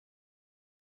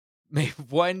 May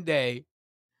one day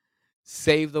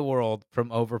save the world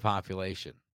from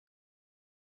overpopulation.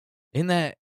 Isn't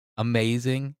that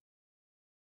amazing?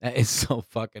 That is so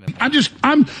fucking amazing.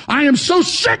 I am so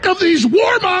sick of these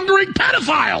warmongering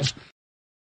pedophiles.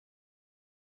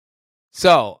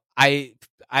 So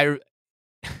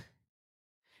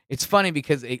it's funny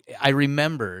because I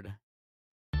remembered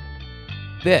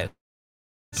this.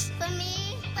 For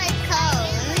me, like corn.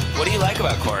 What do you like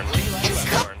about corn? It's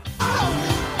corn. A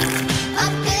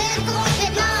good corn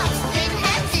that knobs and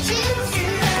has to choose.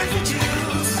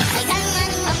 Like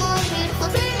I'm a more beautiful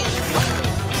thing.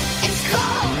 It's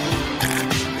corn.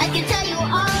 I can tell you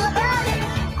all about it.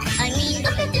 I mean,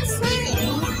 look at this thing.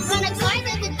 When I try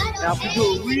that, I don't Now, we do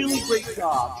a really great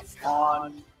job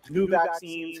on new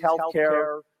vaccines,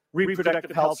 healthcare,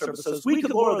 reproductive health services. We could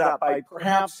lower that by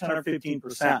perhaps 10 or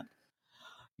 15%.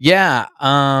 Yeah.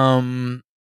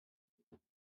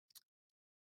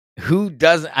 Who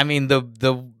doesn't? I mean,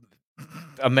 the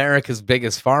America's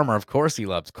biggest farmer, of course, he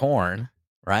loves corn,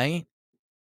 right?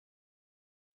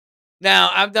 Now,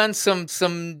 I've done some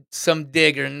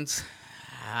diggings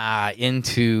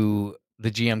into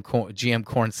the GM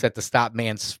corn set to stop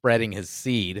man spreading his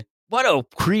seed. What a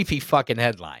creepy fucking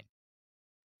headline.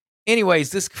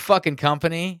 Anyways, this fucking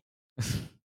company,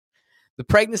 the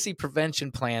pregnancy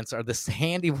prevention plants are the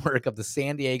handiwork of the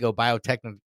San Diego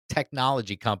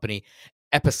biotechnology company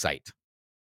Epicite,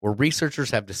 where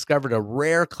researchers have discovered a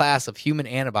rare class of human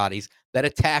antibodies that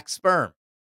attack sperm.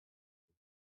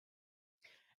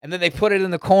 And then they put it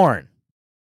in the corn.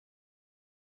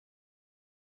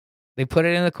 They put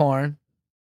it in the corn,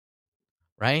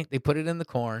 right? They put it in the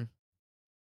corn.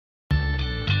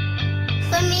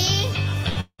 For me,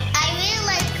 I really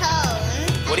like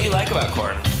corn. What do you like about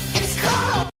corn? It's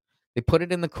corn. They put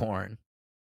it in the corn.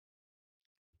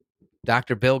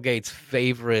 Dr. Bill Gates'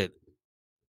 favorite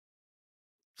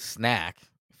snack,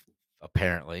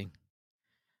 apparently.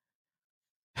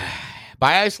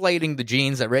 By isolating the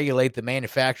genes that regulate the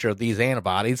manufacture of these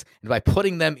antibodies and by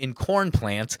putting them in corn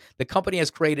plants, the company has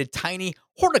created tiny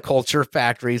horticulture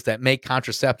factories that make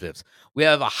contraceptives. We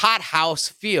have a hothouse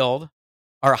filled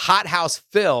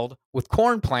with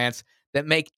corn plants that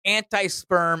make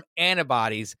anti-sperm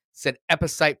antibodies, said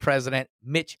Epicite President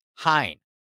Mitch Hine.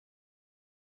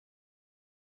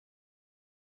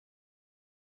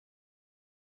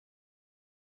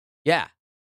 Yeah.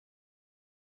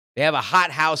 They have a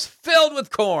hothouse filled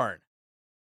with corn.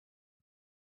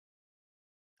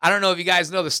 I don't know if you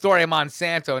guys know the story of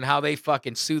Monsanto and how they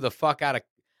fucking sue the fuck out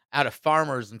of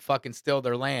farmers and fucking steal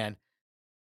their land,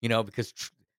 because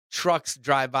trucks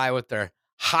drive by with their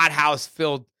hothouse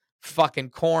filled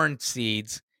fucking corn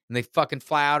seeds and they fucking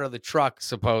fly out of the truck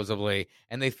supposedly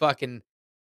and they fucking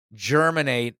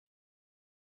germinate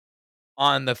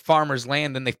on the farmer's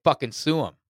land, then they fucking sue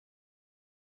them.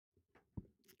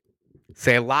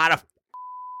 Say a lot of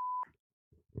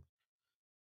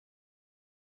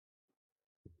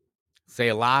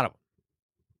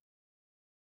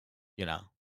them.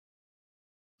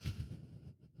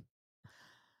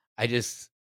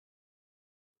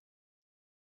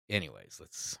 Anyways,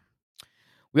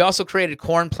 we also created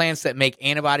corn plants that make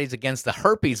antibodies against the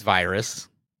herpes virus.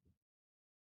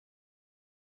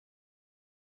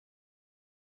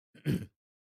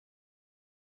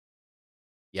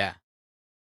 Yeah.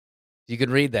 You can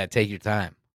read that. Take your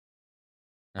time.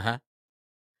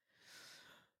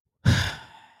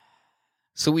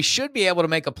 So we should be able to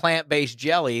make a plant-based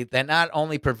jelly that not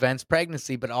only prevents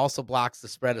pregnancy, but also blocks the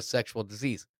spread of sexual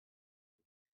disease.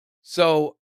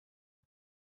 So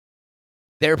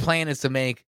their plan is to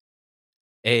make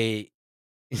a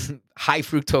high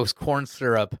fructose corn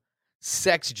syrup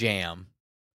sex jam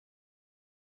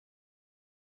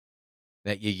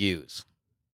that you use.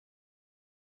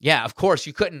 Yeah, of course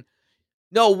you couldn't.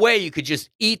 No way you could just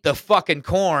eat the fucking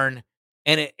corn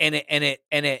and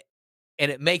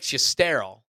it makes you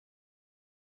sterile.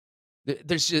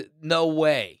 There's just no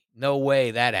way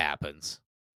that happens.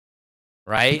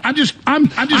 Right? I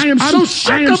am so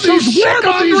sick of these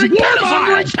warmongering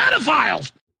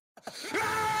pedophiles.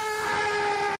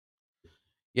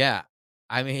 Yeah,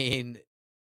 I mean,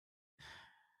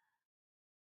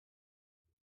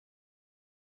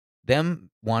 them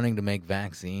wanting to make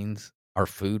vaccines or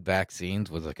food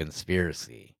vaccines was a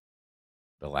conspiracy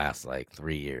the last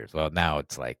 3 years. Well, now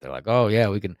it's they're like, oh yeah,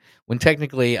 we can. When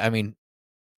technically, I mean,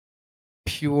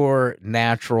 pure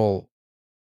natural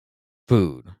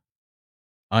food,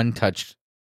 untouched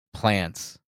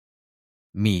plants,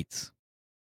 meats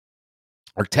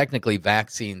are technically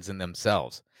vaccines in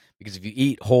themselves. Because if you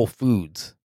eat whole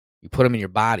foods, you put them in your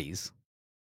bodies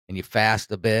and you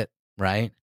fast a bit,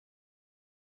 right?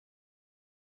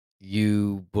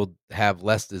 You will have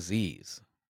less disease,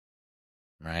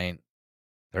 right?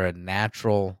 They're a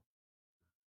natural.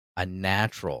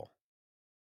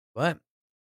 But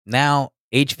now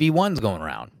HV1's going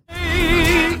around.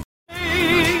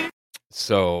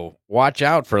 So watch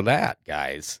out for that,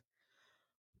 guys.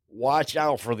 Watch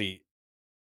out for the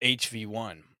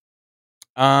HV1.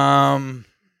 I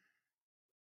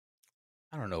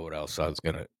don't know what else I was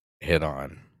going to hit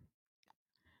on.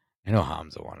 I know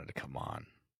Hamza wanted to come on.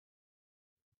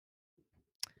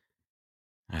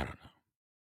 I don't know.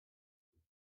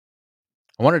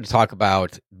 I wanted to talk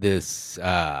about this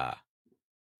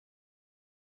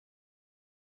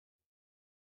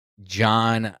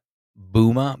John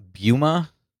Buma.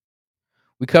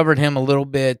 We covered him a little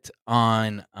bit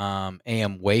on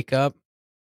AM Wake Up.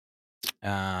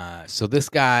 So this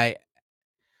guy,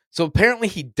 apparently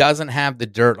he doesn't have the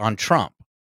dirt on Trump.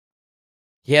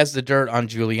 He has the dirt on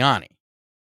Giuliani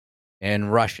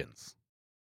and Russians.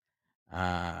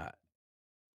 And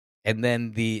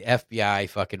then the FBI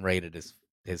fucking raided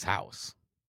his house.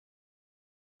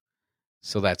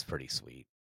 So that's pretty sweet.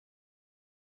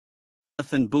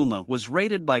 Jonathan Buma was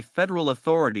raided by federal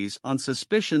authorities on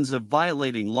suspicions of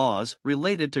violating laws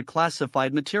related to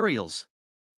classified materials.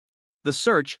 The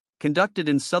search, conducted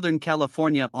in Southern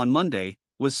California on Monday,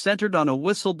 was centered on a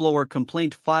whistleblower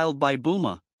complaint filed by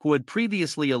Buma, who had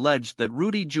previously alleged that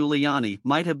Rudy Giuliani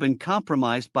might have been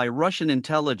compromised by Russian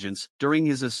intelligence during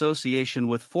his association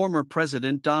with former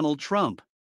President Donald Trump.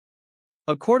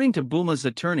 According to Buma's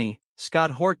attorney,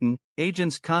 Scott Horton,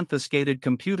 agents confiscated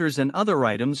computers and other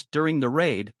items during the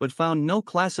raid but found no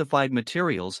classified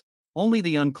materials, only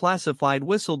the unclassified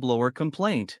whistleblower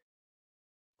complaint.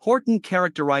 Horton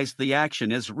characterized the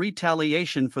action as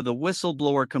retaliation for the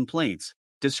whistleblower complaints,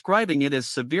 describing it as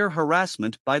severe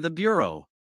harassment by the Bureau.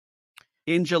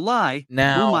 In July,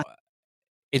 now, Buma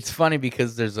it's funny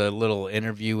because there's a little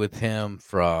interview with him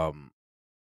from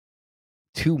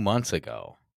 2 months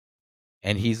ago,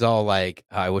 and he's all like,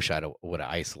 I wish I would have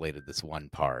isolated this one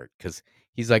part, because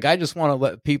he's like, I just want to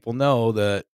let people know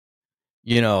that,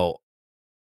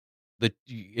 that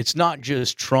it's not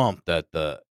just Trump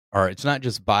it's not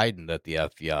just Biden that the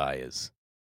FBI is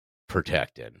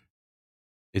protected.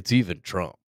 It's even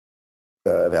Trump.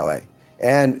 Of LA.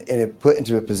 And it put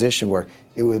into a position where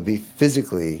it would be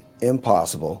physically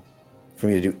impossible for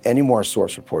me to do any more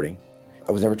source reporting.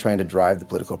 I was never trying to drive the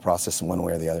political process in one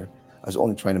way or the other. I was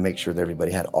only trying to make sure that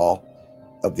everybody had all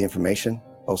of the information,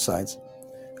 both sides,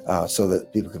 so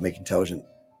that people could make intelligent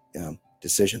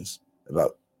decisions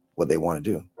about what they want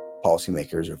to do,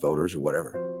 policymakers or voters or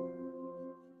whatever.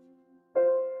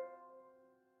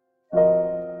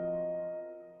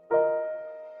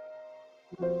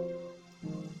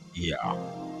 Yeah.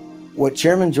 What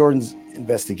Chairman Jordan's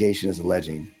investigation is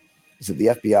alleging is that the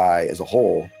FBI as a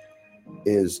whole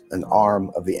is an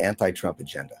arm of the anti-Trump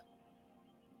agenda.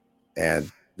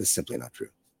 And this is simply not true.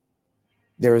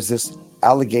 There is this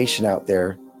allegation out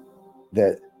there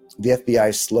that the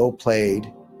FBI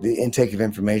slow-played the intake of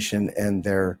information and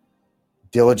their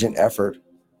diligent effort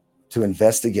to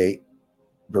investigate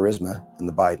Burisma and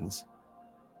the Bidens.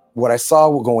 What I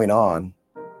saw going on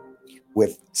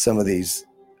with some of these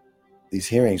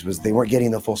hearings was they weren't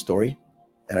getting the full story.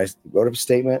 And I wrote up a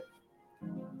statement,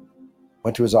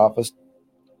 went to his office,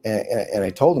 and I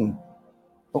told him,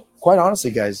 well, quite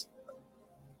honestly, guys,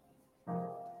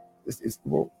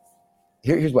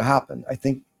 here's what happened. I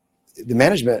think the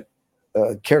management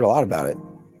cared a lot about it,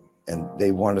 and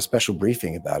they wanted a special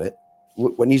briefing about it.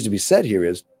 What needs to be said here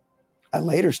is I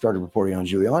later started reporting on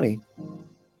Giuliani,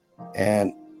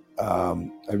 and I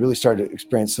really started to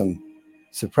experience some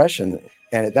suppression.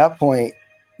 And at that point,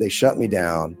 they shut me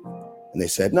down, and they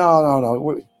said,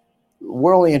 no,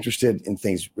 we're only interested in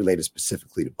things related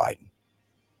specifically to Biden.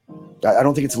 I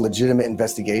don't think it's a legitimate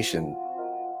investigation.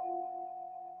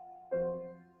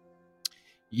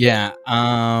 Yeah.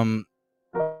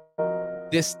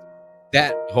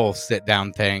 That whole sit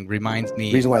down thing reminds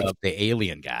me of the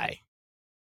alien guy.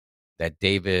 That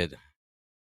David,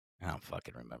 I don't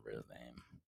fucking remember his name.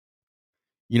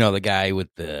 The guy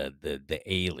with the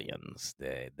aliens,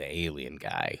 the alien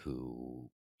guy who,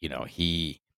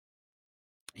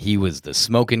 he was the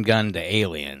smoking gun to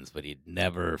aliens, but he'd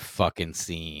never fucking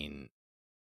seen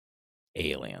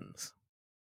aliens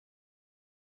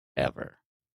ever.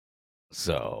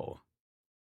 So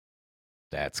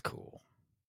that's cool.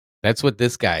 That's what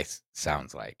this guy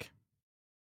sounds like.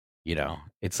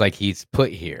 It's like he's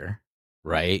put here,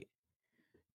 right,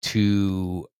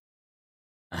 to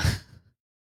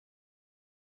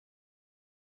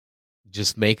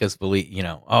just make us believe,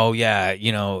 oh yeah,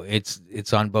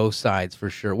 it's on both sides for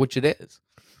sure, which it is.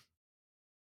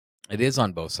 It is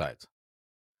on both sides.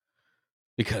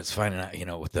 Because finding out,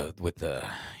 with the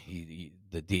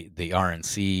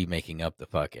RNC making up the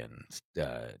fucking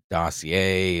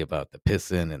dossier about the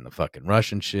pissing and the fucking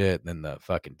Russian shit, and then the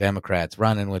fucking Democrats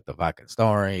running with the fucking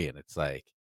story, and it's like,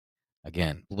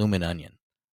 again, blooming onion,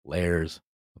 layers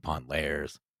upon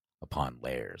layers upon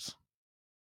layers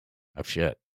of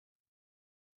shit,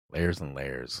 layers and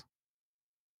layers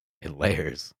and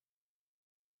layers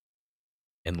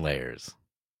and layers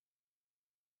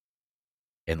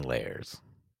and layers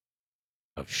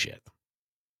of shit.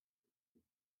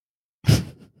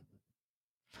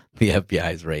 The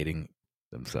FBI is rating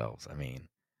themselves. I mean,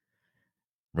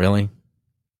 really?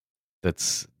 The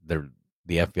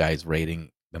FBI is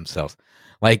rating themselves.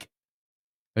 Like,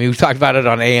 we've talked about it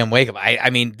on AM Wake Up.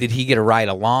 I mean, did he get a ride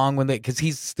along with it? Because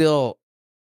he's still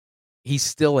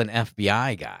an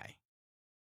FBI guy.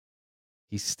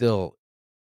 He's still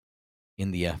in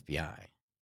the FBI.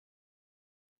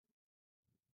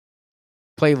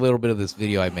 Play a little bit of this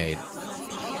video I made.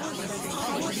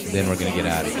 Then we're going to get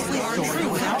out of here.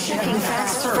 Checking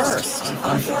facts first.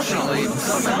 Unfortunately,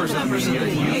 some members of the media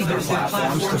use their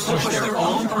platforms to push their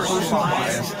own personal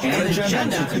bias and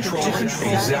agenda to control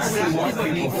exactly what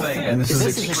people think. And this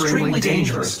is extremely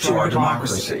dangerous to our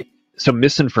democracy. So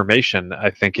misinformation,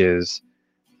 I think, has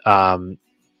been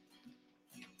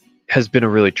a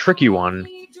really tricky one,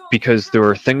 because there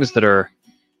are things that are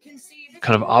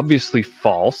kind of obviously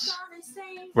false,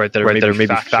 right? That are maybe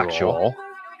factual.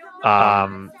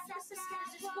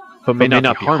 But may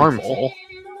not be harmful.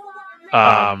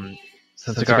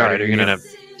 Since it's like, all right, are you going to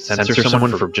censor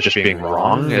someone for just being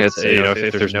wrong? It's,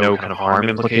 if there's no kind of harm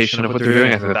implication of what they're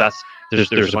doing, I think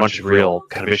there's a bunch of real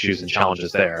kind of issues and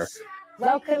challenges there.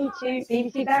 Welcome to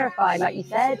BBC Verify. Like you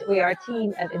said, we are a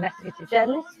team of investigative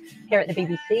journalists here at the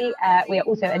BBC. We are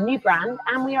also a new brand,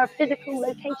 and we are a physical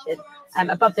location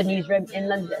above the newsroom in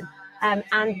London.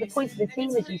 And the point of the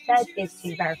team, as you said, is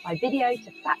to verify video,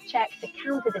 to fact check, to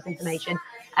counter disinformation,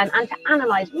 and to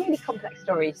analyse really complex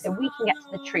stories so we can get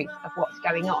to the truth of what's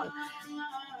going on.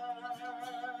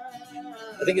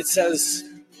 I think it says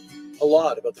a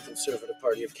lot about the Conservative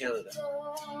Party of Canada.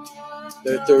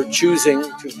 They're choosing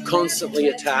to constantly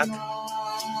attack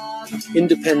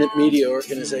independent media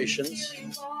organizations,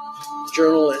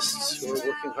 journalists who are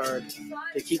working hard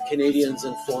to keep Canadians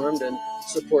informed and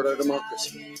support our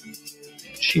democracy.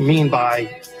 She mean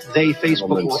by they,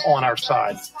 Facebook, were on our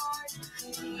side.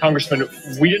 Congressman,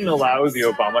 we didn't allow the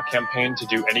Obama campaign to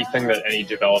do anything that any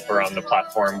developer on the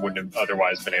platform wouldn't have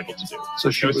otherwise been able to do. So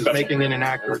she was making an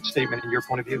inaccurate statement in your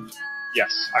point of view?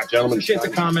 Yes. Gentlemen, appreciate the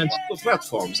comments. The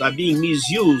platforms are being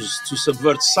misused to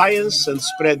subvert science and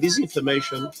spread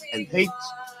disinformation and hate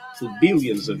to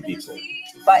billions of people.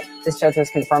 But this judge was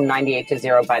confirmed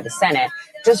 98-0 by the Senate.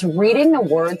 Just reading the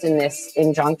words in this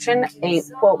injunction, a,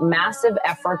 quote, massive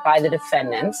effort by the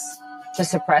defendants to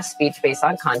suppress speech based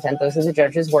on content, those are the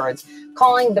judge's words,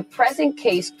 calling the present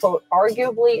case, quote,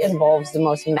 arguably involves the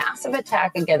most massive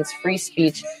attack against free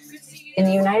speech in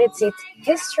the United States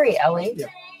history, Ellie. Yeah.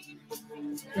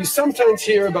 You sometimes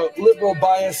hear about liberal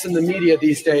bias in the media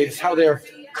these days, how they're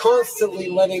constantly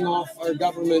letting our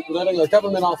government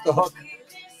off the hook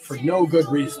for no good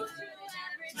reason.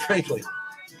 Frankly,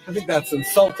 I think that's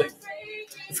insulting.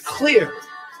 It's clear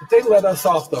that they let us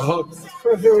off the hook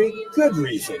for a very good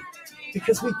reason,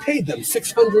 because we paid them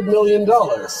 $600 million.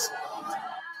 The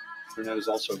internet is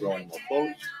also growing more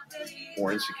closed,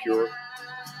 more insecure,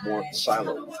 more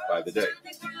siloed by the day.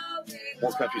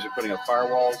 More countries are putting up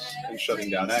firewalls and shutting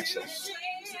down access,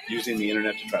 using the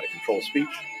internet to try to control speech,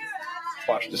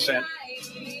 quash dissent,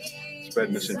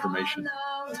 spread misinformation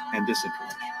and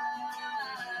disinformation.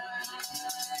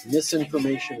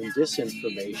 Misinformation and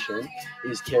disinformation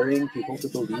is carrying people to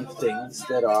believe things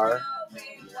that are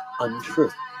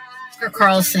untrue. Tucker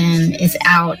Carlson is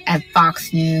out at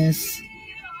Fox News.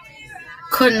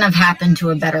 Couldn't have happened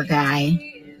to a better guy.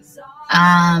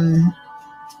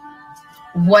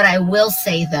 What I will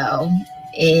say, though,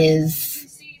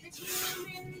 is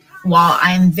while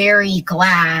I'm very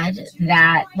glad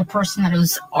that the person that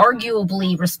was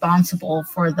arguably responsible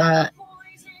for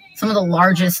some of the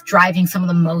largest, driving some of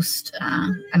the most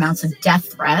amounts of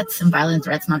death threats and violent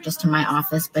threats, not just to my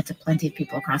office, but to plenty of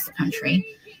people across the country,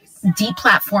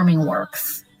 deplatforming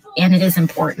works, and it is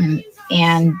important.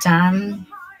 And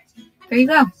there you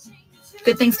go.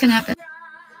 Good things can happen.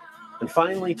 And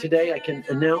finally, today I can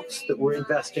announce that we're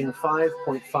investing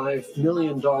 $5.5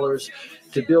 million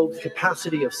to build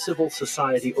capacity of civil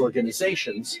society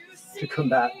organizations to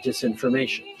combat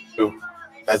disinformation.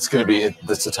 That's going to be,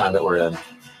 that's the time that we're in,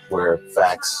 where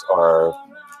facts are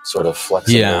sort of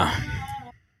flexible. Yeah.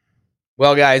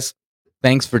 Well, guys,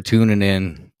 thanks for tuning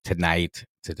in tonight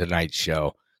to tonight's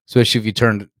show, especially if you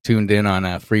tuned in on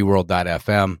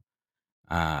freeworld.fm.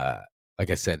 Like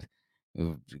I said,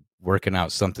 working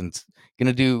out something,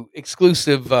 gonna do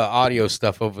exclusive audio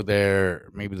stuff over there,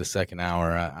 maybe the second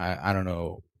hour. I don't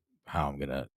know how I'm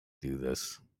gonna do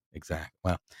this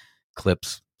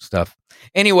clips stuff.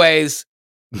 Anyways,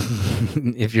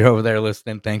 if you're over there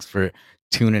listening, thanks for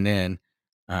tuning in.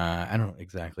 I don't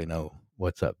exactly know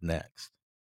what's up next.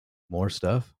 More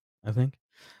stuff, I think.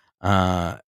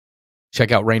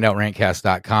 Check out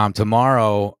RantCast.com.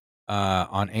 Tomorrow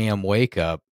on AM Wake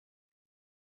Up,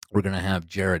 we're going to have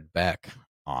Jared Beck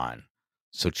on.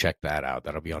 So check that out.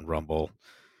 That'll be on Rumble.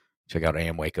 Check out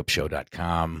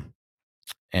amwakeupshow.com.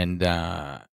 And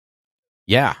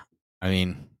yeah, I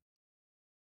mean,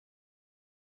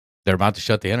 they're about to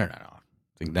shut the internet off.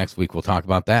 I think next week we'll talk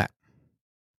about that.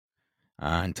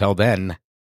 Until then,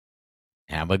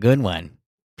 have a good one.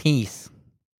 Peace.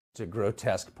 It's a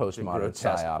grotesque postmodern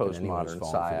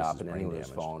psyop in anyone's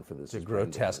phone for this. It's a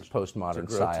grotesque postmodern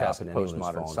psyop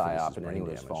in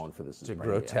anyone's phone for this. It's a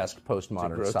grotesque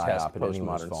postmodern psyop in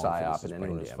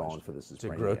anyone's phone for this. It's a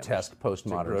grotesque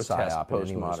postmodern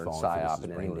psyop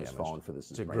in anyone's phone for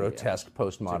this. It's a grotesque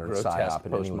postmodern psyop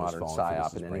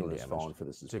in anyone's phone for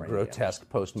this. It's a grotesque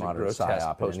postmodern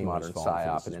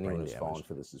psyop in anyone's phone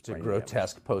for this. It's a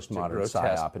grotesque postmodern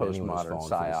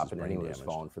psyop in anyone's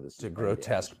phone for this. It's a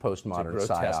grotesque postmodern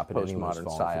psyop in any modern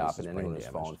psyop in anyone's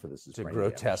phone for this is a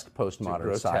grotesque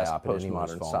postmodern psyop in any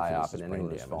modern psyop in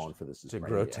anyone's phone for this is a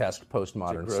grotesque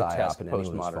postmodern psyop in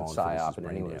any modern psyop in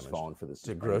anyone's phone for this is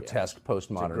a grotesque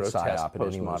postmodern psyop in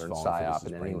any modern psyop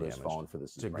in anyone's phone for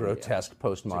this is a grotesque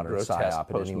postmodern psyop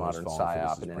in any modern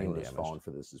psyop in anyone's phone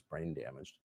for this is brain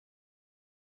damaged.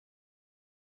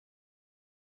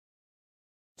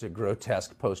 It's a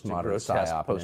grotesque postmodern psyop